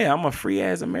 Yeah, I'm a free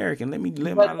ass American. Let me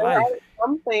live But my life. There are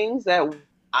some things that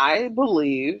I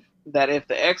believe that if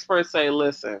the experts say,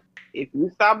 listen, if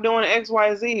you stop doing X,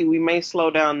 Y, Z, we may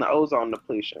slow down the ozone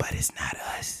depletion. But it's not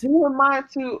us. Who am I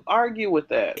to argue with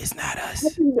that? It's not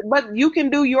us. But you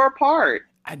can do your part.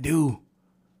 I do.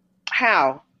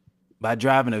 How? By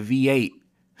driving a V8.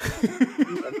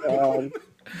 All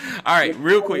right,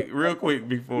 real quick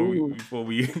before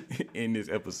we end this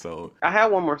episode. I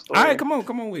have one more story. All right, come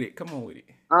on with it.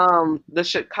 The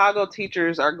Chicago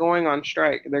teachers are going on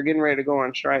strike. They're getting ready to go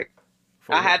on strike.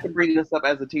 I had to bring this up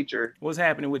as a teacher. What's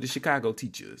happening with the Chicago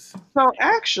teachers? So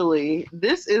actually,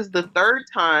 this is the third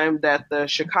time that the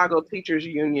Chicago Teachers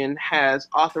Union has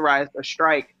authorized a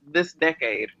strike this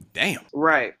decade. Damn.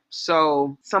 Right.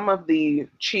 So some of the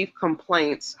chief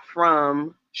complaints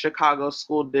from Chicago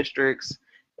school districts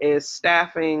is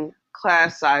staffing,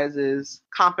 class sizes,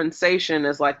 compensation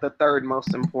is like the third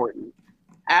most important.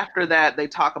 After that, they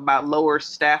talk about lower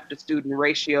staff to student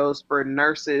ratios for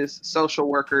nurses, social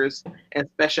workers, and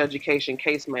special education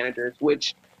case managers,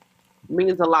 which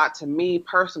means a lot to me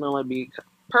personally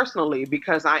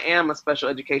because I am a special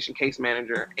education case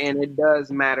manager, and it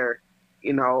does matter,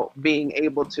 being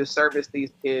able to service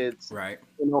these kids, right?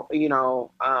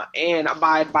 And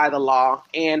abide by the law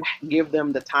and give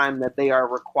them the time that they are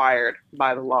required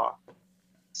by the law.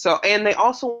 So, and they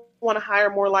also want to hire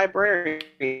more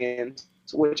librarians,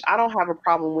 which I don't have a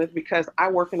problem with because I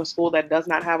work in a school that does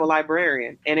not have a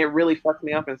librarian, and it really fucks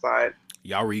me up inside.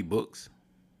 Y'all read books?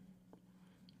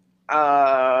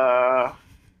 I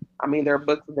mean, there are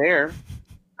books there.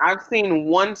 I've seen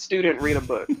one student read a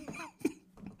book.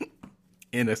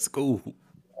 In a school.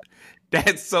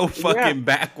 That's so fucking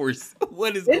backwards.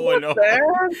 What is Isn't going that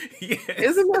on? Sad? Yes.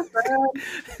 Isn't that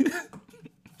sad?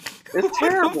 It's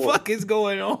terrible. What the fuck is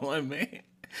going on, man?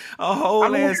 A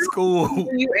whole ass school. How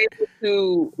were you able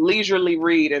to leisurely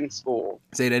read in school?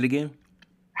 Say that again?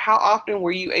 How often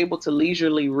were you able to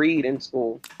leisurely read in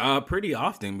school? Pretty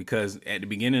often, because at the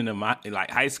beginning of my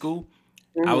high school,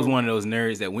 I was one of those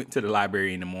nerds that went to the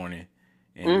library in the morning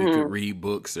and we could read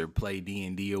books or play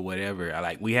D&D or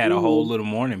whatever. We had a whole little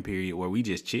morning period where we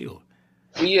just chilled.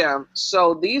 Yeah.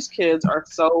 So these kids are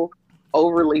so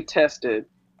overly tested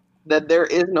that there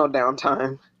is no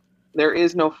downtime. There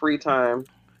is no free time.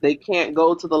 They can't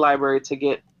go to the library to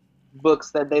get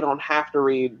books that they don't have to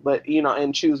read, but,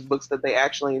 and choose books that they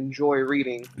actually enjoy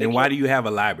reading. Then why do you have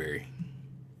a library?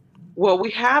 Well,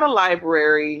 we had a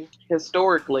library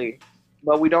historically,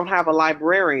 but we don't have a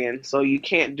librarian, so you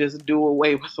can't just do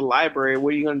away with the library.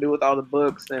 What are you going to do with all the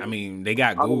books? And I mean, they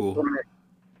got Google.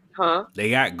 Huh? They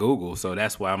got Google, so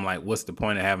that's why I'm like, what's the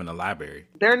point of having a library?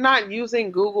 They're not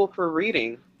using Google for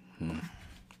reading.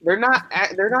 They're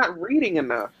not reading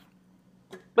enough.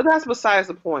 But that's besides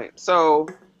the point. So,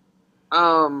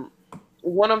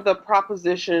 one of the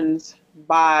propositions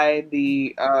by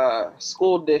the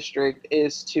school district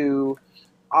is to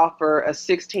offer a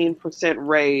 16%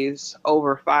 raise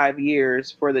over 5 years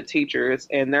for the teachers.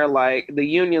 And they're like, the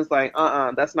union's like,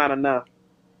 that's not enough,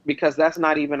 because that's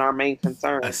not even our main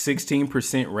concern. A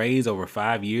 16% raise over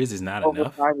 5 years is not over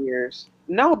enough? 5 years.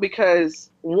 No, because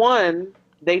one,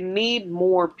 they need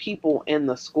more people in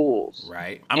the schools.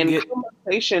 Right.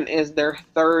 Compensation is their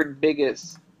third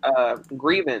biggest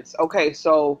grievance. Okay,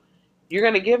 so you're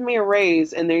going to give me a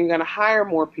raise and then you're going to hire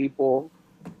more people.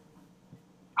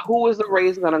 Who is the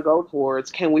raise going to go towards?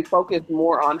 Can we focus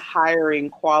more on hiring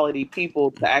quality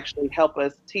people to actually help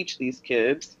us teach these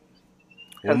kids?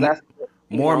 Because that's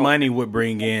more money would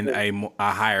bring in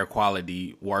a higher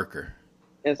quality worker.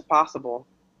 It's possible.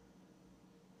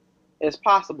 It's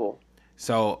possible.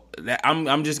 So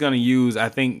I'm just going to use, I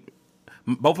think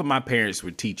both of my parents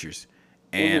were teachers,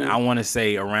 and I want to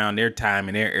say around their time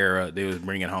in their era, they was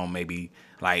bringing home maybe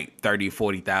like 30,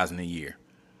 40,000 a year.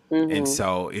 And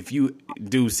so if you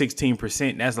do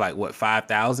 16%, that's like what,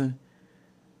 5,000?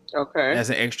 Okay. That's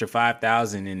an extra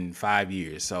 5,000 in 5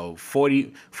 years. So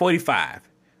 45.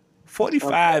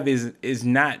 45 is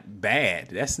not bad.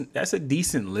 That's a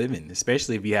decent living,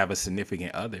 especially if you have a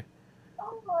significant other.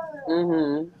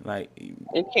 Like,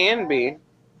 it can be,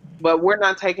 but we're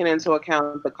not taking into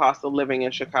account the cost of living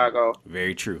in Chicago.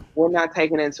 Very true. We're not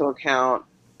taking into account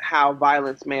how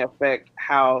violence may affect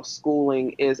how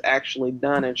schooling is actually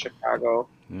done in Chicago.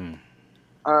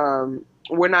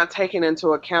 We're not taking into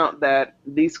account that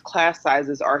these class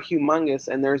sizes are humongous,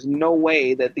 and there's no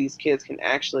way that these kids can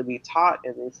actually be taught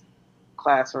in these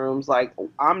classrooms. Like,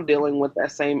 I'm dealing with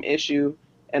that same issue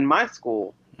in my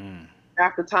school.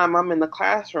 Half the time I'm in the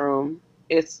classroom,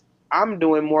 I'm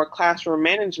doing more classroom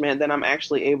management than I'm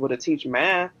actually able to teach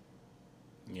math.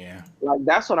 Yeah. Like,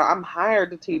 that's what I'm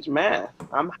hired to teach math.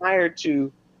 I'm hired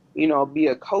to, be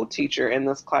a co-teacher in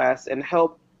this class and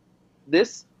help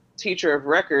this teacher of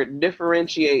record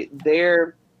differentiate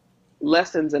their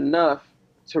lessons enough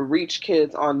to reach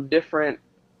kids on different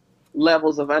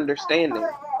levels of understanding.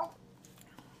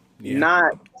 Yeah.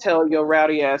 Not tell your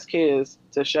rowdy ass kids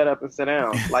to shut up and sit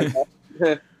down. Like,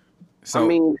 so I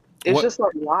mean, it's just a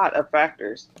lot of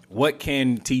factors. What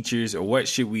can teachers, or what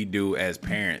should we do as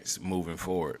parents moving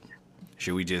forward?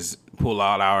 Should we just pull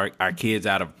all our kids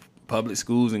out of public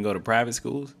schools and go to private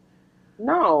schools?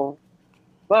 No.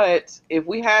 But if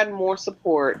we had more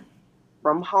support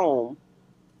from home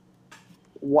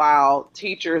while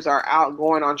teachers are out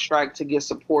going on strike to get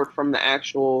support from the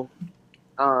actual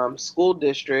school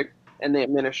district and the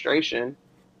administration,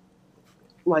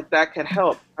 like, that could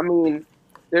help. I mean,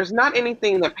 there's not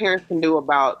anything that parents can do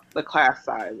about the class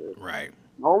sizes. Right.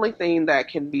 The only thing that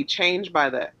can be changed by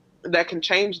that can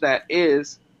change that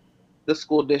is the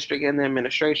school district and the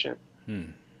administration.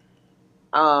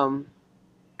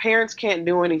 Parents can't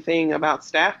do anything about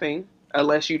staffing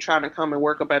unless you're trying to come and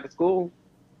work up at the school.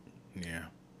 Yeah.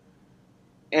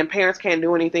 And parents can't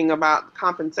do anything about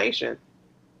compensation.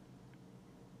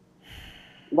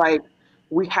 Like,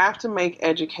 we have to make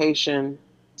education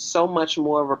so much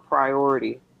more of a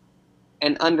priority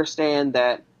and understand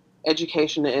that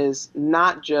education is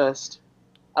not just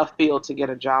a field to get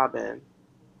a job in.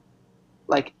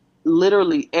 Like,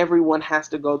 literally everyone has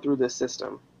to go through this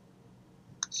system.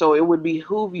 So it would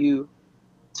behoove you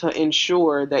to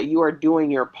ensure that you are doing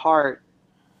your part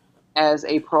as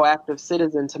a proactive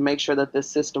citizen to make sure that this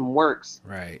system works.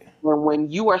 Right.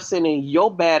 When you are sending your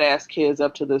badass kids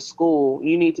up to the school,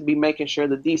 you need to be making sure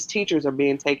that these teachers are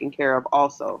being taken care of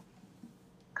also.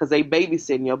 Because they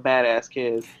babysitting your badass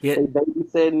kids. Yeah. They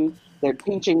babysitting, they're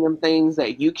teaching them things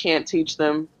that you can't teach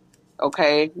them.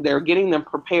 Okay? They're getting them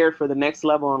prepared for the next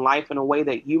level in life in a way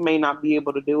that you may not be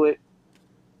able to do it.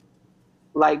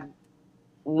 Like,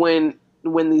 when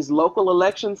these local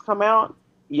elections come out,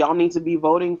 y'all need to be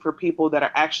voting for people that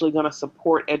are actually going to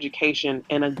support education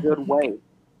in a good way.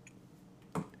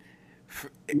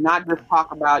 Not just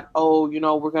talk about,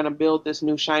 we're going to build this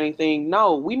new shiny thing.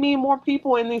 No, we need more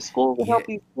people in these schools to help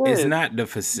these kids.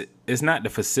 It's not the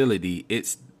facility.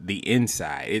 It's the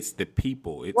inside. It's the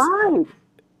people. It's right.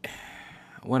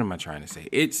 What am I trying to say?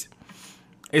 It's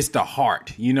the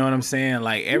heart. You know what I'm saying?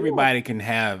 Like, everybody can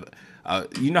have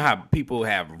You know how people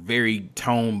have very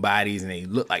toned bodies and they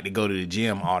look like they go to the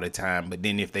gym all the time, but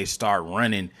then if they start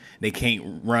running, they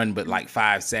can't run but like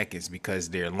 5 seconds because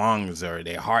their lungs or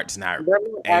their heart's not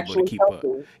able to keep up.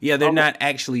 Yeah, they're not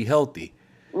actually healthy.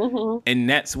 Mm-hmm. And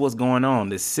that's what's going on.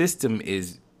 The system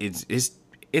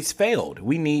it's failed.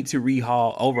 We need to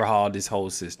overhaul this whole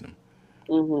system.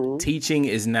 Mm-hmm. Teaching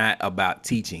is not about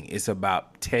teaching. It's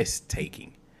about test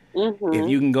taking. Mm-hmm. If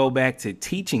you can go back to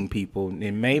teaching people,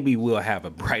 then maybe we'll have a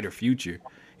brighter future.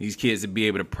 These kids will be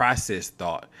able to process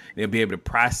thought. They'll be able to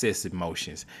process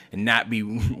emotions and not be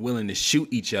willing to shoot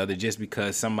each other just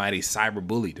because somebody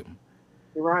cyberbullied them.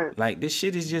 Right. Like, this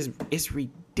shit is it's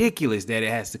ridiculous that it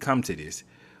has to come to this.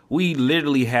 We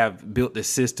literally have built a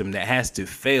system that has to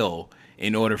fail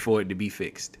in order for it to be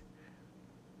fixed.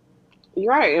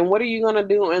 Right. And what are you going to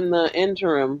do in the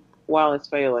interim while it's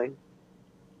failing?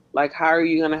 Like, how are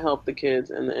you going to help the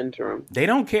kids in the interim? They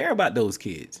don't care about those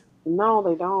kids. No,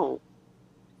 they don't.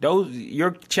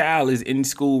 Your child is in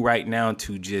school right now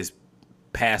to just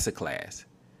pass a class.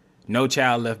 No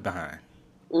child left behind.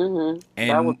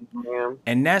 Mm-hmm.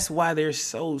 And that's why they're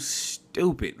so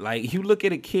stupid. Like, you look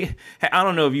at a kid. I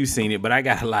don't know if you've seen it, but I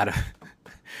got a lot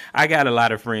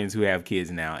of friends who have kids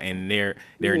now, and they're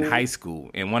in high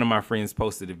school. And one of my friends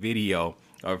posted a video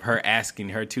of her asking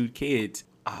her 2 kids,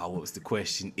 what was the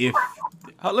question?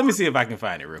 Let me see if I can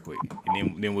find it real quick,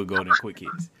 and then we'll go to quick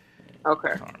hits.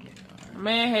 Okay.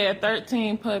 Man had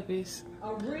 13 puppies.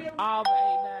 All but 8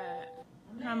 died.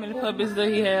 How many puppies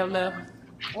does he have left?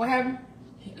 What happened?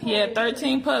 He had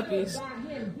 13 puppies.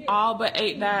 All but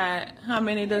 8 died. How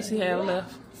many does he have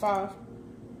left? 5.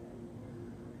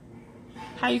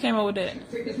 How you came up with that?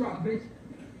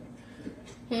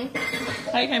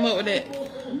 How you came up with that?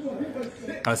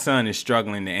 Her son is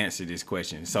struggling to answer this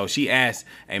question. So she asked,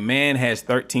 a man has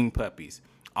 13 puppies.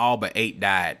 All but 8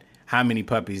 died. How many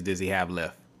puppies does he have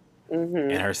left?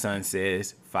 Mm-hmm. And her son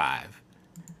says 5.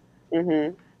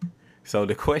 Mm-hmm. So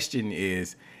the question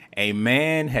is, a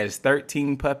man has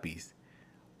 13 puppies.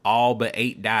 All but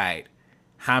 8 died.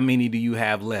 How many do you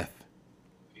have left?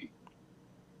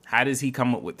 How does he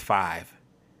come up with 5?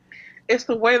 It's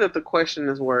the way that the question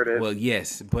is worded. Well,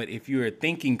 yes, but if you're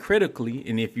thinking critically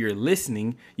and if you're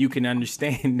listening, you can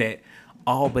understand that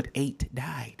all but 8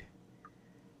 died.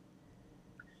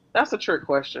 That's a trick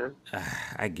question.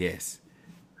 I guess.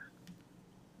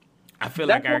 I feel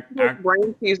That's like our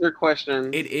brain teaser questions.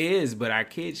 It is, but our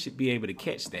kids should be able to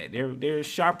catch that. They're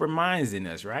sharper minds than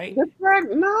us, right?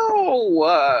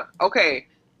 No. Okay,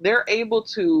 they're able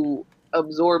to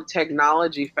absorb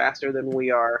technology faster than we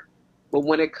are. But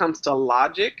when it comes to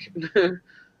logic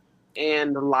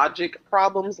and logic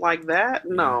problems like that,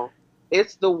 no.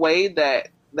 It's the way that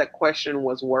that question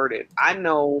was worded. I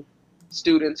know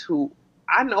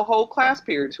whole class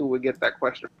periods who would get that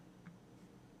question.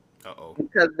 Uh-oh.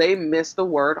 Because they miss the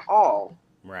word all.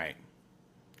 Right.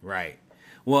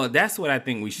 Well, that's what I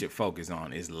think we should focus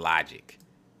on is logic.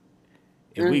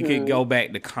 If we could go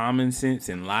back to common sense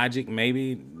and logic,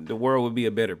 maybe the world would be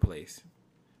a better place.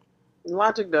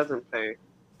 Logic doesn't pay.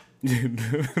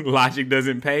 Logic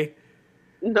doesn't pay?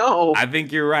 No. I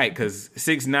think you're right, because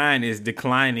 6ix9ine is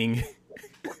declining.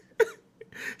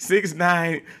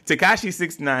 Tekashi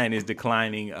 6ix9ine is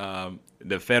declining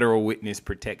the federal witness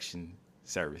protection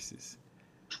services.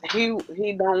 He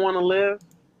don't want to live.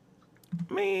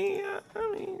 I mean,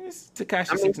 it's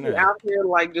Tekashi 6ix9ine. He out here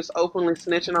like just openly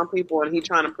snitching on people, and he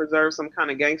trying to preserve some kind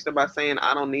of gangster by saying,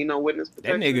 "I don't need no witness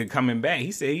protection." That nigga coming back.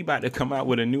 He said he about to come out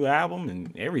with a new album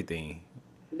and everything.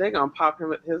 They gonna pop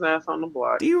his ass on the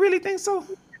block. Do you really think so,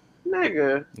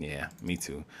 nigga? Yeah, me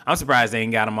too. I'm surprised they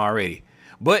ain't got him already.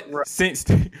 But since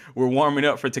we're warming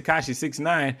up for Tekashi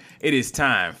 6ix9ine, it is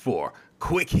time for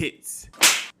quick hits.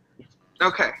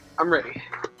 Okay, I'm ready.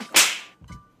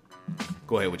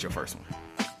 Go ahead with your first one.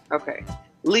 Okay.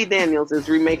 Lee Daniels is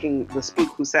remaking The Spook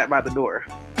Who Sat by the Door.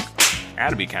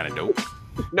 That'd be kind of dope.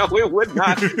 No, it would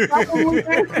not. What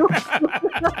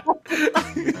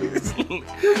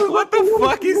the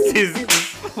fuck is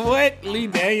this? What? Lee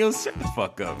Daniels? Shut the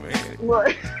fuck up, man.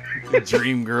 What?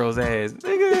 Dream girl's ass.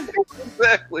 Nigga.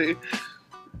 Exactly.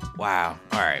 Wow.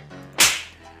 All right.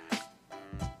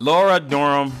 Laura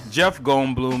Durham, Jeff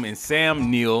Goldblum, and Sam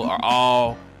Neill are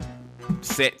all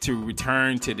set to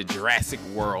return to the Jurassic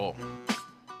World.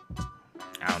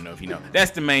 I don't know if you know.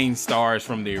 That's the main stars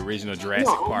from the original Jurassic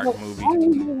Park movie. We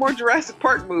need more Jurassic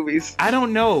Park movies. I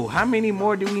don't know. How many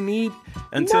more do we need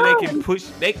until they can push?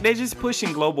 They're just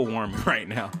pushing global warming right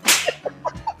now.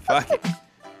 Fuck it.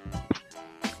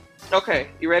 Okay,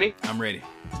 you ready? I'm ready.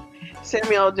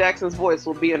 Samuel L. Jackson's voice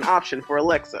will be an option for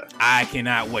Alexa. I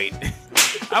cannot wait.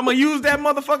 I'm gonna use that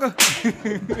motherfucker.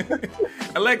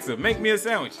 Alexa, make me a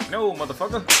sandwich. No,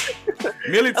 motherfucker.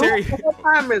 Military. What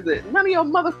time is it? None of your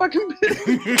motherfucking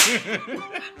business.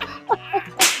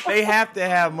 They have to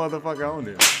have motherfucker on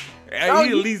there. Oh,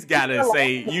 You at least gotta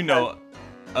say,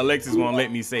 Alexis won't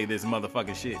let me say this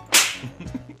motherfucking shit.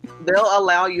 They'll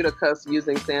allow you to cuss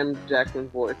using Sam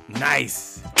Jackson's voice.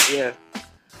 Nice. Yeah.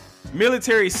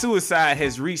 Military suicide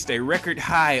has reached a record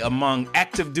high among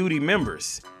active duty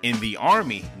members. In the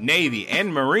Army, Navy,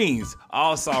 and Marines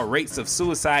all saw rates of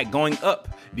suicide going up.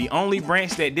 The only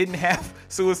branch that didn't have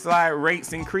suicide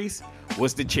rates increase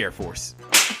was the Chair Force.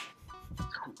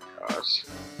 Gosh.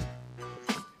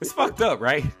 It's fucked up,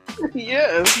 right?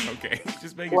 Yes. Okay,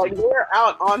 just making Like, sure. they're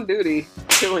out on duty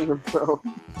killing themselves.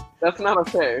 That's not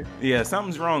okay. Yeah,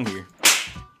 something's wrong here.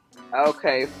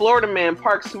 Okay, Florida man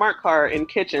parks smart car in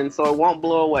kitchen so it won't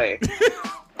blow away.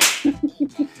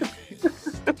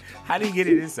 How did he get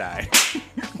it inside?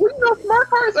 Well, smart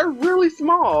cars are really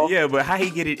small. Yeah, but how he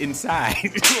get it inside?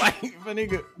 Like, if a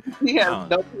nigga... He has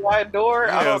double wide door.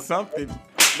 Yeah, something.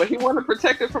 But he wanted to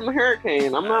protect it from the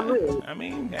hurricane. I'm not moving. I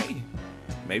mean, hey,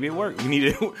 maybe it worked. We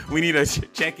need to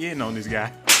check in on this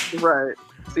guy. Right.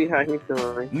 See how he's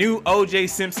doing. New O.J.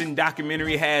 Simpson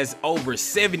documentary has over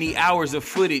 70 hours of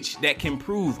footage that can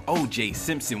prove O.J.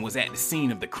 Simpson was at the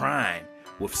scene of the crime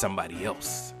with somebody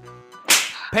else.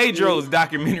 Pedro's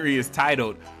documentary is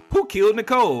titled Who Killed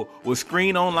Nicole? Will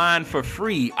screen online for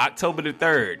free October the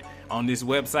 3rd on this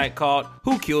website called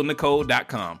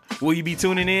WhoKilledNicole.com. Will you be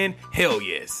tuning in? Hell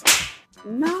yes.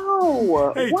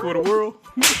 No. Hey, what? Twitter world.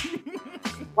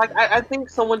 Like, I think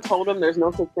someone told him there's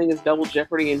no such thing as double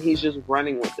jeopardy, and he's just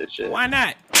running with this shit. Why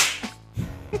not?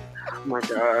 Oh my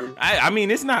God. I mean,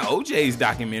 it's not OJ's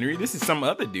documentary. This is some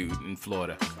other dude in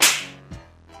Florida.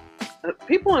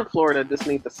 People in Florida just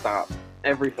need to stop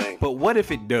everything. But what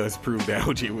if it does prove that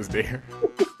OJ was there?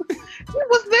 He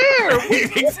was there.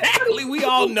 Exactly. We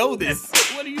all know this.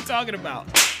 What are you talking about?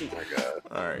 Oh my God.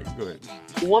 All right, go ahead.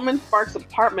 Woman sparks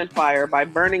apartment fire by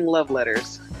burning love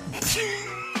letters.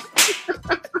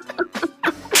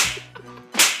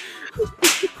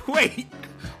 Wait,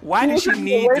 why did she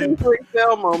need waiting to... for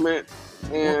Excel moment?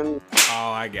 And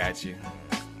oh, I got you.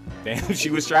 Damn, she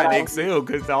was trying to excel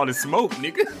because all the smoke,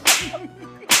 nigga.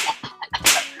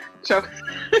 Chuck.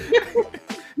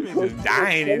 Just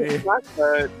dying in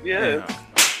there. Yeah.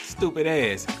 Stupid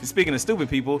ass. Speaking of stupid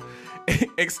people,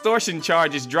 extortion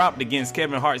charges dropped against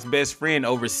Kevin Hart's best friend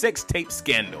over sex tape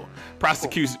scandal.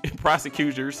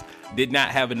 Prosecutors did not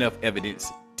have enough evidence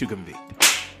to convict.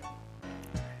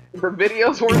 The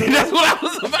videos weren't. That's what I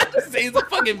was about to say. It's a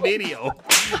fucking video.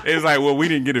 It's like, well, we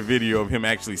didn't get a video of him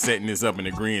actually setting this up and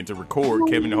agreeing to record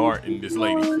Kevin Hart and this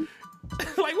lady. Like,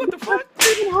 what the fuck?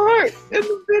 Kevin Hart in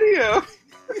the video.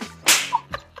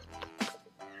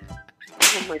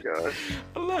 Oh my God.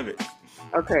 I love it.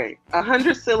 Okay,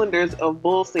 100 cylinders of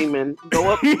bull semen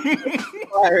go up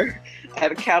fire at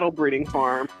a cattle breeding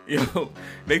farm. Yo,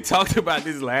 they talked about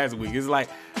this last week. It's like,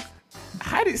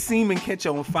 how did semen catch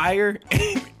on fire?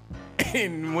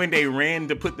 And when they ran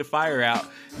to put the fire out,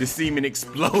 the semen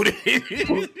exploded.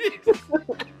 I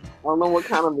don't know what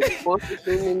kind of explosive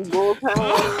semen bulls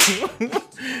have.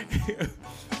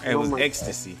 It was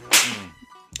ecstasy.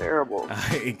 Terrible.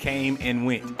 It came and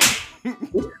went.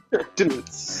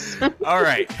 All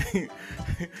right.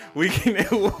 We can,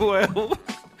 well,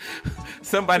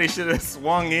 somebody should have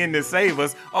swung in to save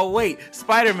us. Oh, wait,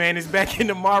 Spider-Man is back in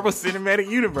the Marvel Cinematic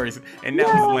Universe. And that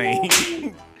was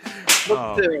lame.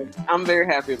 Still, I'm very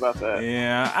happy about that.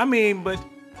 Yeah, I mean, but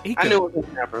I knew it was going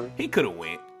to happen. He could have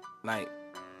went. Like,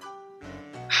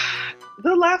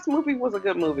 the last movie was a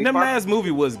good movie. The last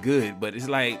movie was good, but it's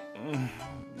like,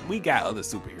 we got other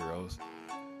superheroes.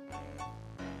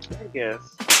 I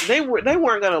guess they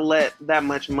weren't gonna let that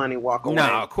much money walk away. No,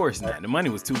 of course not. The money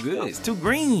was too good. It's too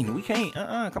green. We can't.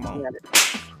 Come on.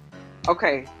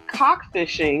 Okay,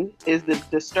 cockfishing is the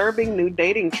disturbing new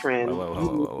dating trend.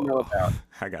 Whoa.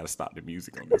 I gotta stop the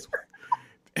music on this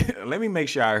one. Let me make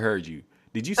sure I heard you.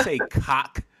 Did you say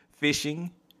cock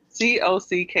fishing?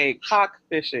 COCK.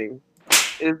 Cockfishing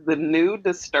is the new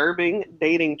disturbing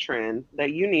dating trend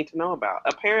that you need to know about.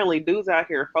 Apparently, dudes out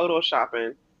here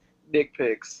photoshopping dick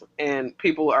pics, and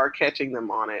people are catching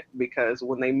them on it because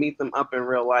when they meet them up in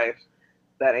real life,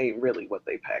 that ain't really what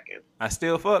they packing. I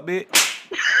still fuck, bitch.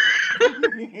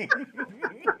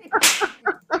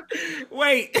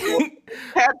 Wait.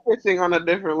 Catfishing on a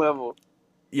different level.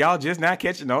 Y'all just not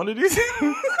catching on to this?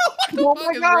 Oh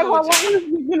my God, how long has this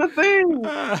been a thing?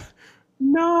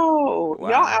 No. Wow.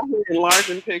 Y'all out here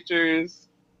enlarging pictures,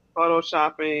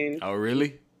 photoshopping. Oh,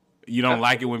 really? You don't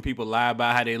like it when people lie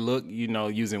about how they look, you know,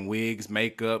 using wigs,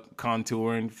 makeup,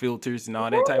 contouring, filters, and all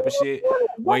that type of shit.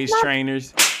 Waist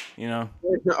trainers, you know.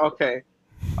 Okay.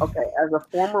 As a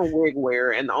former wig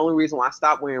wearer, and the only reason why I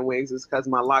stopped wearing wigs is because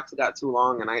my locks got too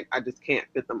long and I just can't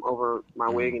fit them over my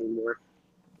wig anymore.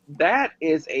 That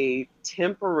is a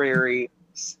temporary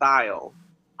style.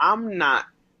 I'm not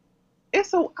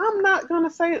gonna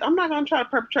try to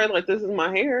perpetrate like this is my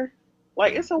hair.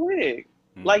 Like, it's a wig.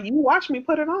 Like, you watch me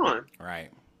put it on. Right.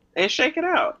 And shake it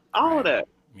out. All of that.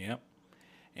 Yep.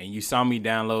 And you saw me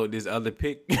download this other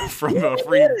pic from a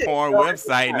free porn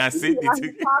website, and I sent it to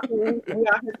you. We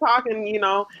out here talking, you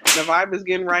know, the vibe is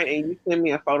getting right, and you send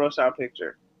me a Photoshop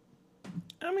picture.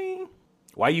 I mean,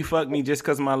 why you fuck me just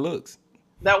because of my looks?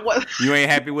 That was. You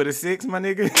ain't happy with a 6, my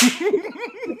nigga?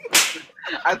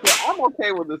 I said, I'm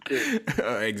okay with a 6.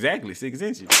 Exactly, 6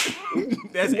 inches.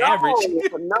 That's average.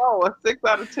 No, a 6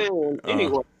 out of 10.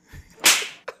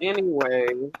 Anyway,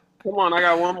 come on, I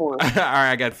got one more. All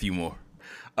right, I got a few more.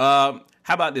 How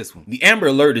about this one? The Amber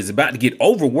Alert is about to get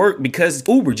overworked because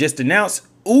Uber just announced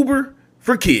Uber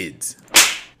for kids.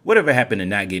 Whatever happened to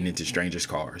not getting into strangers'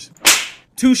 cars?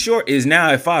 Too Short is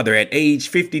now a father at age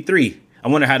 53. I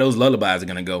wonder how those lullabies are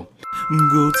gonna go.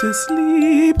 Go to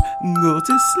sleep,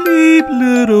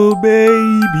 little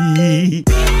baby.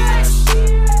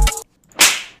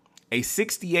 A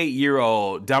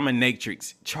 68-year-old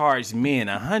dominatrix charged men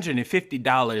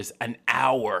 $150 an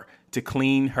hour to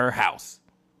clean her house.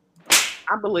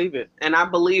 I believe it. And I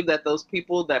believe that those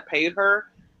people that paid her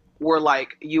were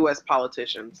like U.S.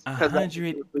 politicians.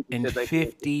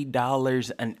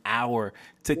 $150 an hour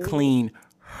to clean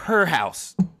her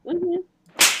house. Mm-hmm.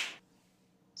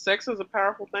 Sex is a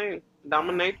powerful thing.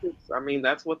 Dominatrix, I mean,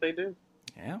 that's what they do.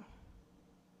 Yeah.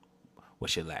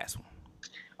 What's your last one?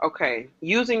 Okay.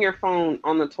 Using your phone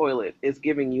on the toilet is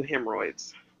giving you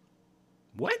hemorrhoids.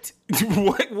 What?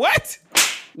 What?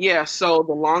 Yeah, so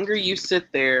the longer you sit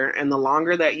there and the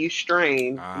longer that you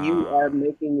strain, you are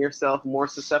making yourself more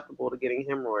susceptible to getting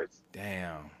hemorrhoids.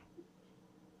 Damn.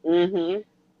 Mm-hmm.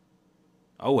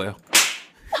 Oh, well.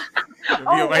 It'll be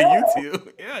on my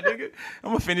YouTube. Yeah, nigga. I'm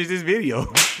going to finish this video.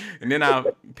 And then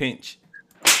I'll pinch.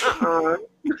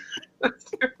 That's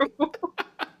terrible.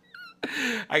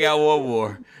 I got one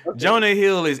more. Okay. Jonah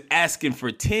Hill is asking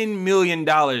for $10 million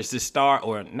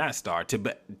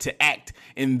to act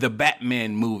in the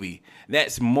Batman movie.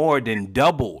 That's more than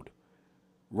doubled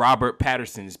Robert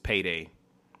Pattinson's payday.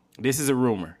 This is a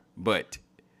rumor, but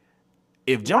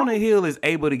if Jonah Hill is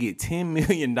able to get $10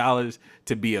 million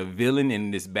to be a villain in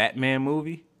this Batman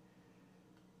movie.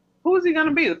 Who is he going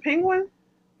to be? The Penguin?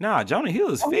 Nah, Jonah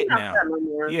Hill is fit now.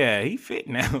 Yeah, he fit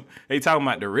now. They talking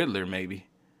about the Riddler, maybe.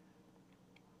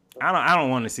 I don't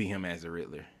want to see him as the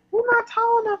Riddler. He's not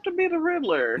tall enough to be the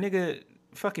Riddler. Nigga,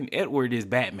 fucking Edward is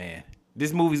Batman.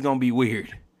 This movie's going to be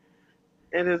weird.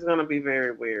 It is going to be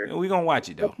very weird. We're going to watch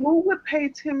it, though. But who would pay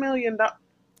 $10 million?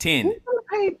 10. Who's going to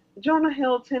pay Jonah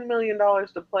Hill $10 million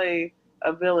to play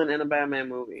a villain in a Batman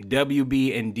movie?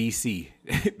 WB and DC.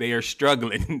 They are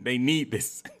struggling. They need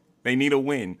this. They need a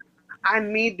win. I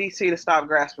need DC to stop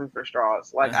grasping for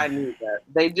straws. Like, I need that.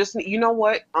 They just, you know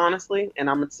what? Honestly, and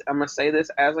I'm gonna say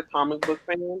this as a comic book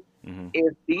fan,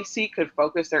 if DC could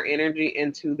focus their energy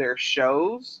into their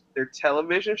shows, their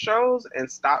television shows,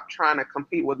 and stop trying to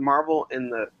compete with Marvel in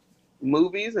the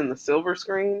movies and the silver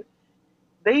screen,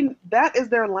 that is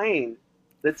their lane.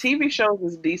 The TV shows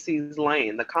is DC's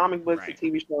lane. The comic books, the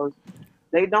TV shows,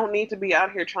 they don't need to be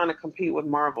out here trying to compete with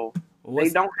Marvel. They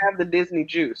don't have the Disney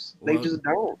juice. They just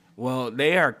don't. Well,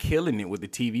 they are killing it with the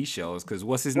TV shows because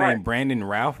what's his name? Brandon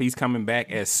Routh. He's coming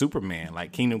back as Superman,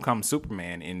 like Kingdom Come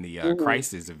Superman in the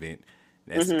Crisis event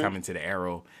that's coming to the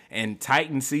Arrow. And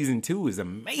Titan Season 2 is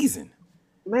amazing.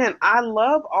 Man, I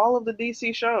love all of the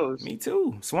DC shows. Me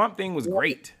too. Swamp Thing was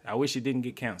great. I wish it didn't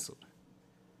get canceled.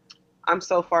 I'm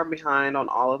so far behind on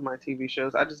all of my TV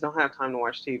shows. I just don't have time to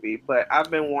watch TV. But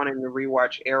I've been wanting to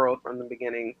rewatch Arrow from the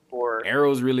beginning.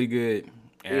 Arrow's really good,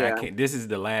 and this is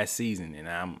the last season, and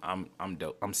I'm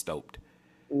dope. I'm stoked.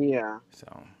 Yeah,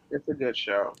 so it's a good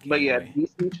show. But yeah,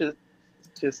 DC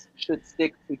should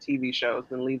stick to TV shows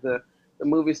and leave the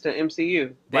movies to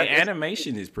MCU. The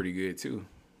animation is pretty good too.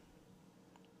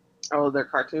 Oh, their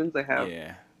cartoons they have.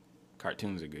 Yeah,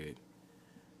 cartoons are good.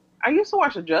 I used to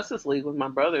watch the Justice League with my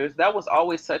brothers. That was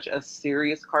always such a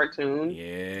serious cartoon.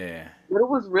 Yeah. But it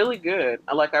was really good.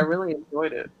 I really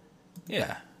enjoyed it.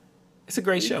 Yeah. It's a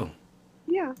great show.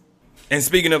 Yeah. And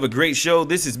speaking of a great show,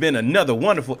 this has been another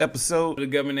wonderful episode of the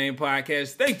Government Name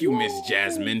Podcast. Thank you, Miss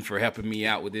Jasmine, for helping me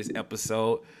out with this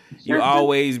episode. You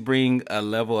always bring a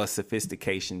level of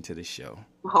sophistication to the show.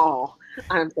 Oh,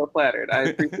 I'm so flattered. I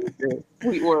appreciate your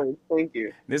sweet words. Thank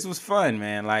you. This was fun,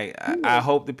 man. Like, I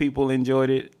hope the people enjoyed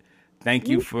it. Thank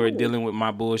you for dealing with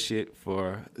my bullshit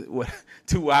for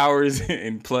 2 hours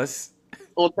and plus.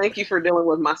 Well, thank you for dealing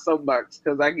with my soapbox,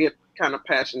 because I get kind of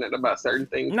passionate about certain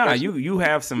things. Nah, you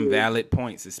have some valid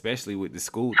points, especially with the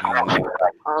school thing. Like,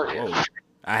 whoa,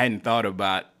 I hadn't thought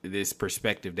about this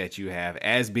perspective that you have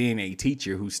as being a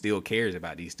teacher who still cares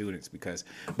about these students, because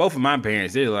both of my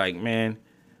parents, they're like, man,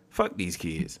 fuck these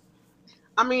kids.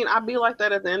 I mean, I'd be like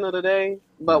that at the end of the day,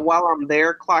 but while I'm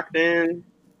there clocked in,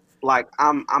 like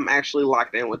I'm actually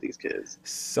locked in with these kids.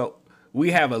 So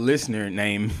we have a listener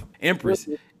named Empress,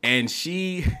 and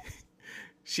she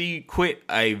quit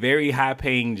a very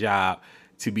high-paying job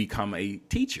to become a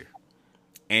teacher.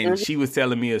 And she was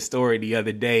telling me a story the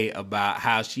other day about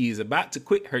how she is about to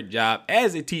quit her job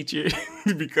as a teacher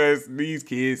because these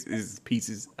kids is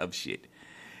pieces of shit.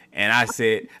 And I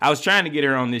said, I was trying to get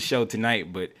her on this show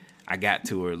tonight, but I got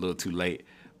to her a little too late.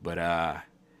 But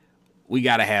we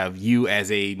got to have you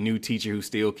as a new teacher who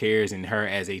still cares, and her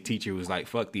as a teacher who's like,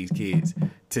 fuck these kids,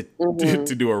 to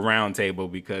do a round table,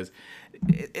 because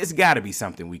it's got to be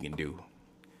something we can do.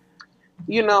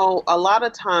 You know, a lot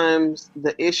of times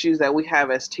the issues that we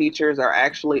have as teachers are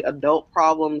actually adult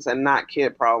problems and not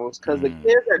kid problems, because the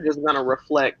kids are just going to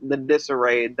reflect the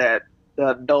disarray that the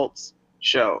adults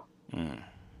show.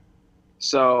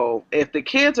 So if the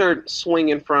kids are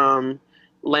swinging from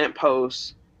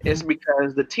lampposts, it's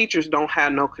because the teachers don't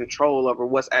have no control over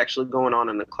what's actually going on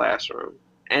in the classroom.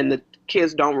 And the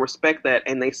kids don't respect that,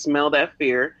 and they smell that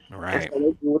fear. Right. And so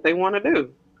they do what they want to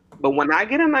do. But when I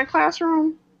get in that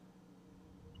classroom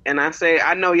and I say,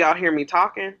 I know y'all hear me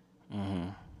talking,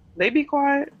 they be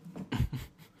quiet.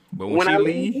 But when I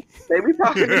leave, they be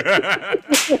talking.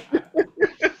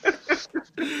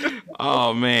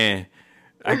 Oh, man.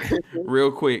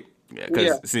 Real quick,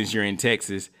 because since you're in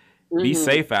Texas, be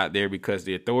safe out there, because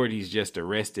the authorities just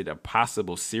arrested a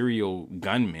possible serial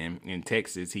gunman in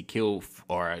Texas. He killed,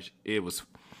 or it was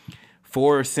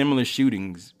 4 similar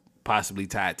shootings possibly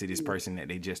tied to this person that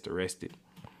they just arrested.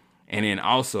 And then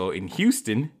also in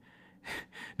Houston,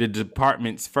 the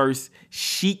department's first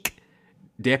chic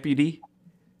deputy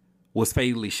was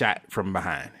fatally shot from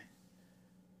behind.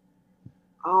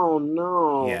 Oh,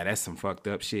 no. Yeah, that's some fucked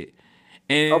up shit.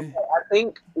 And okay,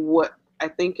 I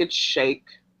think it's shake.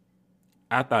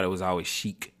 I thought it was always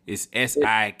chic. It's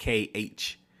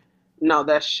SIKH. No,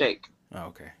 that's shake. Oh,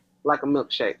 okay. Like a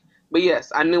milkshake. But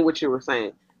yes, I knew what you were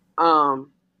saying. I'm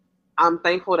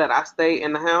thankful that I stay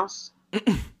in the house.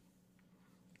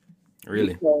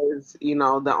 Really? Because, you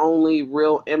know, the only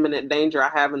real imminent danger I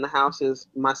have in the house is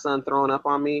my son throwing up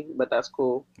on me, but that's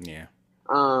cool. Yeah.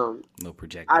 No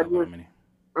projectile vomiting.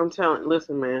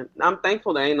 Listen, man, I'm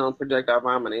thankful there ain't no projectile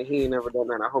vomiting. He ain't never done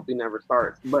that. I hope he never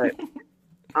starts. But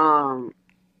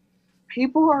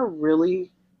people are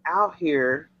really out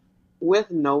here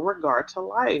with no regard to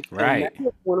life. Right. And that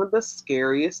is one of the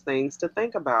scariest things to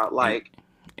think about. Like,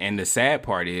 and the sad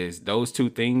part is those two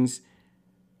things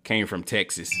came from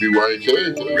Texas.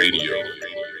 BYK Radio.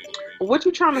 What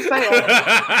you trying to say?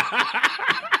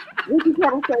 What you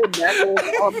trying to say?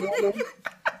 That is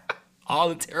all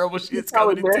the terrible shit's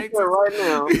coming to Texas right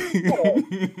now.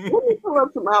 Let me pull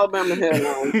up some Alabama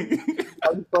headlines.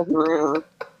 I'm fucking around.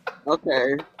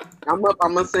 Okay. I'm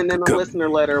gonna send in a listener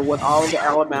letter with all of the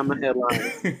Alabama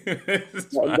headlines.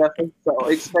 So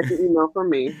expect an email from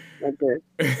me. Okay.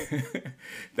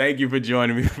 Thank you for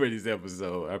joining me for this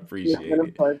episode. I appreciate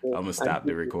it. I'm gonna stop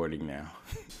the recording now.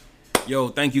 Yo,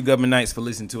 thank you, Government Knights, for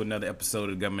listening to another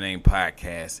episode of the Government Name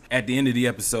Podcast. At the end of the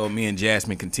episode, me and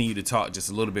Jasmine continued to talk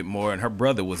just a little bit more, and her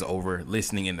brother was over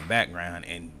listening in the background,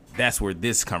 and that's where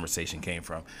this conversation came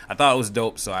from. I thought it was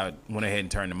dope, so I went ahead and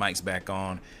turned the mics back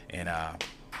on and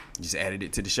just added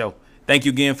it to the show. Thank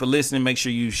you again for listening. Make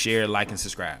sure you share, like, and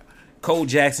subscribe. Cole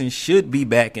Jackson should be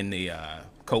back in the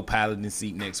co-piloting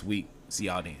seat next week. See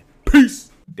y'all then.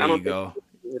 Peace. There you go.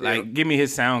 Like, give me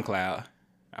his SoundCloud.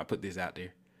 I'll put this out there.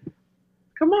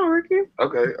 Come on, Ricky.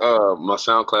 Okay. My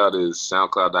SoundCloud is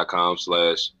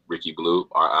soundcloud.com/Ricky Blue,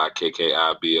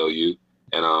 RIKKIBLU.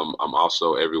 And I'm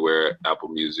also everywhere, Apple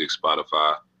Music,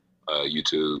 Spotify,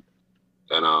 YouTube.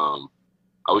 And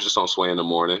I was just on Sway in the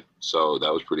morning, so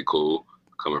that was pretty cool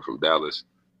coming from Dallas.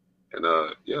 And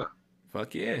yeah.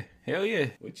 Fuck yeah. Hell yeah.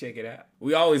 We'll check it out.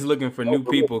 We always looking for new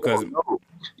people because...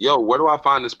 Yo, where do I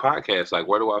find this podcast? Like,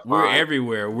 where do I find... We're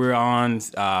everywhere. We're on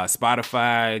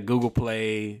Spotify, Google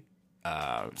Play,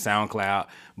 SoundCloud,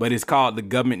 but it's called the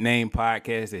Government Name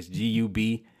Podcast. That's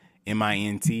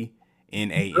GUBMINTNAME. In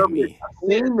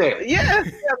there. Yeah,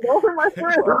 those are my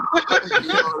friends.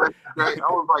 I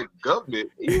was like, government.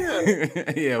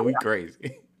 Yeah. Yeah, we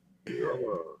crazy.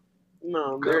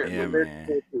 No, they're man.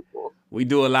 good people. We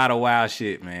do a lot of wild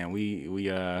shit, man. We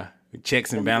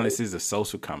checks and balances of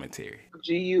social commentary.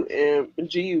 GUBMINT.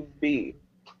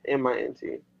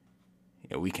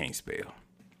 Yeah, we can't spell.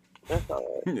 That's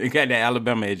all right. You got that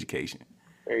Alabama education.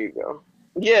 There you go.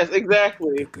 Yes,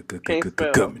 exactly. Can't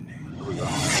spell.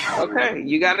 Okay,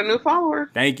 you got a new follower.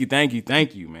 Thank you,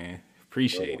 man.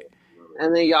 Appreciate it.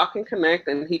 And then y'all can connect,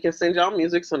 and he can send y'all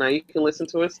music, so now you can listen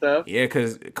to his stuff. Yeah,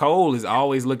 because Cole is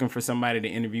always looking for somebody to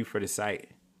interview for the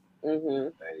site. Mm-hmm.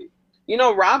 You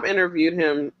know, Rob interviewed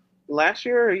him last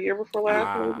year or a year before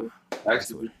last. Maybe.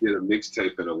 Actually, we did a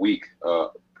mixtape in a week,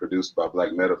 produced by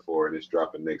Black Metaphor, and it's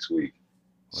dropping next week.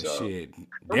 Well, shit,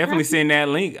 definitely send that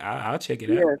link. I'll check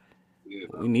it out. Yeah,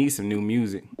 we need some new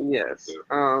music. Yes.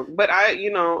 But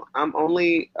I'm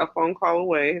only a phone call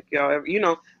away. If y'all ever,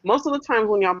 most of the times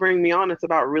when y'all bring me on, it's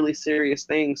about really serious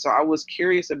things. So I was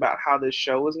curious about how this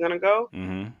show was going to go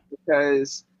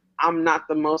because I'm not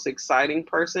the most exciting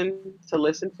person to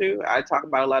listen to. I talk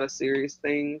about a lot of serious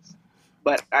things,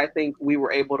 but I think we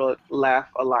were able to laugh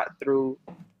a lot through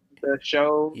the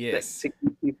show to keep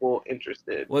people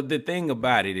interested. Well, the thing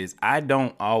about it is I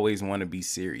don't always want to be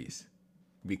serious.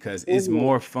 Because it's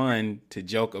more fun to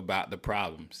joke about the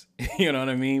problems. You know what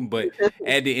I mean? But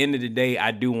at the end of the day,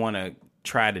 I do want to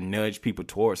try to nudge people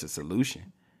towards a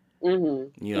solution.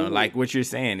 Like what you're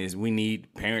saying is we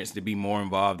need parents to be more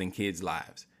involved in kids'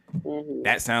 lives.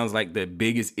 That sounds like the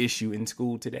biggest issue in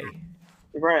school today.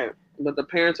 Right. But the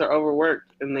parents are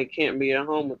overworked and they can't be at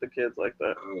home with the kids like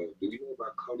that. Do you know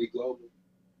about Cody Global?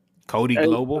 Cody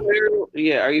Global?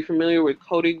 Are you familiar with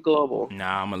Cody Global?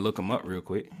 Nah, I'm going to look him up real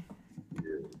quick.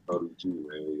 Cody too,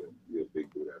 man. You're a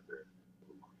big dude out there.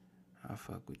 I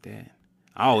fuck with that.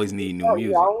 I always need new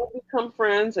music. Y'all will become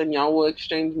friends and y'all will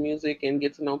exchange music and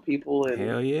get to know people. And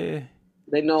hell yeah.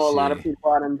 They know a lot of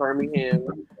people out in Birmingham.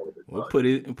 We'll put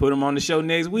him on the show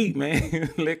next week, man.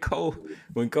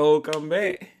 When Cole come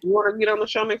back. You want to get on the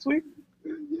show next week?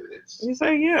 Yes. You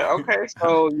say yeah. Okay,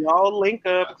 so y'all link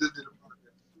up.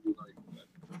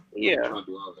 Yeah.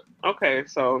 Okay,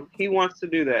 so he wants to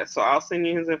do that. So I'll send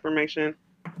you his information.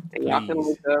 And y'all can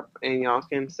look up and y'all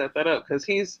can set that up. Because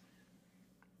he's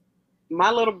my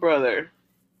little brother,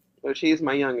 which he's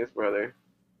my youngest brother.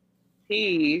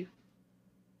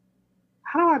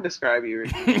 How do I describe you,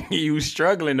 Ricky? You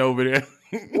struggling over there.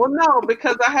 Well, no,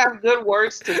 because I have good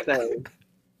words to say.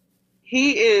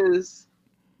 He is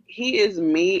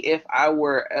me if I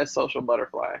were a social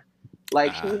butterfly.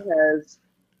 Like he has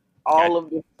all of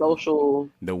the social...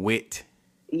 The wit.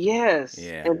 Yes.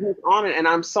 Yeah. And he's on it. And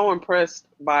I'm so impressed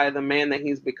by the man that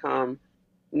he's become,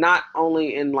 not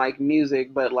only in like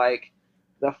music, but like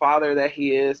the father that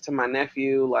he is to my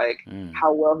nephew, like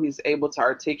how well he's able to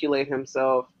articulate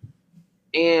himself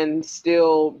and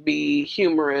still be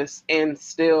humorous and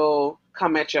still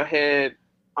come at your head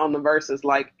on the verses.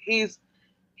 Like he's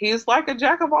like a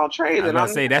jack of all trades. I'm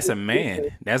say that's a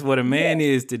man. That's what a man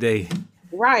is today.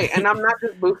 Right, and I'm not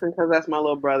just boosting because that's my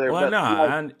little brother. Well,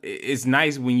 no, it's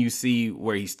nice when you see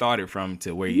where he started from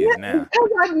to where he is now.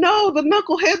 And I know the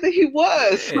knucklehead that he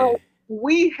was. Yeah. So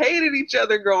we hated each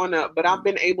other growing up, but I've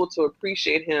been able to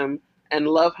appreciate him and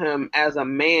love him as a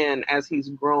man as he's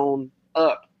grown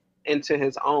up into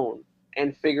his own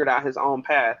and figured out his own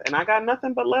path. And I got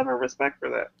nothing but love and respect for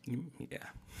that. Yeah.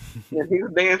 And he's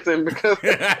dancing because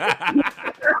I'm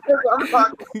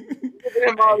talking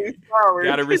him all these flowers.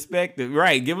 Gotta respect it.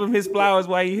 Right. Give him his flowers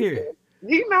while you're here.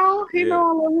 He know I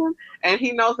love him. And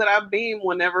he knows that I beam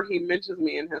whenever he mentions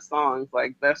me in his songs.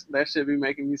 Like that should be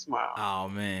making me smile. Oh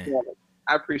man. Yeah,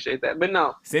 I appreciate that. But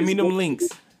no. Send me them links.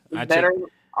 Better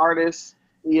artists.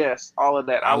 Yes, all of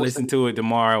that. I'll listen to it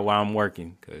tomorrow while I'm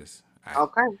working because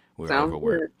we're Sounds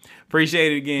overworked. Good.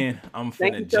 Appreciate it again. I'm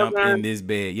finna jump in this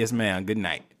bed. Yes, ma'am. Good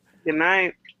night. Good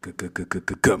night.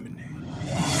 Coming.